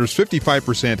Bernie Sanders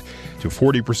 55% to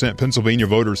 40%. Pennsylvania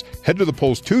voters head to the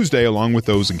polls Tuesday, along with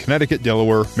those in Connecticut,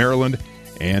 Delaware, Maryland,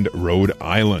 and Rhode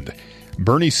Island.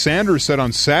 Bernie Sanders said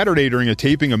on Saturday during a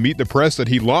taping of Meet the Press that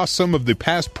he lost some of the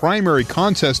past primary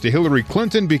contests to Hillary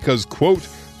Clinton because, quote,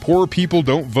 poor people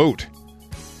don't vote.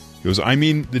 He goes,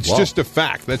 it's just a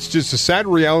fact. That's just a sad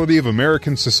reality of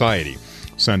American society,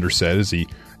 Sanders said as he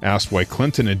asked why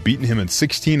Clinton had beaten him in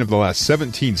 16 of the last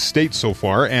 17 states so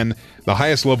far and the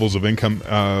highest levels of income,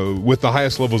 with the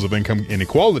highest levels of income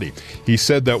inequality. He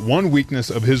said that one weakness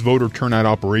of his voter turnout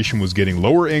operation was getting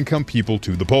lower income people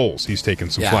to the polls. He's taken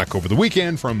some flack over the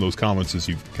weekend from those comments, as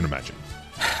you can imagine.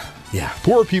 Yeah.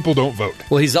 Poor people don't vote.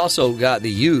 Well, he's also got the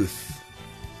youth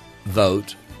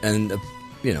vote, and, a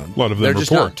lot of them they're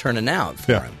just not turning out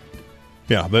for him.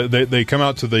 Yeah, they come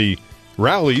out to the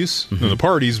rallies and the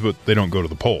parties, but they don't go to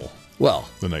the poll. Well,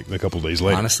 a couple of days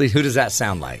later. Honestly, who does that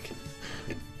sound like?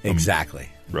 Exactly.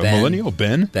 Millennial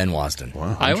Ben? Ben Wasden.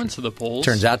 Wow. I went to the polls.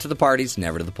 Turns out to the parties,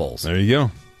 never to the polls. There you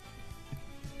go.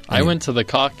 I went to the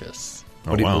caucus.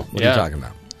 What are you talking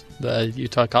about? The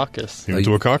Utah caucus. He went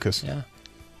to a caucus. Yeah.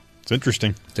 It's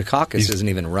interesting. The caucus isn't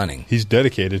even running. He's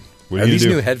dedicated. Are these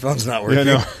new headphones not working?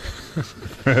 Yeah, no.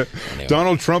 Anyway.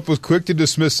 Donald Trump was quick to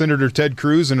dismiss Senator Ted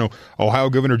Cruz and Ohio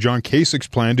Governor John Kasich's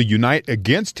plan to unite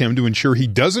against him to ensure he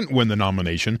doesn't win the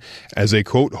nomination as a,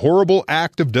 quote, horrible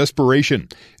act of desperation.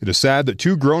 It is sad that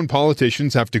two grown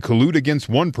politicians have to collude against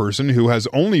one person who has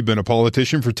only been a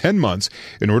politician for 10 months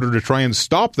in order to try and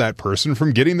stop that person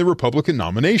from getting the Republican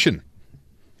nomination.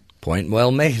 Point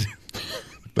well made.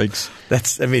 Thanks.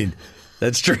 That's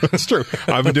true. That's true.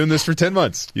 I've been doing this for 10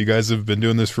 months. You guys have been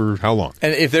doing this for how long?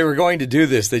 And if they were going to do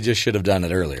this, they just should have done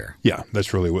it earlier. Yeah,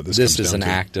 that's really what this comes down to. This is an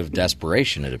act of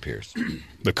desperation, it appears.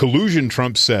 The collusion,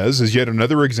 Trump says, is yet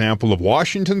another example of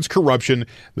Washington's corruption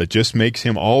that just makes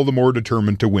him all the more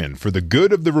determined to win for the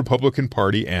good of the Republican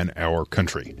Party and our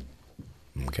country.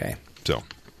 Okay. So.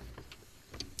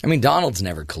 Donald's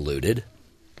never colluded.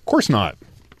 Of course not.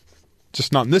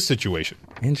 Just not in this situation.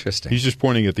 Interesting. He's just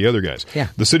pointing at the other guys. Yeah.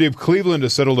 The city of Cleveland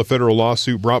has settled a federal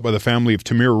lawsuit brought by the family of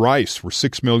Tamir Rice for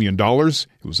 $6 million.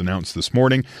 It was announced this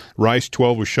morning. Rice,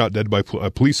 12, was shot dead by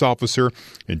a police officer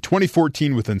in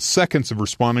 2014 within seconds of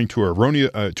responding to a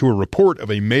report of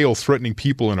a male threatening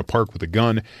people in a park with a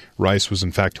gun. Rice was,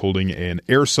 in fact, holding an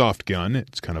airsoft gun.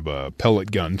 It's kind of a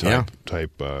pellet gun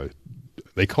type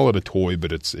they call it a toy,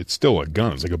 but it's still a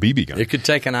gun. It's like a BB gun. It could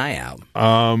take an eye out.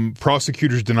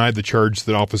 Prosecutors denied the charge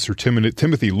that Officer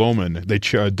Timothy Lohman. They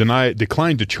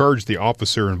declined to charge the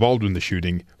officer involved in the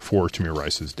shooting for Tamir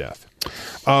Rice's death.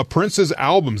 Prince's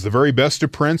albums, the very best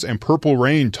of Prince and Purple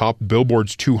Rain, topped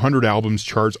Billboard's 200 albums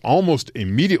charts almost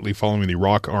immediately following the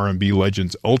rock R&B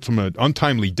legend's ultimate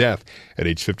untimely death at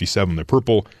age 57. The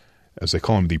Purple, as they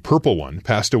call him, the Purple One,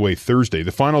 passed away Thursday.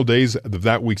 The final days of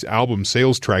that week's album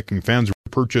sales tracking, fans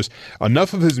purchase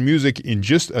enough of his music in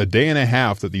just a day and a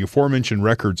half that the aforementioned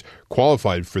records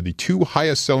qualified for the 2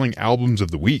 highest-selling albums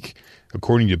of the week.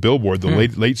 According to Billboard, the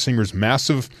late singer's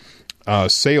massive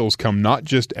sales come not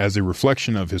just as a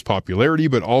reflection of his popularity,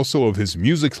 but also of his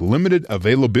music's limited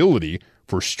availability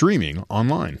for streaming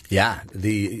online. Yeah,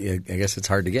 I guess it's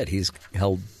hard to get. He's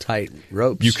held tight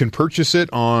ropes. You can purchase it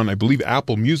on, I believe,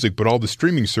 Apple Music, but all the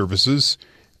streaming services,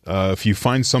 if you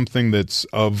find something that's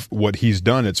of what he's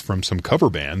done, it's from some cover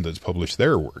band that's published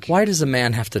their work. Why does a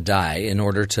man have to die in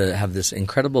order to have this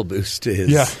incredible boost to his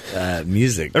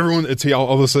music? Everyone,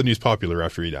 all of a sudden he's popular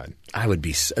after he died. I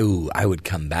would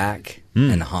come back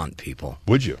and haunt people.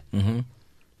 Would you? Mm-hmm.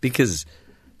 Because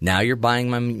now you're buying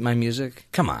my music?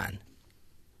 Come on.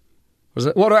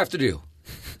 What do I have to do?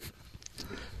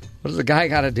 What does a guy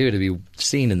got to do to be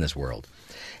seen in this world?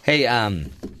 Hey,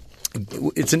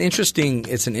 it's an interesting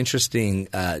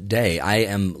day. I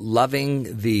am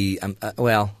loving the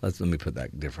let me put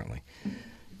that differently.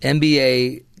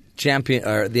 NBA champion,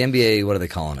 or the NBA, what are they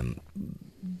calling them?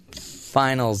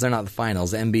 Finals. They're not the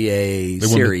finals. NBA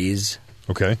series.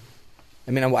 Okay.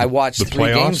 I mean, I watched the 3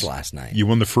 playoffs? games last night. You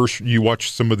won the first. You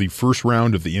watched some of the first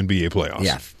round of the NBA playoffs.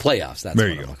 Yeah, playoffs. That's what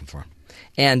I'm looking for.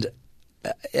 And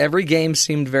every game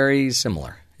seemed very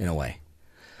similar in a way.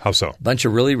 How so? Bunch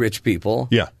of really rich people.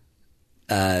 Yeah.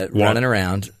 Running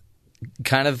around,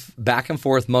 kind of back and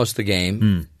forth most of the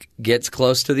game, gets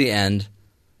close to the end,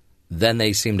 then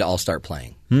they seem to all start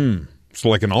playing. So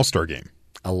like an all-star game.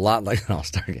 A lot like an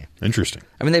all-star game. Interesting.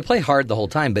 I mean, they play hard the whole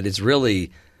time, but it's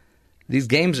really – these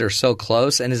games are so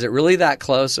close, and is it really that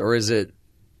close, or is it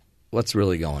 – what's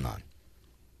really going on?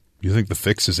 You think the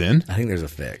fix is in? I think there's a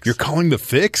fix. You're calling the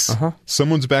fix? Uh-huh.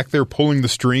 Someone's back there pulling the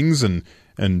strings and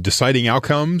deciding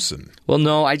outcomes? Well,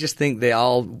 no, I just think they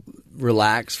all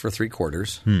relax for 3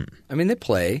 quarters. I mean, they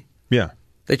play. Yeah.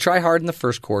 They try hard in the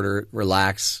first quarter,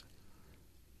 relax,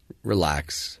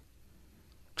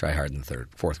 try hard in the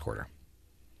fourth quarter.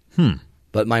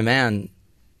 But my man,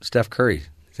 Steph Curry,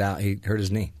 is out. He hurt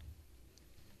his knee.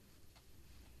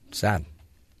 Sad.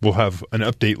 We'll have an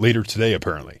update later today,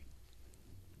 apparently.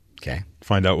 Okay.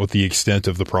 Find out what the extent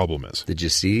of the problem is. Did you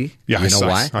see? Yeah, you know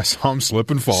why? I saw him slip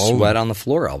and fall. Sweat on the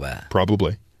floor, I'll bet.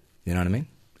 Probably. You know what I mean?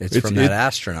 It's from that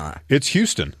astronaut. It's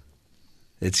Houston.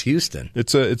 It's Houston.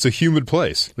 It's a humid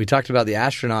place. We talked about the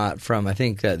astronaut from, I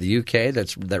think, the UK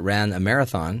that ran a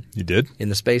marathon. You did? In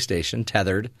the space station,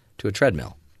 tethered to a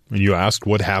treadmill. And you asked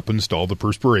what happens to all the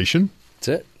perspiration. That's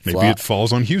it. Maybe it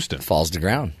falls on Houston. It falls to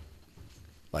ground.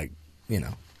 Like,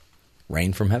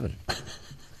 rain from heaven.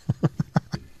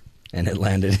 And it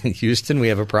landed in Houston. We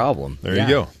have a problem. There you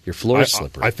go. Your floor is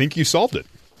slippery. I think you solved it.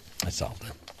 I solved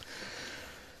it.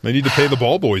 They need to pay the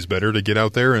ball boys better to get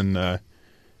out there and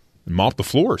mop the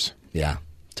floors. Yeah,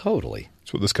 totally.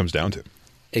 That's what this comes down to.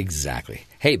 Exactly.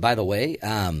 Hey, by the way,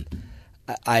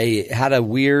 I had a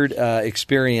weird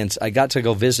experience. I got to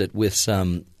go visit with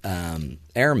some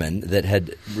airmen that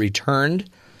had returned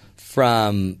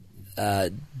from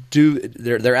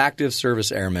they're active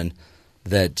service airmen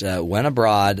that went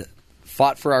abroad,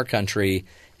 fought for our country,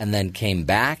 and then came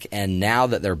back. And now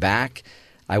that they're back,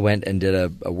 I went and did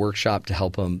a workshop to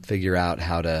help them figure out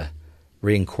how to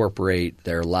reincorporate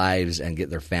their lives and get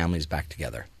their families back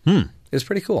together. It was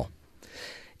pretty cool.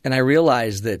 And I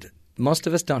realized that most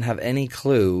of us don't have any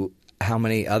clue how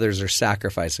many others are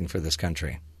sacrificing for this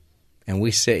country. And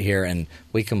we sit here and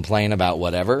we complain about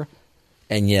whatever,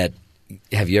 and yet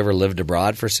have you ever lived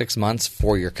abroad for 6 months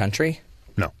for your country?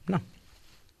 No.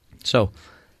 So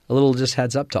a little just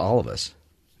heads up to all of us.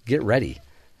 Get ready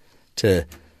to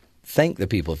thank the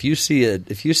people. If you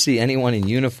see anyone in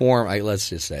uniform, let's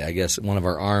just say, I guess one of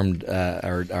our armed,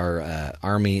 our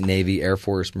Army, Navy, Air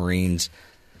Force, Marines,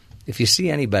 if you see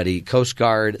anybody, Coast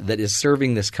Guard, that is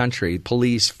serving this country,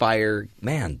 police, fire,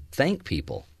 man, thank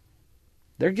people.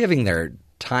 They're giving their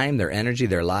time, their energy,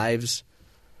 their lives,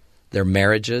 their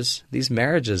marriages. These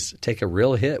marriages take a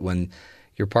real hit when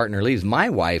your partner leaves. My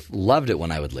wife loved it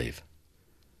when I would leave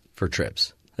for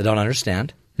trips. I don't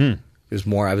understand. It was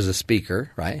more, I was a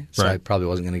speaker, right? So I probably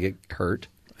wasn't going to get hurt.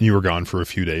 You were gone for a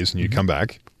few days and you'd come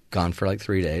back. Gone for like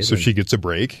 3 days. So she gets a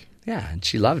break. Yeah, and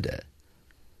she loved it.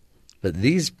 But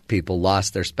these people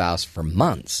lost their spouse for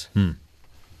months. And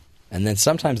then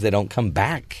sometimes they don't come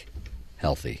back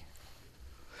healthy.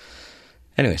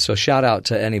 Anyway, so shout out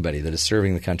to anybody that is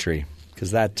serving the country,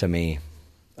 because that to me,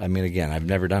 I mean, again, I've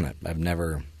never done it. I've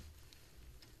never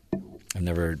I've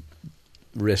never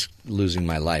risked losing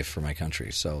my life for my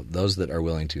country. So those that are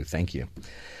willing to, thank you.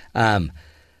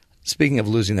 Speaking of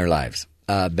losing their lives,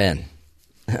 Ben,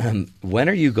 when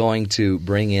are you going to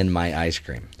bring in my ice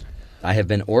cream? I have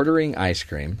been ordering ice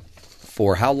cream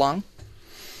for how long?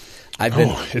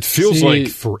 It feels like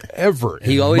forever.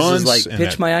 He always is like,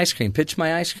 pitch my ice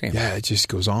cream. Yeah, it just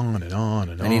goes on and on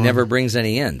and on. And he never brings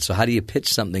any in. So how do you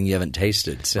pitch something you haven't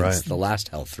tasted since the last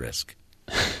health risk?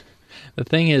 The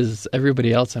thing is,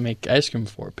 everybody else I make ice cream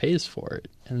for pays for it.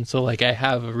 And so, I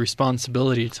have a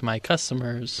responsibility to my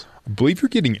customers. I believe you're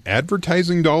getting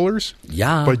advertising dollars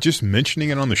by just mentioning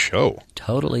it on the show.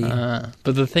 Totally.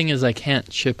 But the thing is, I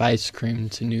can't ship ice cream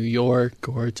to New York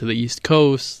or to the East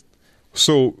Coast.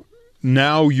 So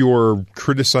now you're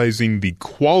criticizing the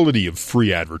quality of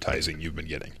free advertising you've been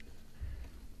getting.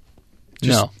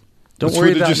 No. Don't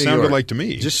worry about what it just New sounded York. like to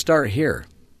me. Just start here.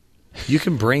 You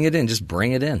can bring it in. Just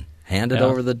bring it in. Hand it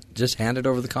over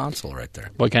the console right there.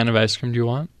 What kind of ice cream do you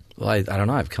want? Well, I don't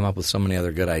know. I've come up with so many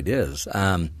other good ideas.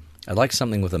 I'd like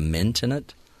something with a mint in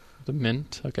it. The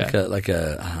mint, okay. Like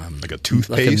a toothpaste?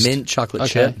 Like a mint chocolate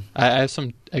chip. I have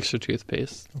some extra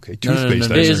toothpaste. Okay, toothpaste.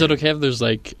 No. Is it okay if there's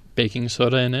baking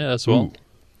soda in it as well? Ooh,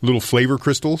 little flavor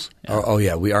crystals? Yeah. Oh,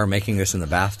 yeah. We are making this in the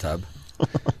bathtub.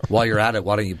 While you're at it,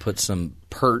 why don't you put some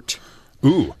Pert?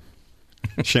 Ooh.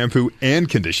 Shampoo and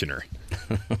conditioner.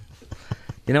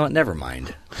 You know what? Never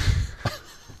mind.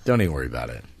 Don't even worry about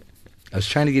it. I was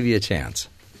trying to give you a chance.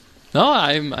 No,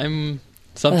 I'm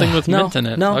something with mint in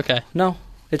it. No, okay. No,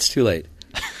 it's too late.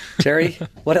 Terry,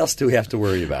 what else do we have to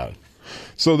worry about?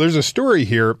 So there's a story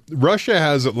here. Russia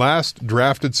has at last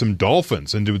drafted some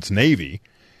dolphins into its navy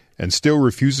and still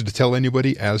refuses to tell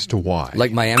anybody as to why.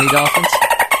 Like Miami Dolphins?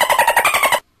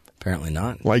 Apparently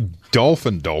not. Like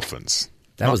dolphins.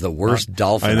 That was the worst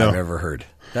dolphin I've ever heard.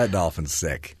 That dolphin's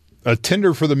sick. A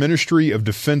tender for the Ministry of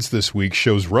Defense this week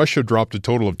shows Russia dropped a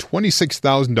total of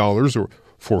 $26,000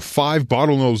 for 5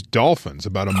 bottlenose dolphins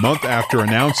about a month after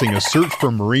announcing a search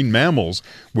for marine mammals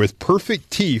with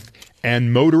perfect teeth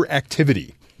and motor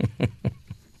activity.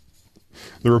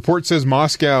 The report says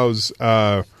Moscow's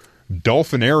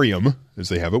Dolphinarium, as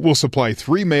they have it, will supply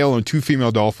 3 male and 2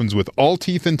 female dolphins with all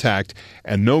teeth intact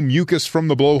and no mucus from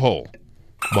the blowhole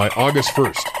by August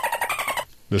 1st.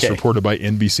 This reported by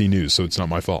NBC News, so it's not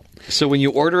my fault. So when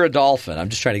you order a dolphin, I'm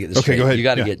just trying to get this straight. Go ahead. You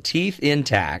got to get teeth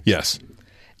intact. Yes.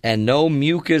 And no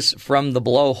mucus from the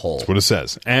blowhole. That's what it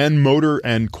says. And motor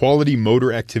and quality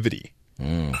motor activity.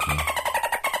 Mm-hmm.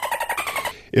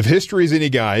 If history is any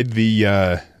guide,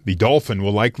 the dolphin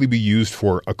will likely be used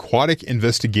for aquatic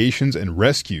investigations and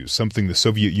rescues, something the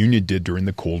Soviet Union did during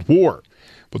the Cold War.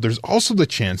 But there's also the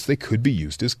chance they could be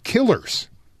used as killers.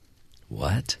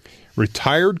 What?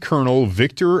 Retired Colonel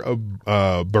Victor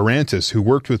Barantis, who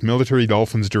worked with military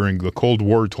dolphins during the Cold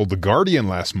War, told The Guardian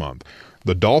last month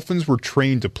the dolphins were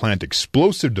trained to plant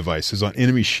explosive devices on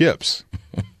enemy ships.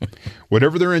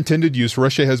 Whatever their intended use,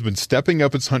 Russia has been stepping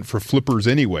up its hunt for flippers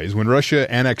anyways. When Russia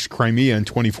annexed Crimea in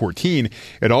 2014,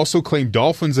 it also claimed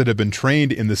dolphins that had been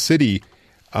trained in the city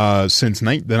since the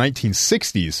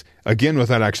 1960s, again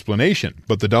without explanation.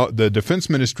 But the Defense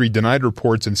Ministry denied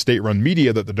reports in state-run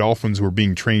media that the dolphins were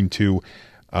being trained to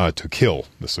kill.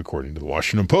 This according to the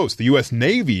Washington Post. The U.S.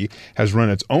 Navy has run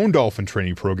its own dolphin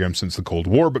training program since the Cold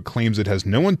War, but claims it has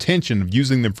no intention of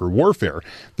using them for warfare.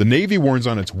 The Navy warns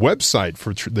on its website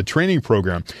for the training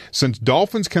program, since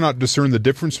dolphins cannot discern the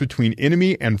difference between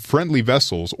enemy and friendly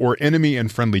vessels or enemy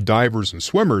and friendly divers and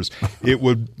swimmers, it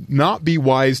would not be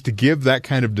wise to give that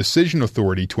kind of decision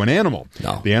authority to an animal.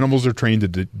 No. The animals are trained to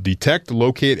detect,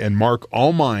 locate, and mark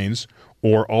all mines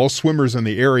or all swimmers in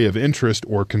the area of interest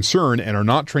or concern, and are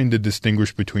not trained to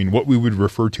distinguish between what we would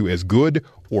refer to as good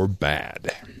or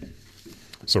bad.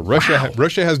 So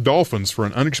Russia has dolphins for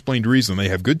an unexplained reason. They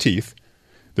have good teeth.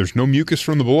 There's no mucus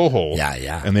from the blowhole.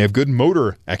 Yeah. And they have good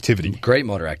motor activity. Great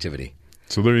motor activity.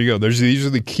 So there you go. These are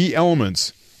the key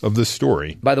elements of this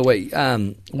story. By the way,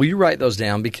 will you write those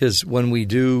down? Because when we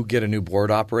do get a new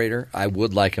board operator, I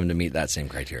would like him to meet that same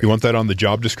criteria. You want that on the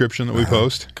job description that we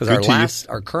post? Because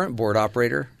our current board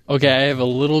operator... Okay, I have a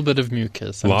little bit of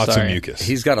mucus. Lots of mucus.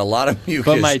 He's got a lot of mucus.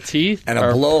 But my teeth and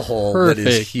a blowhole perfect.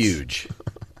 That is huge.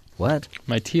 What?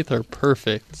 My teeth are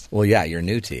perfect. Well, yeah, your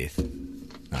new teeth.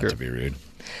 Not to be rude.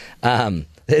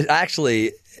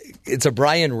 It's a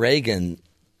Brian Regan...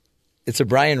 It's a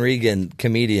Brian Regan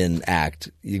comedian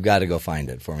act. You've got to go find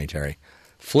it for me, Terry.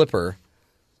 Flipper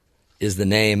is the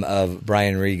name of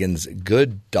Brian Regan's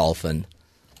good dolphin,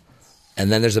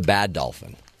 and then there's a bad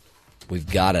dolphin. We've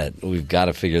got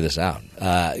to figure this out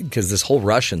because this whole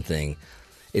Russian thing,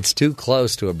 it's too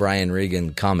close to a Brian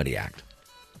Regan comedy act.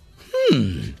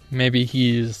 Maybe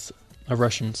he's A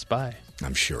Russian spy.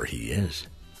 I'm sure he is.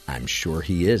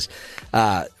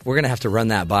 We're going to have to run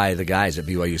that by the guys at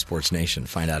BYU Sports Nation,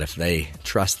 find out if they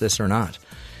trust this or not.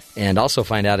 And also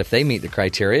find out if they meet the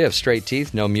criteria of straight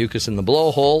teeth, no mucus in the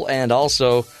blowhole, and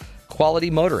also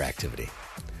quality motor activity.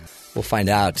 We'll find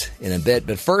out in a bit.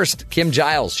 But first, Kim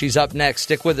Giles. She's up next.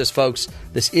 Stick with us, folks.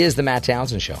 This is the Matt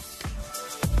Townsend Show.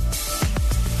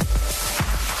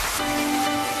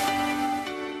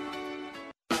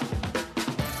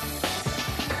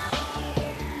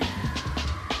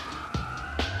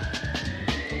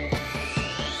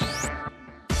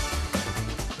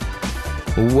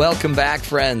 Welcome back,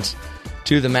 friends,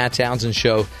 to the Matt Townsend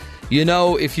Show. You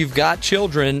know, if you've got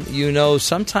children, you know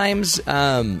sometimes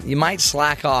you might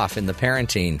slack off in the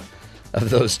parenting of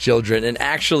those children and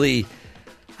actually,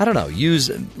 I don't know, use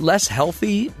less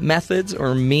healthy methods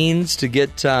or means to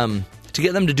get them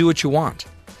to do what you want.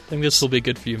 I think this will be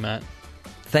good for you, Matt.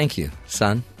 Thank you,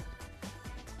 son.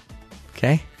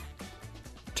 Okay?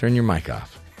 Turn your mic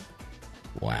off.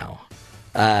 Wow.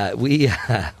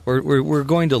 We're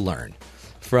going to learn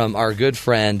from our good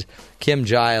friend Kim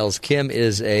Giles. Kim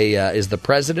is the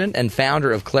president and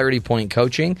founder of Clarity Point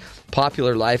Coaching,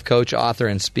 popular life coach, author,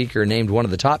 and speaker, named one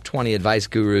of the top 20 advice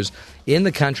gurus in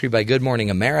the country by Good Morning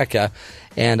America,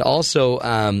 and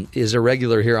also is a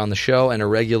regular here on the show and a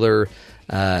regular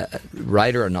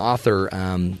writer and author.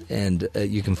 And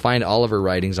you can find all of her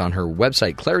writings on her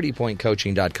website,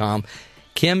 claritypointcoaching.com.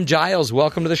 Kim Giles,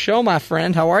 welcome to the show, my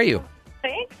friend. How are you?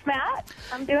 Thanks, Matt.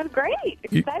 I'm doing great.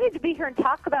 Excited to be here and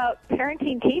talk about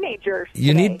parenting teenagers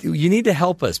today. You need to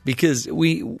help us because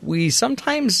we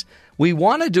sometimes we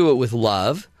want to do it with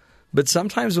love, but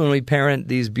sometimes when we parent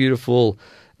these beautiful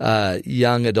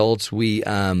young adults, we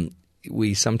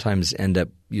sometimes end up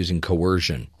using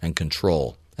coercion and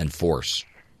control and force.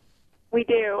 We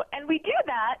do. And we do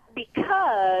that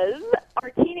because our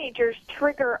teenagers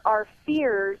trigger our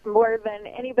fears more than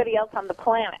anybody else on the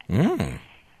planet.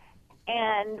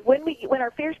 And when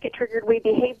our fears get triggered, we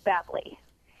behave badly.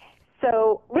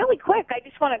 So really quick, I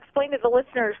just want to explain to the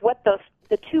listeners what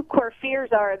the two core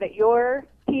fears are that your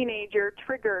teenager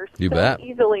triggers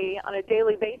easily on a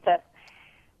daily basis.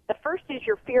 The first is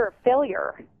your fear of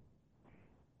failure.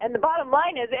 And the bottom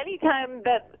line is anytime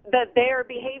that they are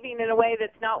behaving in a way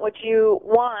that's not what you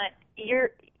want,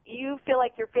 you feel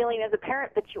like you're failing as a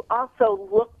parent, but you also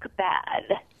look bad.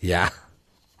 Yeah.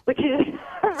 Which is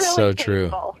really so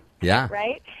painful. True. Yeah.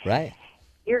 Right? Right.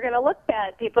 You're going to look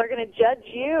bad. People are going to judge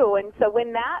you. And so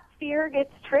when that fear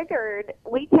gets triggered,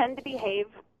 we tend to behave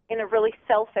in a really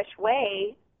selfish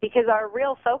way because our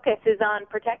real focus is on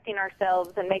protecting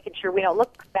ourselves and making sure we don't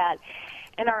look bad.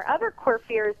 And our other core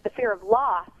fear is the fear of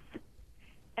loss.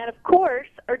 And of course,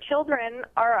 our children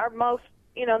are our most,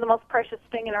 the most precious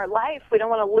thing in our life. We don't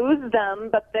want to lose them,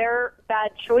 but their bad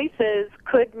choices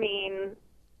could mean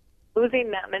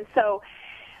losing them. And so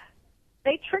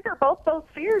they trigger both those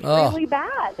fears really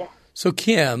bad. So,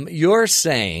 Kim, you're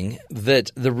saying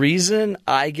that the reason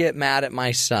I get mad at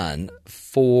my son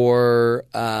for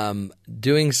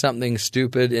doing something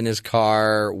stupid in his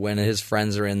car when his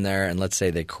friends are in there and let's say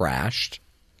they crashed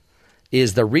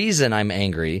is the reason I'm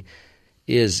angry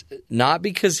is not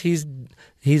because he's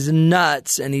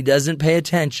nuts and he doesn't pay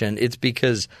attention. It's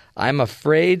because I'm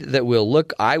afraid that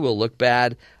I will look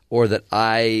bad or that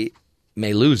I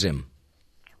may lose him.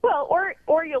 Well,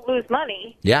 or you'll lose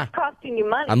money. Yeah. It's costing you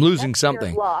money. I'm losing that's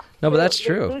something. No, but that's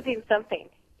true. You're losing something.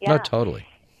 Yeah. No, totally.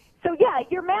 So, yeah,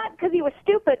 you're mad because he was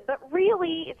stupid, but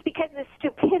really it's because the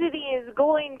stupidity is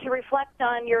going to reflect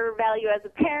on your value as a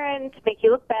parent, make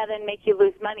you look bad, and make you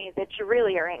lose money, that you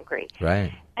really are angry.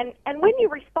 Right. And when you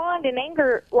respond in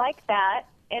anger like that,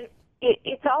 and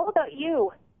it's all about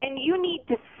you, and you need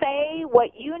to say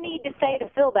what you need to say to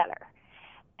feel better.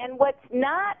 And what's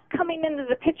not coming into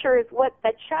the picture is what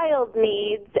the child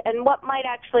needs and what might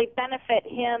actually benefit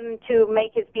him to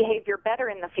make his behavior better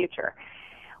in the future.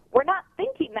 We're not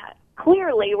thinking that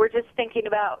clearly. We're just thinking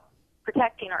about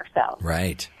protecting ourselves.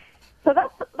 Right. So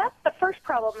that's the first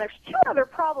problem. There's two other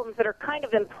problems that are kind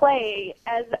of in play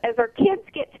as our kids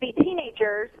get to be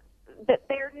teenagers, that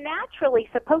they're naturally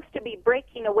supposed to be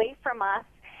breaking away from us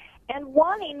and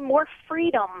wanting more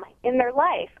freedom in their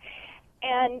life.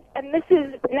 And this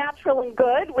is natural and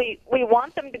good. We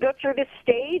want them to go through this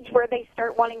stage where they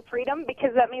start wanting freedom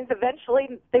because that means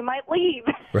eventually they might leave.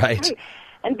 Right.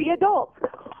 and be adults.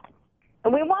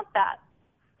 And we want that.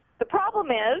 The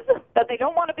problem is that they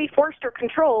don't want to be forced or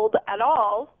controlled at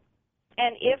all.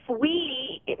 And if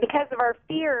we, because of our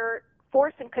fear,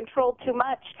 force and control too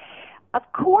much, of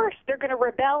course they're going to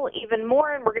rebel even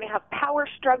more, and we're going to have power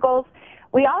struggles.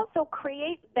 We also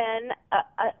create then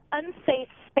an unsafe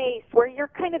space where you're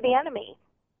kind of the enemy.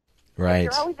 Right.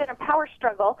 You're always in a power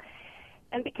struggle.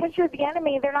 And because you're the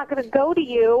enemy, they're not going to go to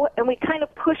you, and we kind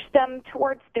of push them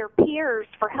towards their peers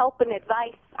for help and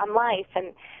advice on life,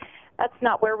 and that's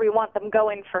not where we want them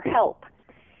going for help.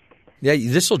 Yeah,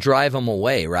 this will drive them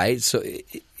away, right? So,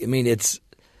 I mean, it's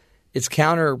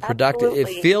counterproductive. Absolutely.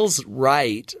 It feels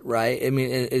right? I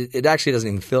mean, it actually doesn't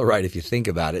even feel right if you think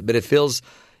about it, but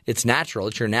it's natural.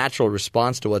 It's your natural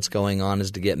response to what's going on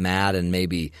is to get mad and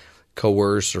maybe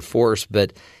coerce or force,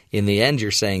 but in the end,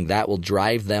 you're saying that will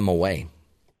drive them away.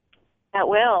 That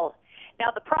will.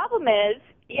 Now, the problem is,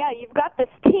 you've got this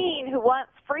teen who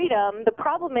wants freedom. The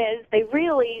problem is they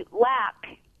really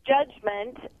lack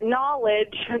judgment,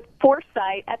 knowledge,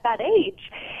 foresight at that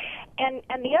age. And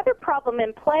the other problem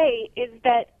in play is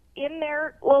that in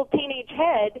their little teenage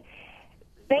head,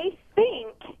 they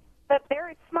think that they're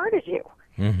as smart as you.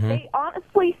 Mm-hmm. They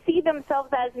honestly see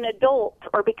themselves as an adult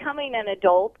or becoming an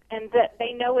adult, and that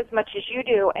they know as much as you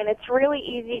do. And it's really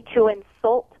easy to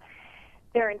insult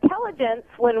their intelligence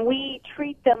when we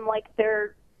treat them like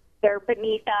they're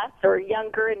beneath us or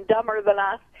younger and dumber than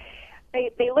us.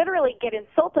 They literally get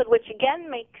insulted, which again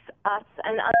makes us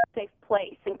an unsafe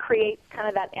place and creates kind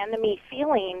of that enemy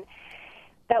feeling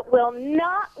that will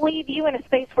not leave you in a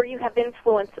space where you have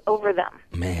influence over them.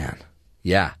 Man,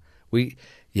 yeah.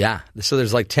 So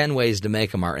there's like 10 ways to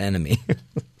make them our enemy.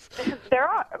 There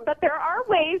are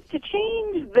ways to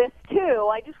change this too.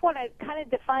 I just want to kind of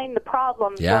define the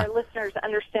problem so our listeners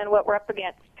understand what we're up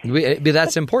against. But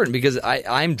that's important because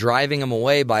I'm driving them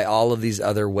away by all of these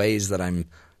other ways that I'm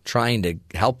trying to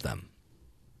help them.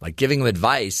 Like giving them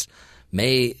advice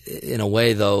may, in a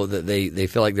way though, that they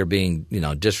feel like they're being,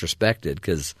 disrespected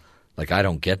because, like, I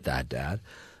don't get that, Dad.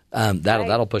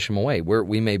 That'll push them away.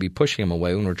 We may be pushing them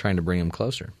away when we're trying to bring them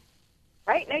closer.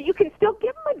 Right. Now, you can still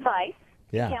give them advice,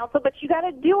 counsel, but you got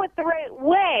to do it the right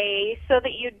way so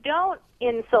that you don't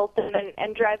insult them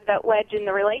and drive that wedge in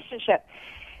the relationship.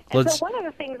 And so one of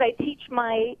the things I teach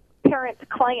my parent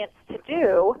clients to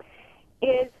do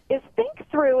is think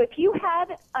through, if you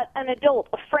had an adult,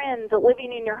 a friend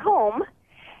living in your home,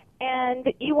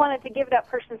 and you wanted to give that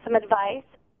person some advice,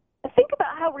 think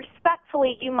about how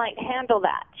respectfully you might handle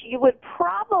that. You would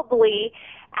probably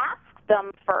ask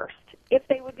them first if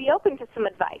they would be open to some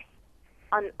advice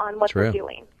on what they're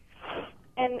doing.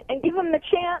 And give them the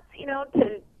chance,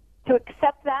 to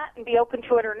accept that and be open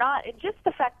to it or not. And just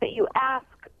the fact that you ask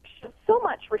shows so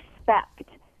much respect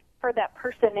for that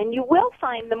person. And you will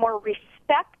find the more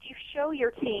respect you show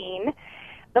your teen,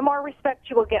 the more respect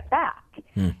you will get back.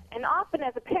 And often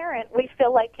as a parent, we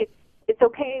feel like it's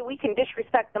okay, we can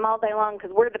disrespect them all day long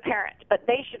because we're the parent, but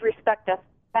they should respect us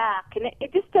back. And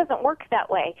it just doesn't work that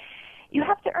way. You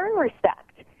have to earn respect.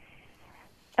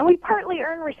 And we partly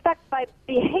earn respect by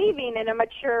behaving in a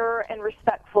mature and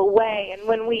respectful way. And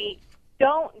when we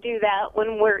don't do that,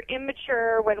 when we're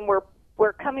immature, when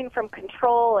we're coming from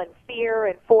control and fear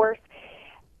and force,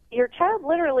 your child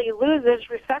literally loses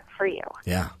respect for you.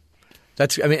 Yeah.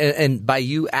 And by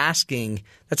you asking,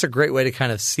 that's a great way to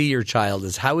kind of see your child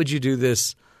is how would you do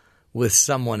this with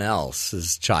someone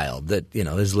else's child that,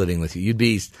 is living with you? You'd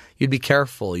be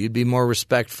careful. You'd be more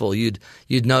respectful. You'd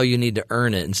know you need to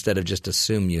earn it instead of just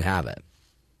assume you have it.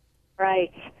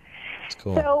 Right. That's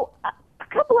cool. So a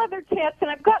couple other tips,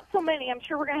 and I've got so many, I'm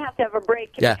sure we're going to have a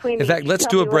break in between. In fact, let's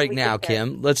do a break now,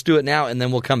 Kim. Let's do it now, and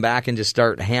then we'll come back and just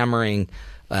start hammering.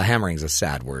 Hammering's a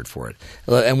sad word for it.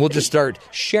 And we'll just start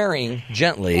sharing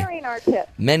gently our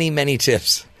tips. Many, many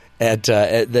tips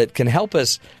that can help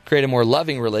us create a more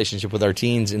loving relationship with our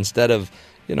teens instead of,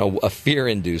 a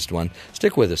fear-induced one.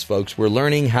 Stick with us, folks. We're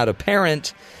learning how to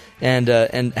parent and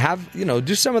have,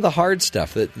 do some of the hard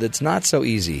stuff that's not so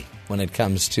easy when it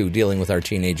comes to dealing with our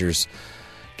teenagers,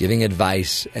 giving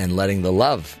advice and letting the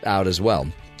love out as well.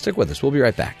 Stick with us. We'll be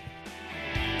right back.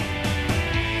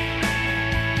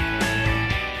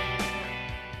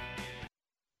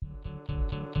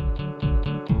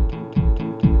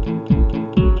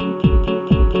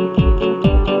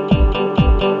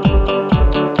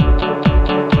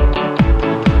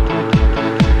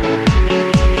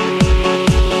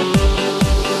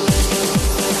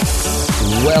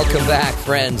 Welcome back,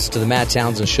 friends, to the Matt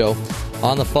Townsend Show.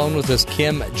 On the phone with us,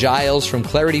 Kim Giles from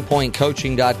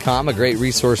ClarityPointCoaching.com, a great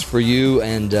resource for you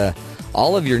and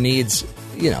all of your needs,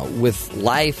 with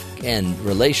life and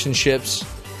relationships,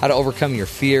 how to overcome your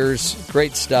fears,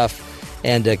 great stuff.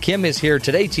 And Kim is here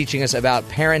today teaching us about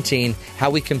parenting, how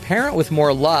we can parent with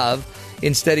more love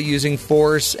instead of using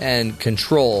force and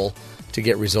control to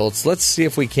get results. Let's see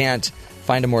if we can't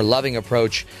find a more loving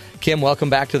approach. Kim, welcome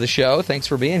back to the show. Thanks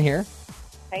for being here.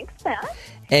 Thanks, Matt.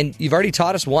 And you've already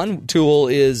taught us one tool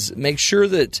is make sure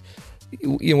that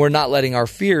we're not letting our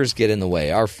fears get in the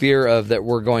way. Our fear of that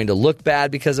we're going to look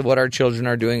bad because of what our children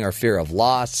are doing, our fear of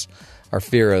loss, our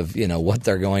fear of, what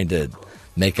they're going to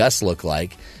make us look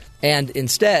like. And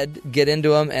instead, get into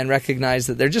them and recognize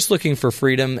that they're just looking for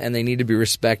freedom and they need to be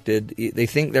respected. They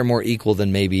think they're more equal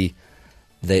than maybe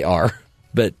they are.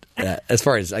 But as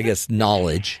far as, I guess,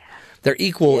 knowledge, they're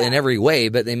equal in every way,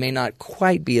 but they may not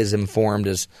quite be as informed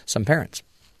as some parents.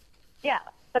 Yeah,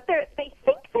 but they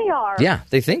think they are. Yeah,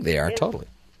 they think they are, totally.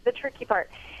 The tricky part.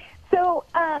 So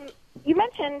you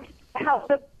mentioned how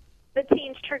the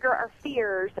teens trigger our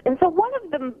fears. And so one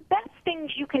of the best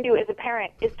things you can do as a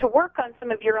parent is to work on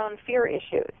some of your own fear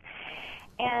issues.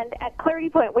 And at Clarity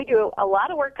Point, we do a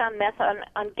lot of work on this,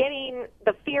 on getting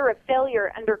the fear of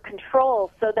failure under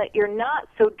control so that you're not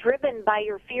so driven by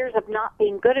your fears of not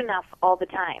being good enough all the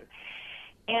time.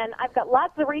 And I've got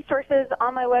lots of resources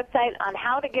on my website on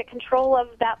how to get control of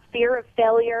that fear of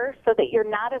failure so that you're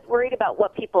not as worried about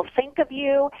what people think of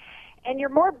you. And you're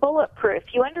more bulletproof.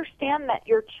 You understand that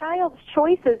your child's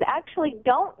choices actually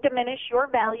don't diminish your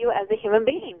value as a human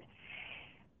being.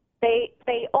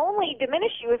 They only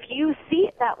diminish you if you see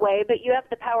it that way, but you have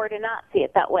the power to not see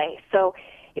it that way. So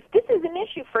if this is an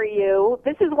issue for you,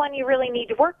 this is one you really need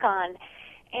to work on.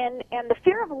 And the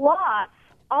fear of loss,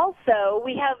 also,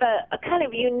 we have a kind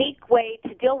of unique way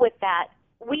to deal with that.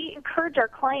 We encourage our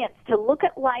clients to look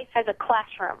at life as a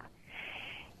classroom.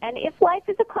 And if life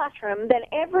is a classroom, then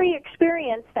every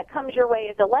experience that comes your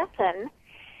way is a lesson,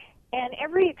 and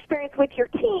every experience with your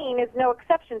teen is no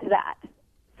exception to that.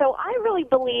 So I really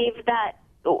believe that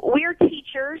we're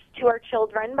teachers to our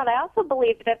children, but I also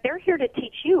believe that they're here to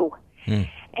teach you. And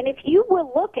if you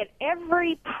will look at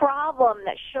every problem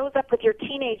that shows up with your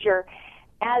teenager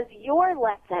as your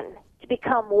lesson to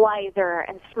become wiser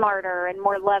and smarter and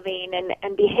more loving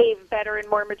and behave better and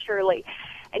more maturely,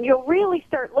 and you'll really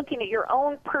start looking at your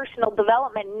own personal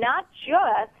development, not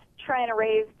just trying to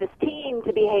raise this teen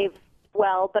to behave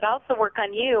well, but also work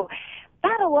on you.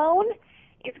 That alone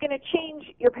is going to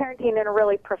change your parenting in a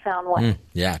really profound way.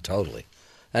 Yeah, totally.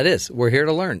 That is. We're here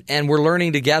to learn, and we're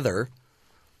learning together.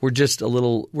 We're just a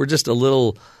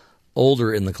little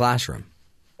older in the classroom.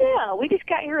 Yeah, we just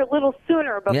got here a little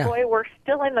sooner, but boy, we're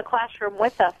still in the classroom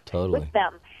with us, with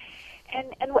them.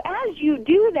 And as you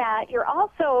do that, you're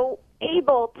also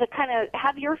able to kind of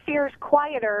have your fears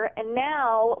quieter and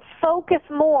now focus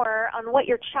more on what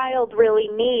your child really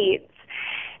needs.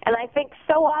 And I think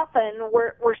so often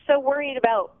we're so worried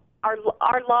about our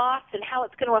loss and how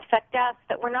it's going to affect us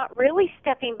that we're not really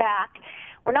stepping back.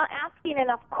 We're not asking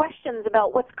enough questions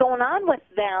about what's going on with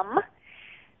them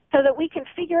so that we can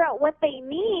figure out what they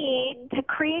need to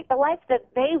create the life that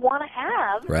they want to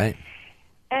have. Right.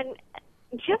 And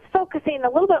just focusing a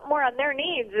little bit more on their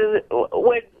needs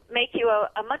would make you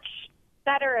a much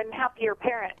better and happier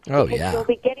parent. Oh, because yeah. you'll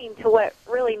be getting to what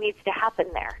really needs to happen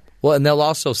there. Well, and they'll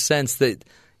also sense that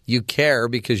you care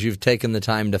because you've taken the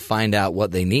time to find out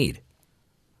what they need.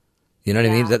 You know what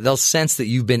I mean? That they'll sense that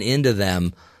you've been into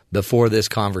them before this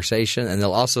conversation, and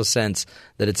they'll also sense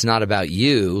that it's not about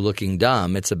you looking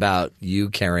dumb. It's about you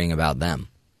caring about them.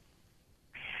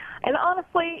 And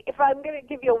honestly, if I'm going to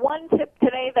give you one tip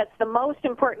today, that's the most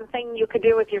important thing you could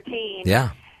do with your teen.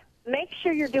 Yeah. Make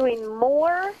sure you're doing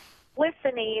more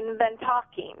listening than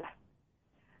talking.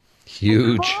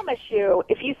 Huge. I promise you,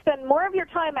 if you spend more of your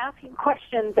time asking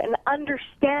questions and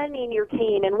understanding your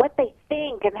teen and what they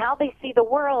think and how they see the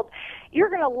world, you're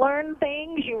going to learn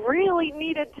things you really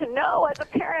needed to know as a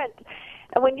parent.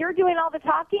 And when you're doing all the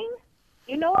talking,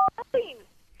 you know nothing.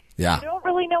 Yeah. You don't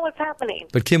really know what's happening.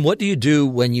 But Kim, what do you do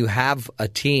when you have a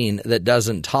teen that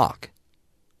doesn't talk?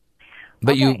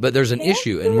 But but there's an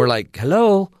issue, and we're like,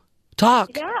 hello,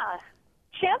 talk. Yeah.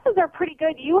 Chances are pretty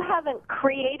good you haven't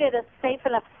created a safe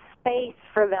enough space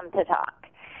for them to talk.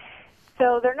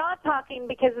 So they're not talking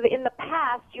because in the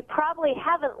past you probably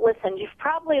haven't listened. You've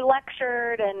probably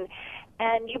lectured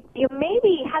and you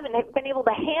maybe haven't been able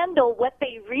to handle what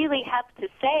they really have to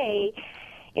say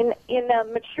in a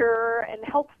mature and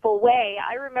helpful way.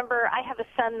 I remember I have a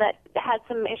son that had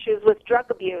some issues with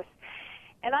drug abuse.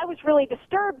 And I was really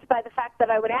disturbed by the fact that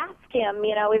I would ask him,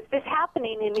 is this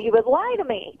happening? And he would lie to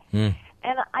me.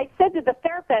 And I said to the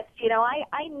therapist,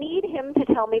 I need him to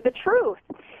tell me the truth.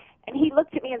 And he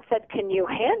looked at me and said, can you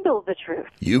handle the truth?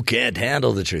 You can't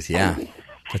handle the truth. Yeah,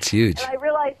 that's huge. And I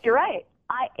realized you're right.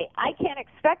 I can't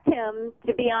expect him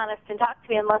to be honest and talk to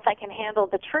me unless I can handle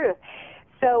the truth.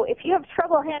 So if you have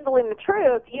trouble handling the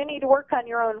truth, you need to work on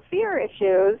your own fear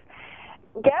issues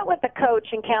get with a coach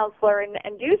and counselor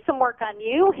and do some work on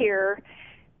you here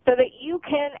so that you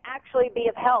can actually be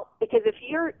of help. Because if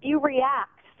you react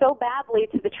so badly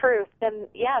to the truth, then,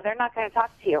 yeah, they're not going to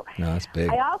talk to you. No, that's big.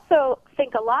 I also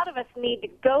think a lot of us need to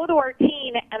go to our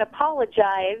teen and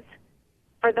apologize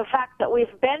for the fact that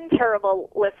we've been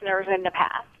terrible listeners in the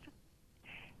past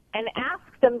and ask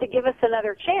them to give us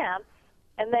another chance,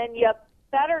 and then you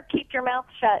better keep your mouth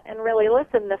shut and really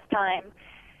listen this time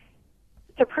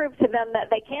to prove to them that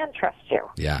they can trust you.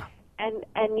 Yeah.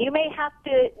 And you may have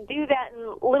to do that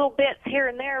in little bits here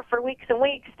and there for weeks and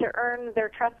weeks to earn their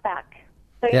trust back.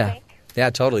 So you think? Yeah,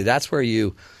 totally. That's where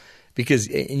because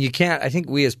you can't, I think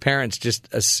we as parents just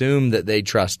assume that they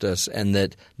trust us and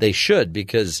that they should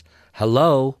because,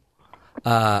 hello,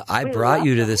 I brought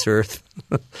you to this earth.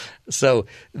 So,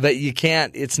 but you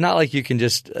can't, it's not like you can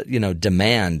just,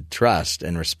 demand trust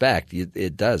and respect.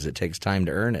 It takes time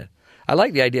to earn it. I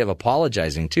like the idea of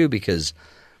apologizing too, because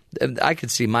I could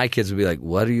see my kids would be like,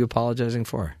 what are you apologizing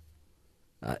for?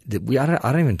 I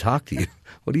don't even talk to you.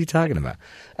 What are you talking about?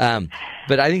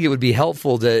 But I think it would be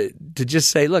helpful to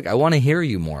just say, look, I want to hear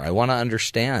you more. I want to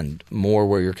understand more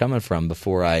where you're coming from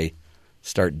before I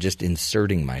start just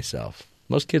inserting myself.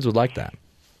 Most kids would like that.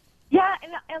 Yeah,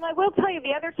 and I will tell you,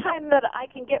 the other time that I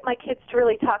can get my kids to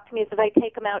really talk to me is if I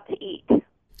take them out to eat.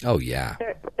 Oh, yeah.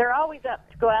 They're always up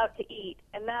to go out to eat,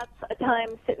 and that's a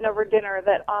time sitting over dinner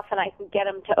that often I can get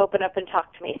them to open up and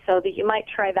talk to me, so that you might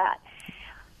try that.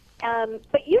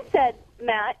 But you said,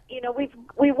 Matt,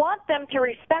 we want them to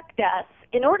respect us.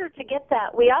 In order to get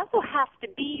that, we also have to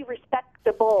be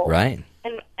respectable. Right.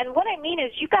 And what I mean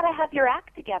is you got to have your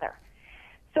act together.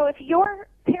 So if you're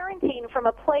parenting from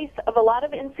a place of a lot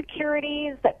of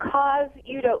insecurities that cause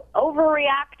you to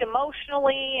overreact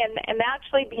emotionally and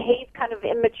actually behave kind of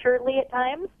immaturely at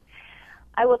times,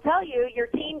 I will tell you, your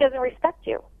teen doesn't respect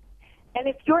you. And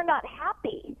if you're not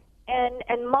happy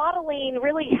and modeling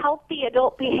really healthy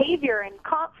adult behavior and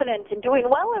confident and doing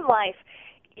well in life,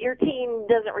 your teen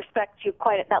doesn't respect you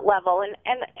quite at that level. And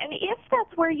if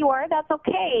that's where you are, that's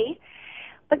okay,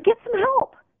 but get some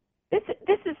help.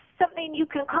 This is something you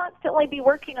can constantly be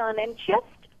working on, and just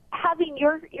having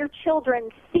your children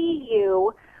see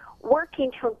you working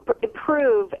to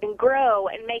improve and grow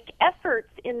and make efforts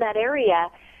in that area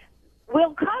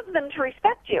will cause them to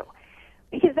respect you,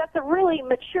 because that's a really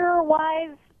mature,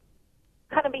 wise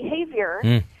kind of behavior.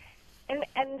 And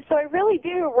so I really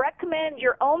do recommend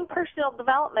your own personal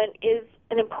development is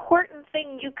an important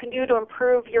thing you can do to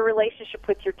improve your relationship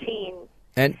with your teen.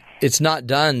 And it's not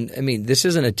done. I mean, this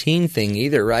isn't a teen thing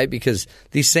either, right? Because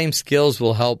these same skills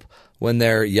will help when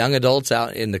they're young adults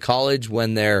out into college,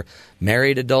 when they're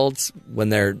married adults, when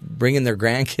they're bringing their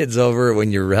grandkids over,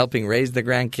 when you're helping raise the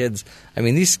grandkids. I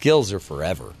mean, these skills are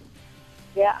forever.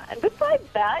 Yeah, and besides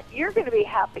that, you're going to be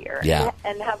happier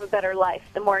and have a better life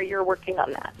the more you're working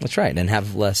on that. That's right, and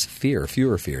have less fear,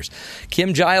 fewer fears.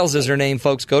 Kim Giles is her name,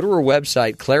 folks. Go to her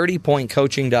website,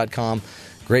 claritypointcoaching.com.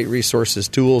 Great resources,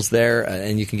 tools there,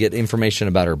 and you can get information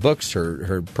about her books,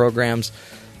 her programs.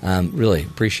 Really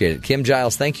appreciate it. Kim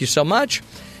Giles, thank you so much.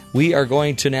 We are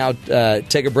going to now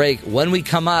take a break. When we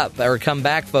come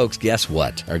back, folks, guess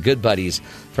what? Our good buddies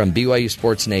from BYU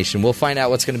Sports Nation. We'll find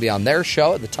out what's going to be on their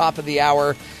show at the top of the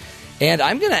hour. And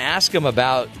I'm going to ask them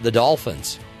about the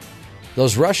dolphins.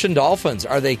 Those Russian dolphins,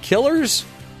 are they killers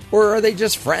or are they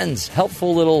just friends,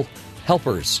 helpful little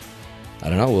helpers? I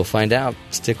don't know. We'll find out.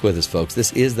 Stick with us, folks.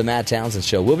 This is the Matt Townsend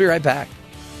Show. We'll be right back.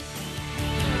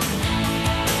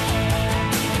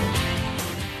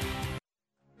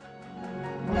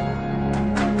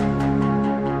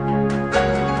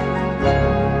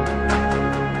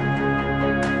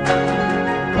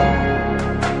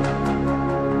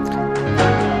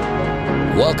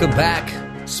 Welcome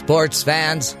back, sports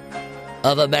fans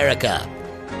of America.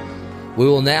 We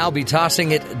will now be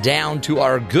tossing it down to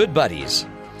our good buddies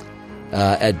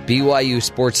at BYU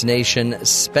Sports Nation,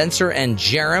 Spencer and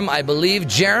Jerem. I believe,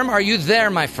 Jerem, are you there,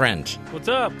 my friend? What's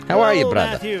up? How are you,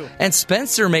 brother? Matthew. And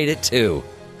Spencer made it, too.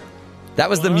 That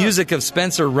was the music of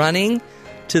Spencer running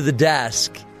to the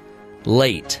desk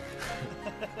late.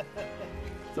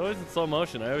 It's always in slow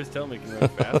motion. I always tell him it can run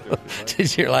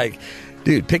faster. You're like,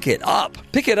 dude, pick it up.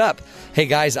 Pick it up. Hey,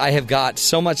 guys, I have got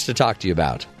so much to talk to you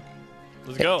about.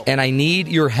 Let's go. And I need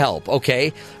your help,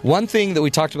 okay? One thing that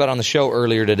we talked about on the show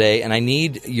earlier today, and I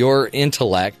need your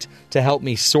intellect to help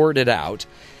me sort it out.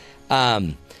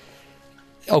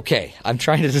 Okay, I'm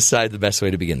trying to decide the best way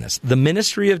to begin this. The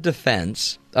Ministry of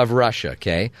Defense of Russia,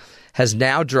 okay, has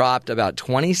now dropped about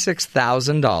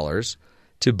 $26,000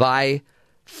 to buy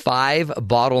 5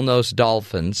 bottlenose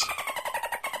dolphins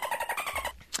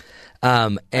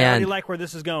And I already like where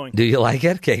this is going. Do you like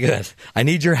it? Okay, good. I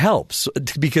need your help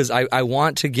because I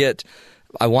want to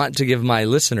give my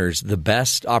listeners the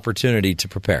best opportunity to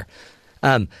prepare.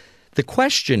 The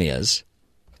question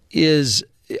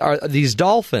are these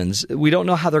dolphins, we don't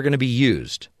know how they're going to be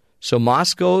used. So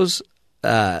Moscow's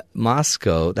Ultrich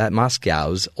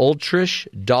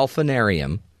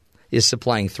Dolphinarium is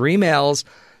supplying 3 males,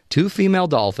 2 female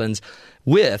dolphins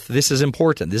with, this is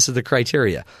important, this is the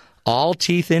criteria, all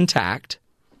teeth intact,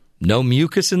 no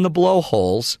mucus in the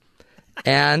blowholes,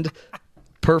 and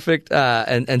perfect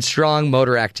and strong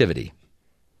motor activity.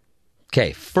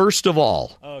 Okay, first of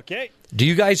all, do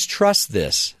you guys trust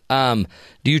this? Do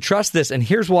you trust this? And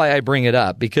here's why I bring it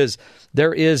up, because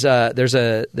there's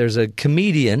a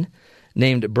comedian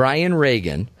named Brian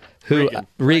Regan who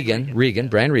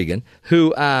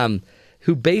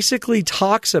basically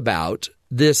talks about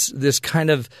this kind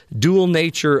of dual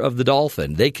nature of the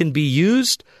dolphin. They can be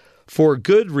used for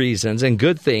good reasons and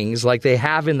good things, like they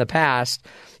have in the past.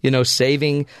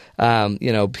 Saving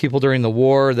people during the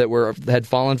war that had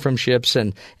fallen from ships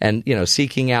and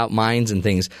seeking out mines and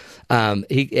things.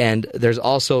 And there's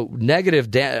also negative,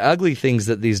 ugly things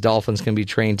that these dolphins can be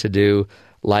trained to do,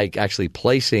 like actually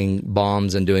placing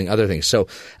bombs and doing other things. So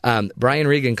Brian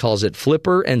Regan calls it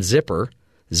flipper and zipper.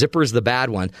 Zipper is the bad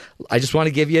one. I just want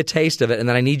to give you a taste of it, and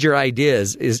then I need your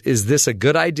ideas. Is this a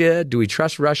good idea? Do we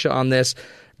trust Russia on this?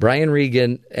 Brian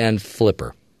Regan and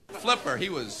flipper. Flipper, he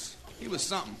was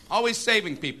something. Always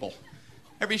saving people.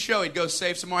 Every show he'd go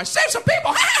save some more. I save some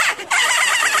people!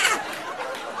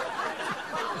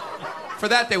 For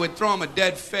that, they would throw him a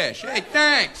dead fish. Hey,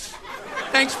 thanks.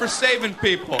 Thanks for saving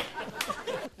people.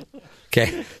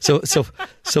 Okay, so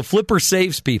Flipper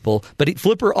saves people, but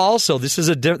Flipper also, this is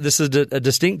a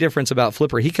distinct difference about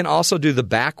Flipper. He can also do the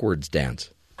backwards dance.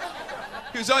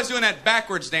 He was always doing that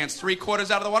backwards dance,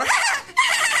 3/4 out of the water.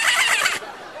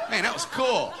 Man, that was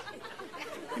cool.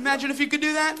 Imagine if you could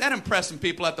do that. That'd impress some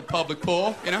people at the public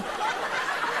pool,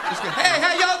 Just go, hey,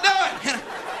 how y'all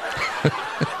doing?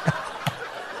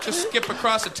 Just skip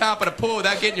across the top of the pool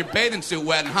without getting your bathing suit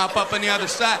wet and hop up on the other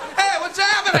side. Hey, what's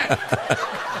happening?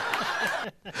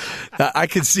 I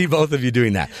could see both of you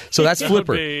doing that. So that's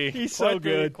Flipper. He's so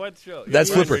good. That's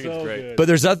Flipper. So but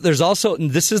there's also,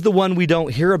 and this is the one we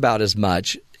don't hear about as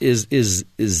much, is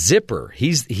Zipper.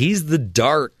 He's the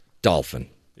dark dolphin.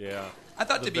 Yeah. I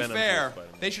thought, to be fair,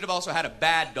 they should have also had a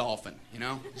bad dolphin,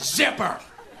 Zipper!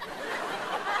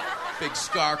 Big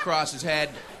scar across his head.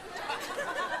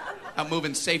 Out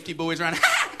moving safety buoys around.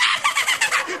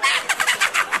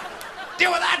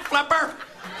 Deal with that, Flipper!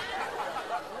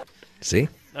 See?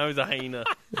 Now he's a hyena.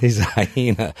 He's a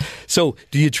hyena. So,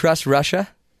 do you trust Russia?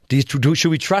 Should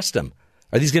we trust them?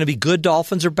 Are these going to be good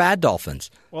dolphins or bad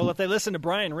dolphins? Well, if they listen to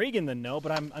Brian Regan, then no.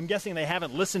 But I'm guessing they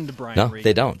haven't listened to Brian Regan.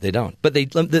 No, they don't. But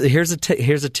here's a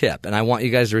tip, and I want you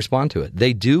guys to respond to it.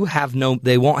 They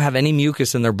won't have any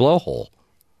mucus in their blowhole.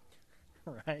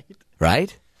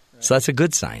 Right? So that's a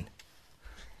good sign.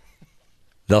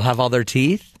 They'll have all their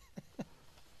teeth.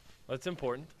 That's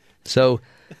important. So,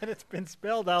 and it's been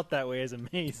spelled out that way is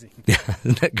amazing. Yeah,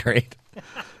 isn't that great?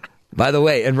 By the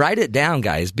way, and write it down,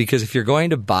 guys, because if you're going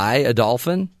to buy a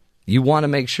dolphin, you want to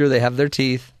make sure they have their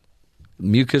teeth,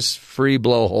 mucus-free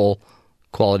blowhole,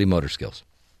 quality motor skills.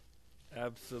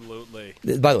 Absolutely.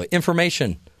 By the way,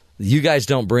 information you guys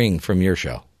don't bring from your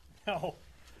show. No.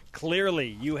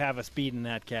 Clearly, you have a speed in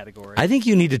that category. I think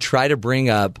you need to try to bring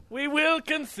up... We will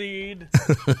concede.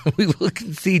 We will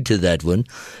concede to that one.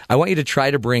 I want you to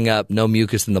try to bring up no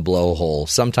mucus in the blowhole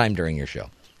sometime during your show.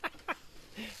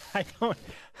 I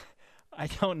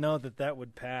don't know that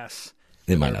would pass.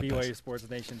 It might not BYU pass. Sports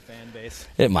Nation fan base.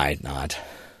 It might not.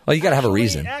 Well, you got to have a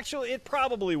reason. Actually, it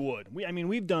probably would.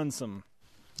 We've done some.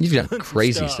 You've done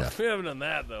crazy stuff. We haven't done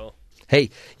that though.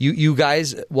 Hey, you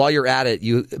guys, while you're at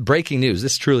it, breaking news.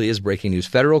 This truly is breaking news.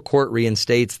 Federal court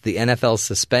reinstates the NFL's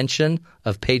suspension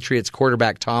of Patriots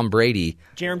quarterback Tom Brady.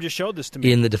 Jerem just showed this to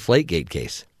me in the Deflategate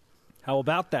case. How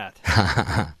about that?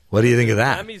 What do you think of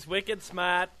that? He's wicked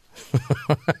smart.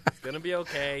 It's going to be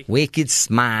okay. Wicked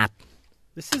smart.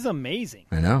 This is amazing.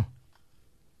 I know.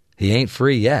 He ain't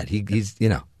free yet. He's.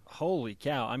 Holy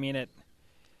cow. I mean,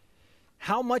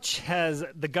 how much has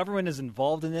the government is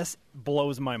involved in this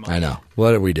blows my mind. I know.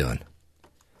 What are we doing?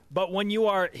 But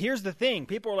here's the thing.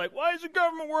 People are like, why is the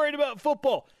government worried about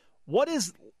football? What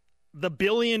is the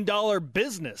billion-dollar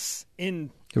business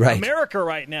in America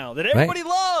right now that everybody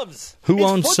loves? Who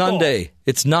owns football. Sunday?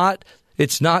 It's not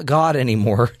God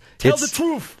anymore. Tell the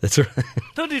truth. That's right.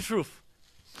 Tell the truth.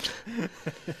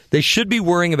 They should be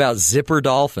worrying about zipper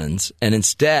dolphins, and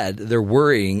instead they're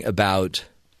worrying about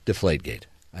Deflategate.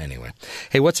 Anyway.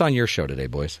 Hey, what's on your show today,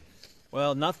 boys?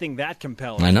 Well, nothing that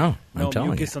compelling. I know. I'm no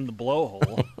telling mucus you. in the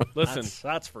blowhole. Listen,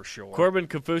 that's for sure. Corbin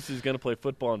Kafusi is going to play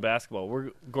football and basketball.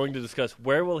 We're going to discuss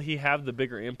where will he have the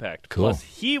bigger impact. Cool. Plus,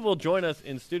 he will join us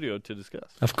in studio to discuss.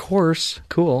 Of course.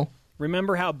 Cool.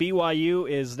 Remember how BYU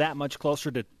is that much closer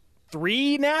to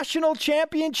 3 national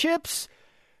championships?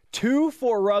 2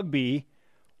 for rugby,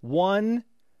 1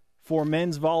 for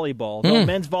men's volleyball. Though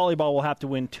men's volleyball will have to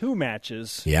win 2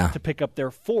 matches to pick up their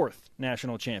 4th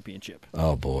national championship.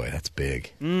 Oh, boy, that's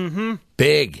big. Mm-hmm.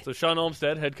 Big. So Sean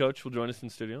Olmstead, head coach, will join us in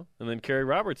studio. And then Kerry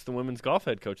Roberts, the women's golf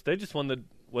head coach. They just won the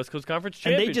West Coast Conference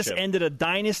Championship. And they just ended a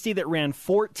dynasty that ran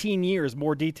 14 years.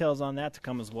 More details on that to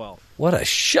come as well. What a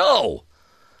show.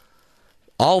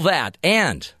 All that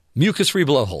and mucus-free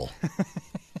blowhole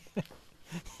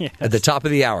Yes. at the top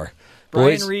of the hour.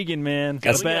 Brian Boys, Regan, man.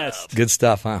 The best. good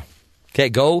stuff, huh? Okay,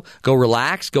 go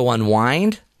relax, go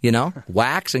unwind,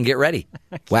 wax and get ready.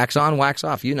 Wax on, wax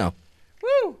off,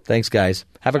 Woo! Thanks, guys.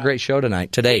 Have a great show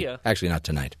tonight. Today. Actually, not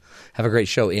tonight. Have a great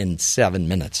show in 7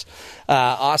 minutes.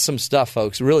 Awesome stuff,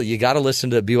 folks. Really, you got to listen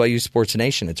to BYU Sports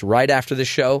Nation. It's right after the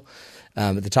show.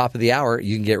 At the top of the hour,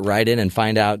 you can get right in and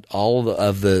find out all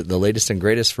of the latest and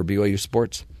greatest for BYU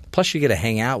sports. Plus, you get to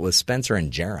hang out with Spencer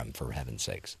and Jerem, for heaven's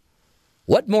sakes.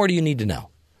 What more do you need to know?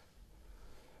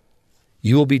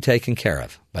 You will be taken care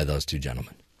of by those 2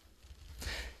 gentlemen.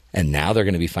 And now they're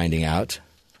going to be finding out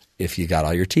if you got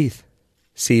all your teeth.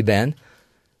 See, Ben,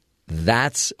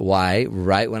 that's why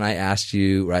right when I asked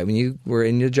you, right when you were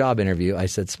in your job interview, I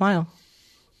said, smile.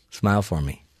 Smile for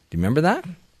me. Do you remember that?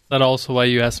 Is that also why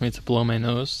you asked me to blow my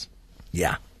nose?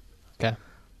 Yeah. Okay.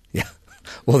 Yeah.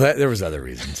 Well, there was other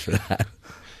reasons for that.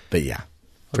 But yeah,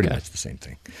 pretty much the same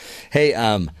thing. Hey,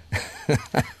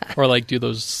 or like do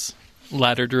those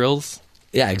ladder drills.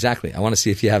 Yeah, exactly. I want to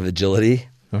see if you have agility.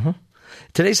 Uh-huh.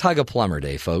 Today's Hug a Plumber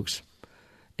Day, folks.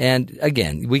 And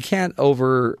again, we don't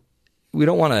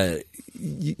want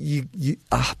to,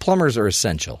 plumbers are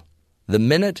essential. The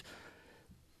minute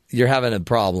you're having a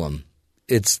problem,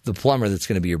 it's the plumber that's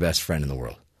going to be your best friend in the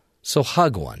world. So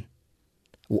hug one.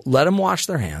 Let them wash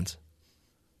their hands.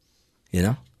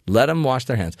 Let them wash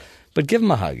their hands. But give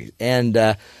them a hug.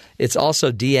 And it's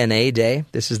also DNA Day.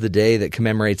 This is the day that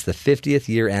commemorates the 50th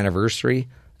year anniversary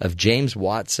of James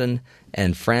Watson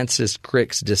and Francis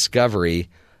Crick's discovery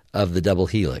of the double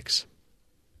helix,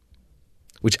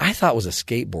 which I thought was a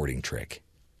skateboarding trick.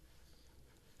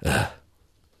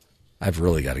 I've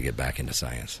really got to get back into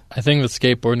science. I think the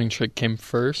skateboarding trick came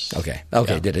first. Okay,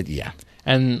 yeah. Did it? Yeah.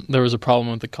 And there was a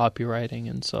problem with the copywriting,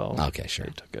 and so okay, sure,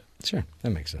 they took it. Sure, that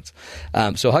makes sense.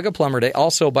 So Hug a Plumber Day.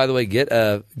 Also, by the way, get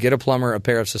a plumber a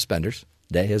pair of suspenders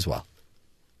day as well.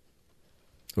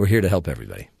 We're here to help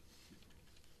everybody,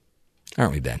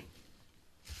 aren't we, Ben?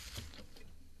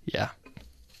 Yeah.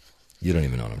 You don't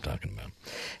even know what I'm talking about.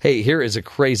 Hey, here is a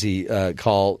crazy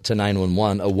call to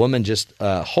 911. A woman just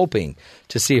hoping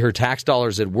to see her tax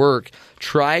dollars at work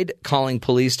tried calling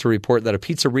police to report that a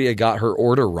pizzeria got her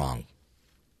order wrong.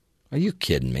 Are you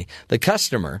kidding me? The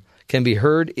customer can be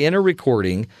heard in a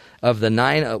recording of the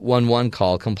 911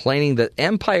 call complaining that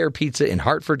Empire Pizza in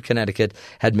Hartford, Connecticut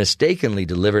had mistakenly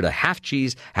delivered a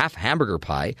half-cheese, half-hamburger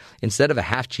pie instead of a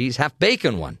half-cheese,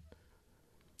 half-bacon one.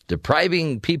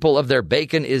 Depriving people of their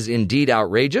bacon is indeed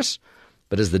outrageous,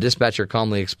 but as the dispatcher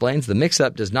calmly explains, the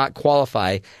mix-up does not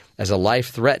qualify as a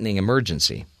life-threatening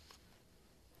emergency.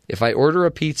 If I order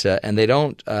a pizza and they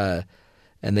don't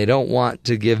want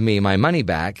to give me my money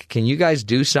back, can you guys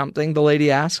do something, the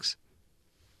lady asks?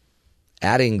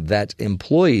 Adding that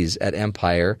employees at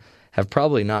Empire have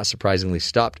probably not surprisingly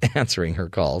stopped answering her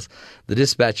calls. The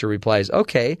dispatcher replies,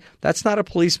 okay, that's not a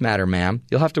police matter, ma'am.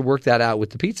 You'll have to work that out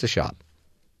with the pizza shop.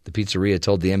 The pizzeria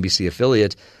told the NBC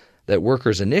affiliate that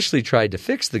workers initially tried to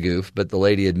fix the goof, but the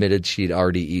lady admitted she'd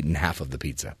already eaten half of the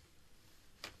pizza.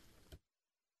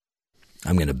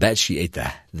 I'm going to bet she ate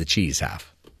the cheese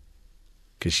half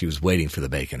because she was waiting for the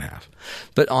bacon half.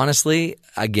 But honestly,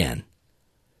 again,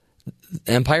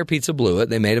 Empire Pizza blew it.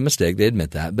 They made a mistake. They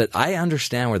admit that. But I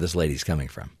understand where this lady's coming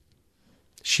from.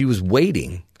 She was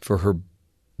waiting for her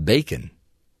bacon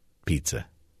pizza.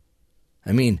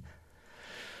 I mean,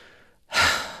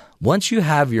 once you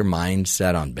have your mind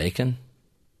set on bacon,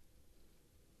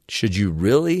 should you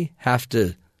really have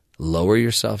to lower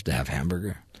yourself to have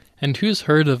hamburger? And who's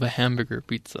heard of a hamburger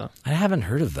pizza? I haven't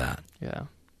heard of that. Yeah.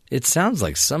 It sounds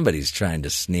like somebody's trying to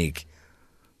sneak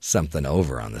something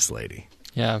over on this lady.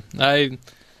 Yeah.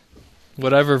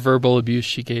 Whatever verbal abuse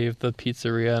she gave the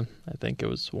pizzeria, I think it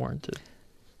was warranted.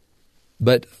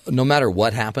 But no matter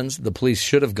what happens, the police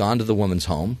should have gone to the woman's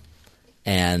home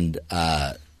and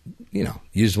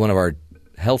used one of our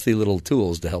healthy little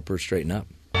tools to help her straighten up.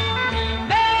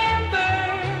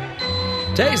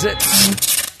 Tase it.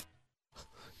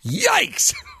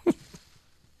 Yikes!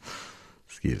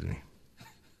 Excuse me.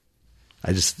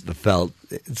 I just felt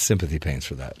sympathy pains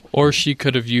for that. Or she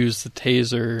could have used the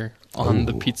taser on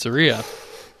the pizzeria.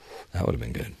 That would have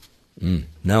been good.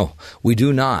 No, we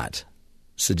do not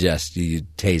suggest you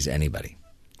tase anybody.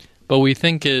 But we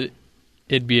think it'd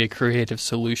be a creative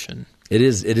solution. It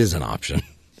is an option,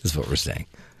 is what we're saying.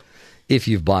 If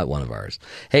you've bought one of ours.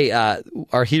 Hey,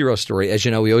 our hero story, as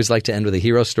you know, we always like to end with a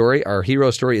hero story. Our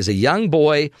hero story is a young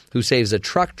boy who saves a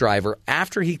truck driver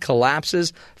after he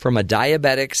collapses from a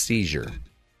diabetic seizure.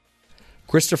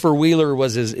 Christopher Wheeler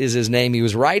is his name. He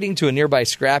was riding to a nearby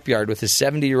scrapyard with his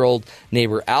 70-year-old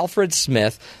neighbor, Alfred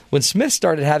Smith, when Smith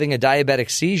started having a diabetic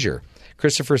seizure.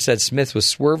 Christopher said Smith was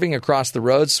swerving across the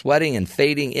road, sweating and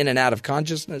fading in and out of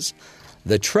consciousness.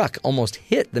 The truck almost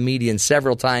hit the median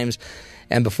several times,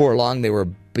 and before long, they were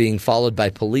being followed by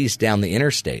police down the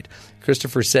interstate.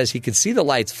 Christopher says he could see the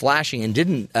lights flashing and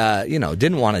didn't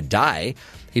want to die.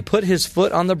 He put his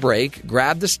foot on the brake,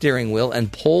 grabbed the steering wheel,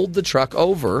 and pulled the truck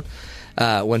over.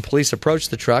 When police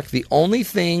approached the truck, the only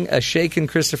thing a shaken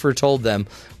Christopher told them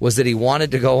was that he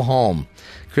wanted to go home.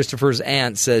 Christopher's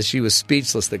aunt says she was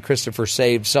speechless that Christopher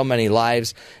saved so many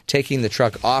lives, taking the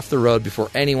truck off the road before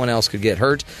anyone else could get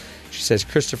hurt. She says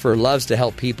Christopher loves to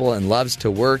help people and loves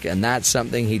to work, and that's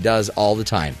something he does all the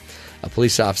time. A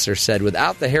police officer said,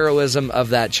 without the heroism of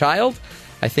that child,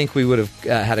 I think we would have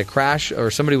had a crash,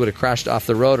 or somebody would have crashed off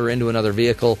the road or into another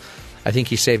vehicle. I think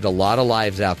he saved a lot of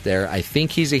lives out there. I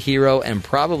think he's a hero and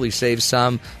probably saved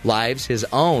some lives, his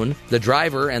own, the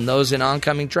driver, and those in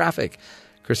oncoming traffic.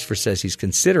 Christopher says he's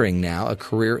considering now a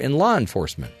career in law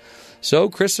enforcement. So,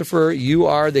 Christopher, you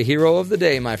are the hero of the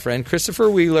day, my friend. Christopher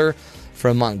Wheeler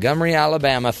from Montgomery,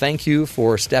 Alabama, thank you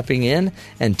for stepping in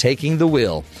and taking the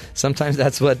wheel. Sometimes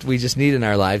that's what we just need in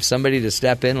our lives, somebody to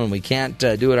step in when we can't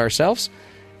do it ourselves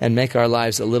and make our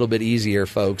lives a little bit easier,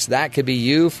 folks. That could be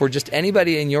you for just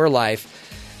anybody in your life.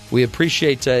 We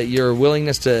appreciate your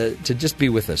willingness to just be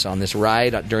with us on this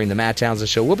ride during the Matt Townsend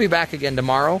Show. We'll be back again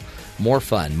tomorrow. More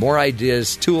fun, more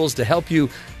ideas, tools to help you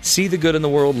see the good in the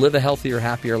world, live a healthier,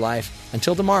 happier life.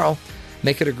 Until tomorrow,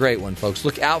 make it a great one, folks.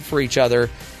 Look out for each other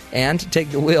and take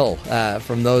the wheel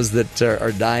from those that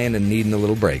are dying and needing a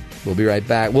little break. We'll be right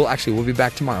back. We'll be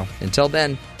back tomorrow. Until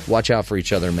then, watch out for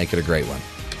each other and make it a great one.